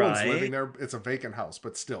 No one's living there. It's a vacant house,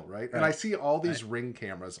 but still, right? And I see all these ring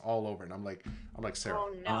cameras all over, and I'm like, Sarah,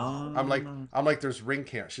 Oh no. I'm like, there's ring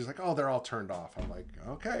cameras. She's like, oh, they're all turned off. I'm like,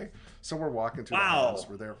 okay. So we're walking to the house.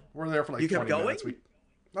 We're there for like 20 minutes.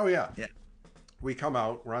 Yeah. We come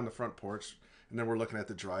out. We're on the front porch. And then we're looking at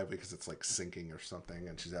the driveway because it's like sinking or something.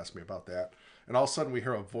 And she's asking me about that. And all of a sudden we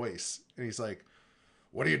hear a voice. And he's like,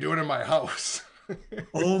 "What are you doing in my house?"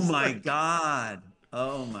 Oh my God.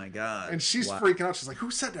 Oh my God. And she's freaking out. She's like,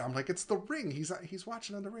 "Who said that?" I'm like, "It's the Ring. He's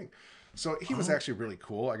watching on the Ring." So he was actually really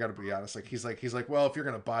cool. I got to be honest. Like he's like, "Well, if you're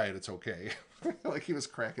going to buy it, it's okay." Like he was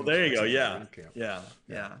cracking. Well, there you go. Yeah.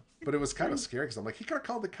 But it was kind of scary because I'm like, he could have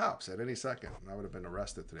called the cops at any second. And I would have been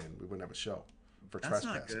arrested today and we wouldn't have a show for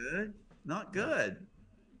trespassing. That's not good. Not good.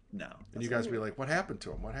 No. And you guys would be like, "What happened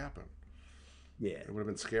to him? What happened?" Yeah. It would have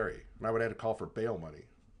been scary. And I would have had to call for bail money.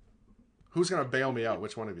 Who's going to bail me out?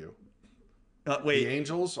 Which one of you? Wait. The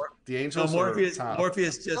Angels? The No, Angels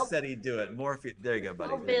Morpheus just said he'd do it. Morpheus. There you go,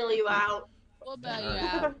 buddy. I'll bail you out. We'll bail you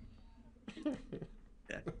out.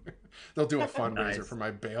 Yeah. They'll do a fundraiser for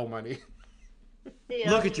my bail money.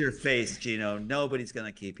 Yeah. Look at your face, Gino. Nobody's going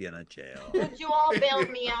to keep you in a jail. Would you all bail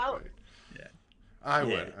me out? Yeah. I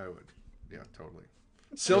would. Yeah, totally.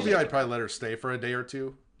 Sylvia, I'd probably let her stay for a day or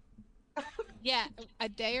two. Yeah, a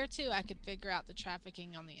day or two, I could figure out the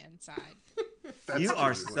trafficking on the inside. You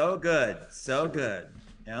are so good. So good.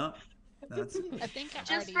 Yeah. I think I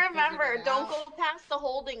Just already remember, figured it don't out. go past the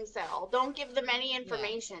holding cell. Don't give them any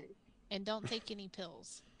information. And don't take any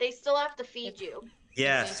pills. They still have to feed you.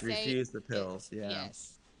 Yes, If they say refuse the pills. Yeah.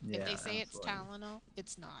 Yes. Yeah, If they say absolutely. it's Tylenol,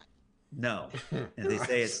 it's not. No. And they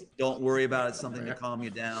say it's don't worry about it, something to calm you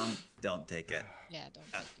down, don't take it. Yeah,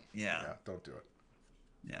 don't take it. Yeah. Yeah, don't do it.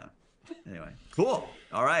 Yeah. Anyway. Cool.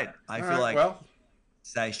 All right. I All feel right, like well,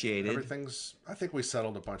 satiated. I think we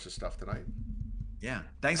settled a bunch of stuff tonight. Yeah.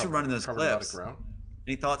 Thanks for running those Covered a lot of clips. ground.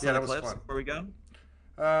 Any thoughts Yeah, on the that was clips fun. before we go?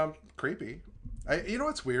 Creepy. You know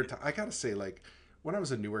what's weird? I gotta say, like, when I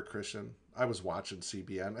was a newer Christian, I was watching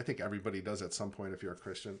CBN. I think everybody does at some point if you're a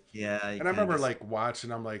Christian. Yeah. And I remember like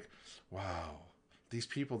watching, I'm like, wow, these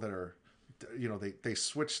people that are, you know, they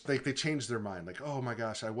switch, they change their mind. Like, oh my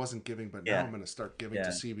gosh, I wasn't giving, but now I'm going to start giving to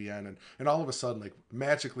CBN. And all of a sudden, like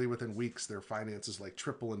magically within weeks, their finances like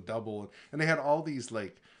triple and double. And they had all these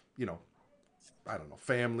like, you know, I don't know,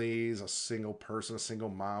 families, a single person, a single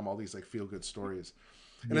mom, all these like feel good stories.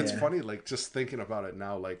 And it's funny, like just thinking about it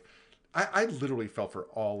now, like I literally fell for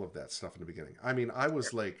all of that stuff in the beginning. I mean, I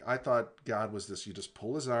was like, I thought God was this, you just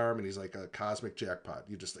pull his arm and he's like a cosmic jackpot.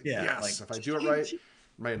 You just like, yes, if I do it right,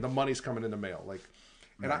 man, the money's coming in the mail. Like,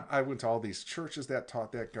 and I went to all these churches that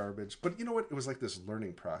taught that garbage. But you know what? It was like this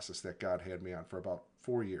learning process that God had me on for about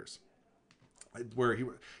 4 years. Where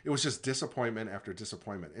it was just disappointment after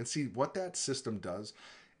disappointment. And see, what that system does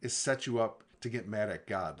is set you up to get mad at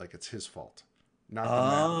God like it's his fault.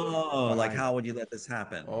 Oh, like how would you let this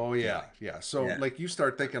happen? Oh yeah. So like you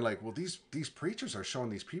start thinking like, well, these preachers are showing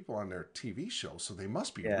these people on their TV show, so they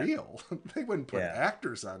must be real. They wouldn't put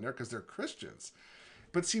actors on there because they're Christians.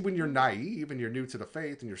 But see, when you're naive and you're new to the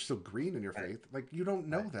faith and you're still green in your faith, like you don't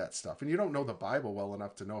know that stuff, and you don't know the Bible well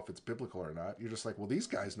enough to know if it's biblical or not. You're just like, well, these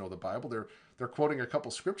guys know the Bible. They're quoting a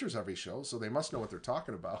couple scriptures every show, so they must know what they're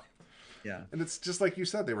talking about. Yeah. And it's just like you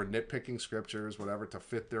said, they were nitpicking scriptures, whatever, to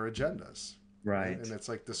fit their agendas. Right. And it's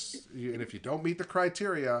like this, and if you don't meet the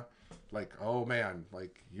criteria, like, oh man,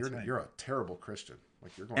 like you're a terrible Christian.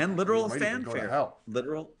 Like you're going and literal you fanfare, go to hell.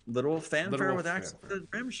 literal fanfare Literal with actually the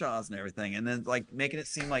Grimshaws and everything, and then like making it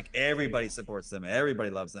seem like everybody supports them, everybody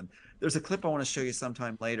loves them. There's a clip I want to show you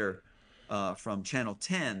sometime later from Channel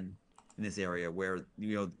 10 in this area where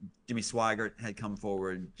Jimmy Swaggart had come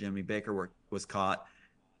forward, Jimmy Baker was caught.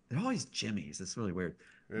 They're always Jimmys. It's really weird.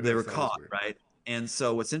 They were caught, right? And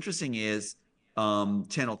so what's interesting is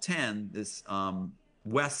Channel 10, this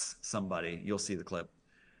Wes somebody, you'll see the clip,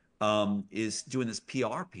 is doing this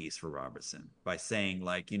PR piece for Robertson by saying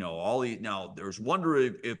like, now there's wonder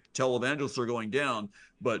if televangelists are going down,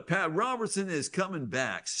 but Pat Robertson is coming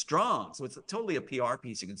back strong. So it's totally a PR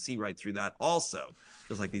piece. You can see right through that also,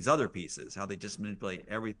 just like these other pieces, how they just manipulate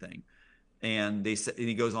everything. And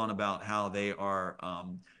he goes on about how they are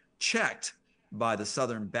checked by the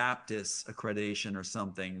Southern Baptist accreditation or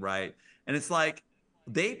something, right? And it's like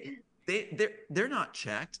they're not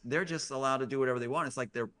checked. They're just allowed to do whatever they want. It's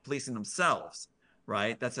like they're policing themselves,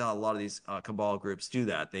 right? That's how a lot of these cabal groups do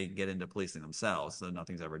that. They get into policing themselves, so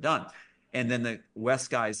nothing's ever done. And then the West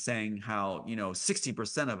guy's saying how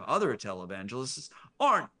 60% of other televangelists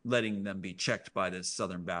aren't letting them be checked by this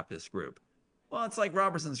Southern Baptist group. Well, it's like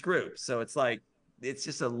Robertson's group, so it's like it's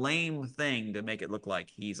just a lame thing to make it look like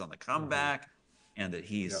he's on the comeback and that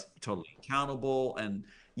he's totally accountable. And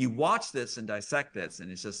you watch this and dissect this, and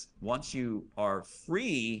it's just once you are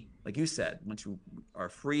free, like you said, once you are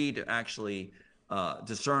free to actually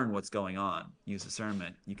discern what's going on, use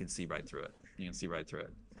discernment, you can see right through it. You can see right through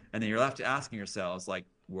it. And then you're left asking yourselves, like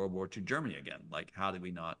World War II Germany again, like how did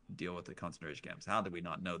we not deal with the concentration camps? How did we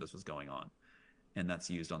not know this was going on? And that's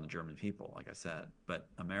used on the German people, like I said. But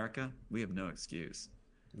America, we have no excuse.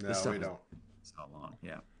 No, we don't. So long,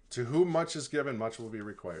 yeah. To whom much is given, much will be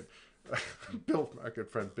required. Bill, my good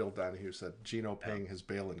friend Bill Donahue said, Gino paying his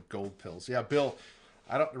bail in gold pills. Yeah, Bill,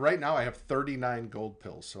 right now I have 39 gold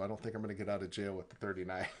pills, so I don't think I'm going to get out of jail with the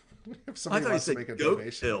 39. If somebody wants to make a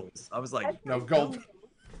donation. Pills. I was like, no, gold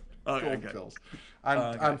gold pills.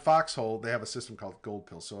 On Foxhole, they have a system called gold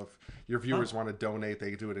pills. So if your viewers want to donate,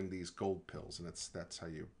 they do it in these gold pills, and that's how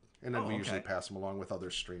you. And then we usually pass them along with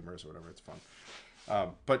other streamers or whatever. It's fun.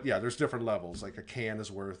 But yeah, there's different levels. Like a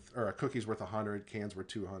cookie's worth 100, cans worth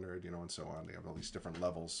 200, and so on. They have all these different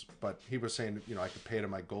levels. But he was saying, I could pay to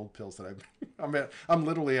my gold pills that I'm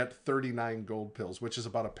literally at 39 gold pills, which is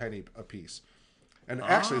about a penny a piece. And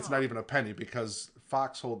actually, it's not even a penny because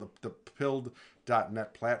Foxhole, the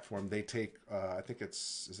pilled.net platform, they take, I think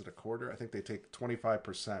is it a quarter? I think they take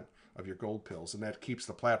 25% of your gold pills, and that keeps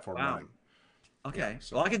the platform running. Okay. Yeah,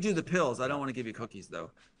 so, well, I can do the pills. I don't want to give you cookies, though.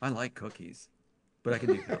 I like cookies, but I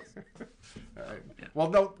can do pills. All right. Yeah. Well,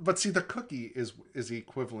 no, but see, the cookie is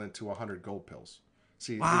equivalent to 100 gold pills.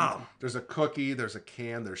 See, there's a cookie, there's a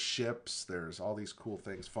can, there's ships, there's all these cool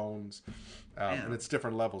things, phones, and it's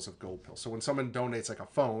different levels of gold pills. So when someone donates like a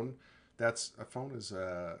phone is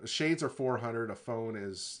shades are 400. A phone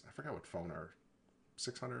is, I forgot what phone are,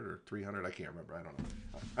 600 or 300. I can't remember. I don't know.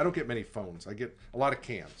 I don't get many phones. I get a lot of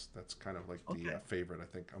cans. That's kind of like the favorite, I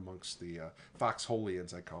think, amongst the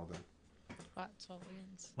Foxholians, I call them.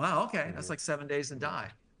 Foxholians. Wow. Okay, that's like 7 days to die.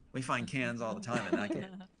 We find cans all the time, and I get.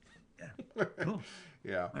 Yeah. Cool.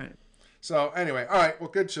 Yeah. All right. So anyway, all right. Well,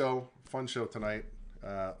 good show, fun show tonight,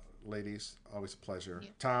 ladies. Always a pleasure. Yeah.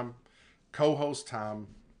 Tom, co-host Tom.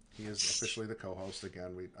 He is officially the co-host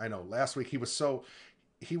again. I know last week he was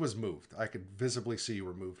moved. I could visibly see you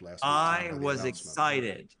were moved last week. I was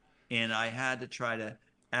excited, and I had to try to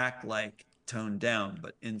act like toned down,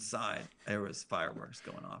 but inside there was fireworks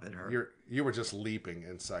going off. It hurt. You were just leaping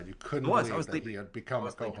inside. You couldn't believe that he had become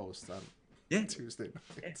a co-host on Tuesday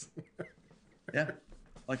nights. Yeah,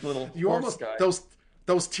 like little. You almost guy.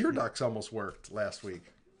 Those tear ducts almost worked last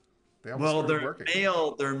week. They almost they're working.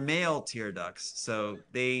 They're male tear ducts, so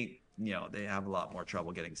they have a lot more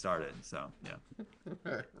trouble getting started. So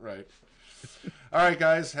yeah. Right. All right,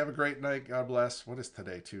 guys. Have a great night. God bless. What is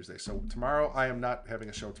today? Tuesday. So tomorrow, I am not having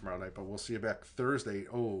a show tomorrow night, but we'll see you back Thursday.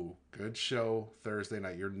 Oh, good show Thursday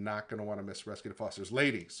night. You're not going to want to miss Rescue the Fosters.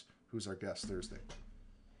 Ladies, who's our guest Thursday?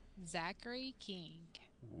 Zachary King.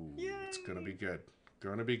 Ooh, it's going to be good.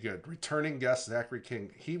 Going to be good. Returning guest Zachary King.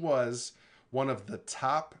 He was one of the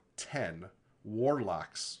top 10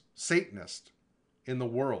 warlocks, Satanist in the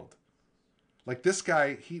world. Like this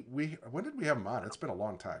guy, when did we have him on? It's been a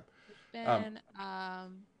long time. been year and a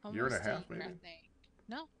almost half, year, maybe. I think.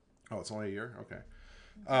 No. Oh, it's only a year. Okay.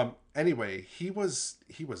 Anyway, he was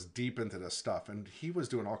deep into this stuff, and he was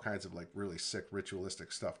doing all kinds of like really sick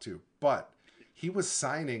ritualistic stuff too. But he was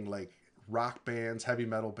signing like rock bands, heavy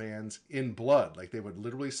metal bands in blood. Like they would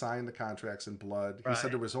literally sign the contracts in blood. He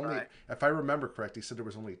said there was only, if I remember correct, he said there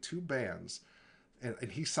was only 2 bands,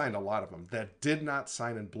 and he signed a lot of them that did not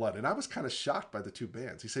sign in blood. And I was kind of shocked by the 2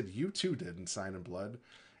 bands. He said U2 didn't sign in blood,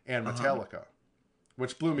 and Metallica,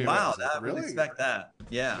 which blew me away. Wow, Like, I really? wouldn't expect that.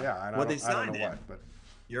 Yeah. Yeah, and What I don't know what, but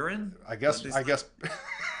urine? I guess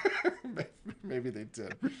maybe they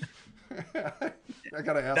did. I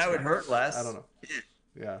gotta ask. That would hurt less. I don't know.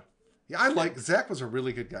 Yeah. Yeah, I like Zach was a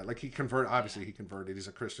really good guy. Like he converted. Obviously, he converted. He's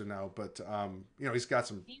a Christian now, but you know, he's got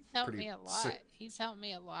some. He's helped me a lot. Sick... He's helped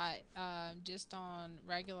me a lot, just on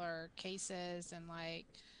regular cases and like,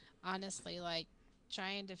 honestly, like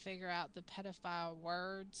trying to figure out the pedophile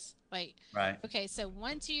words. Like, okay, so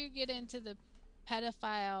once you get into the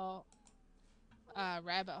pedophile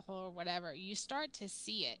rabbit hole or whatever, you start to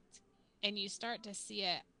see it, and you start to see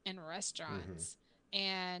it in restaurants,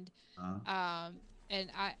 and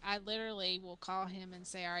I literally will call him and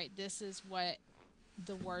say, all right, this is what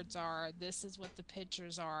the words are, this is what the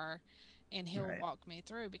pictures are, and he'll walk me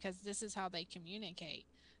through, because this is how they communicate.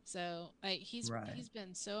 So like he's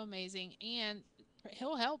been so amazing, and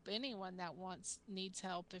he'll help anyone that needs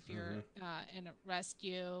help if you're in a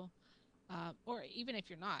rescue, or even if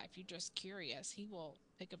you're not, if you're just curious, he will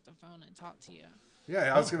pick up the phone and talk to you.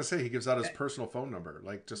 Yeah, I was gonna say he gives out his personal phone number,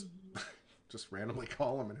 like just just randomly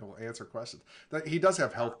call him and he'll answer questions. He does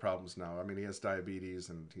have health problems now. I mean, he has diabetes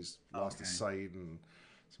and he's lost his sight and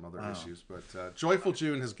some other issues. But Joyful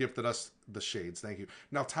June has gifted us the shades. Thank you.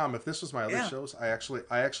 Now, Tom, if this was my other shows, I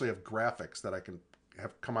actually have graphics that I can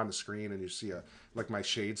have come on the screen, and you see like my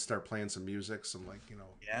shades start playing some music, some like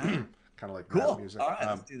kind of like rap music. All right,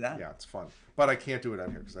 let's do that. Yeah, it's fun. But I can't do it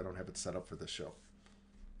on here because I don't have it set up for this show.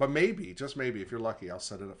 But maybe, just maybe, if you're lucky, I'll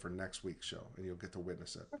set it up for next week's show, and you'll get to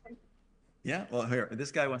witness it. Yeah, well, here,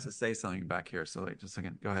 this guy wants to say something back here, so wait just a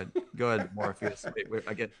second. Go ahead, Morpheus. Wait,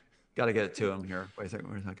 got to get it to him here. Wait a second,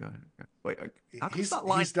 where's that going? Wait,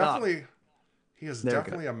 he's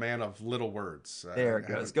definitely a man of little words. There it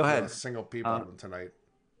goes. Go ahead. Single people tonight.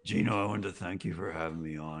 Gino, I wanted to thank you for having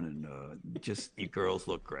me on, and just you girls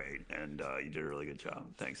look great, and you did a really good job.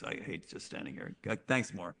 Thanks. I hate just standing here.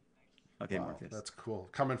 Thanks, more. Okay, wow, Morpheus. That's cool.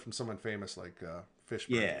 Coming from someone famous like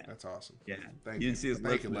Fishburne. Yeah, that's awesome. Yeah, thank you. Didn't see his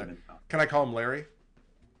thank you, Larry. Can I call him Larry?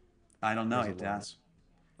 I don't know. You have to ask.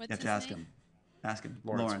 You have to ask him. Ask him.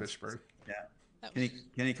 Lawrence Fishburne. Yeah.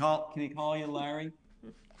 Can he call you Larry?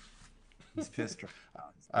 He's pissed.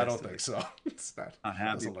 I don't think so. It's not.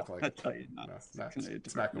 Happy. Doesn't look like. I tell you,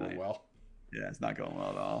 it's not going well. Yeah, it's not going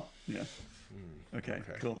well at all. Yeah. Okay.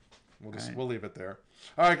 Cool. We'll leave it there.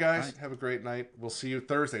 All right, guys. Have a great night. We'll see you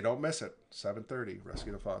Thursday. Don't miss it. 7:30.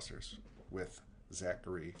 Rescue the Fosters with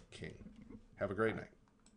Zachary King. Have a great night.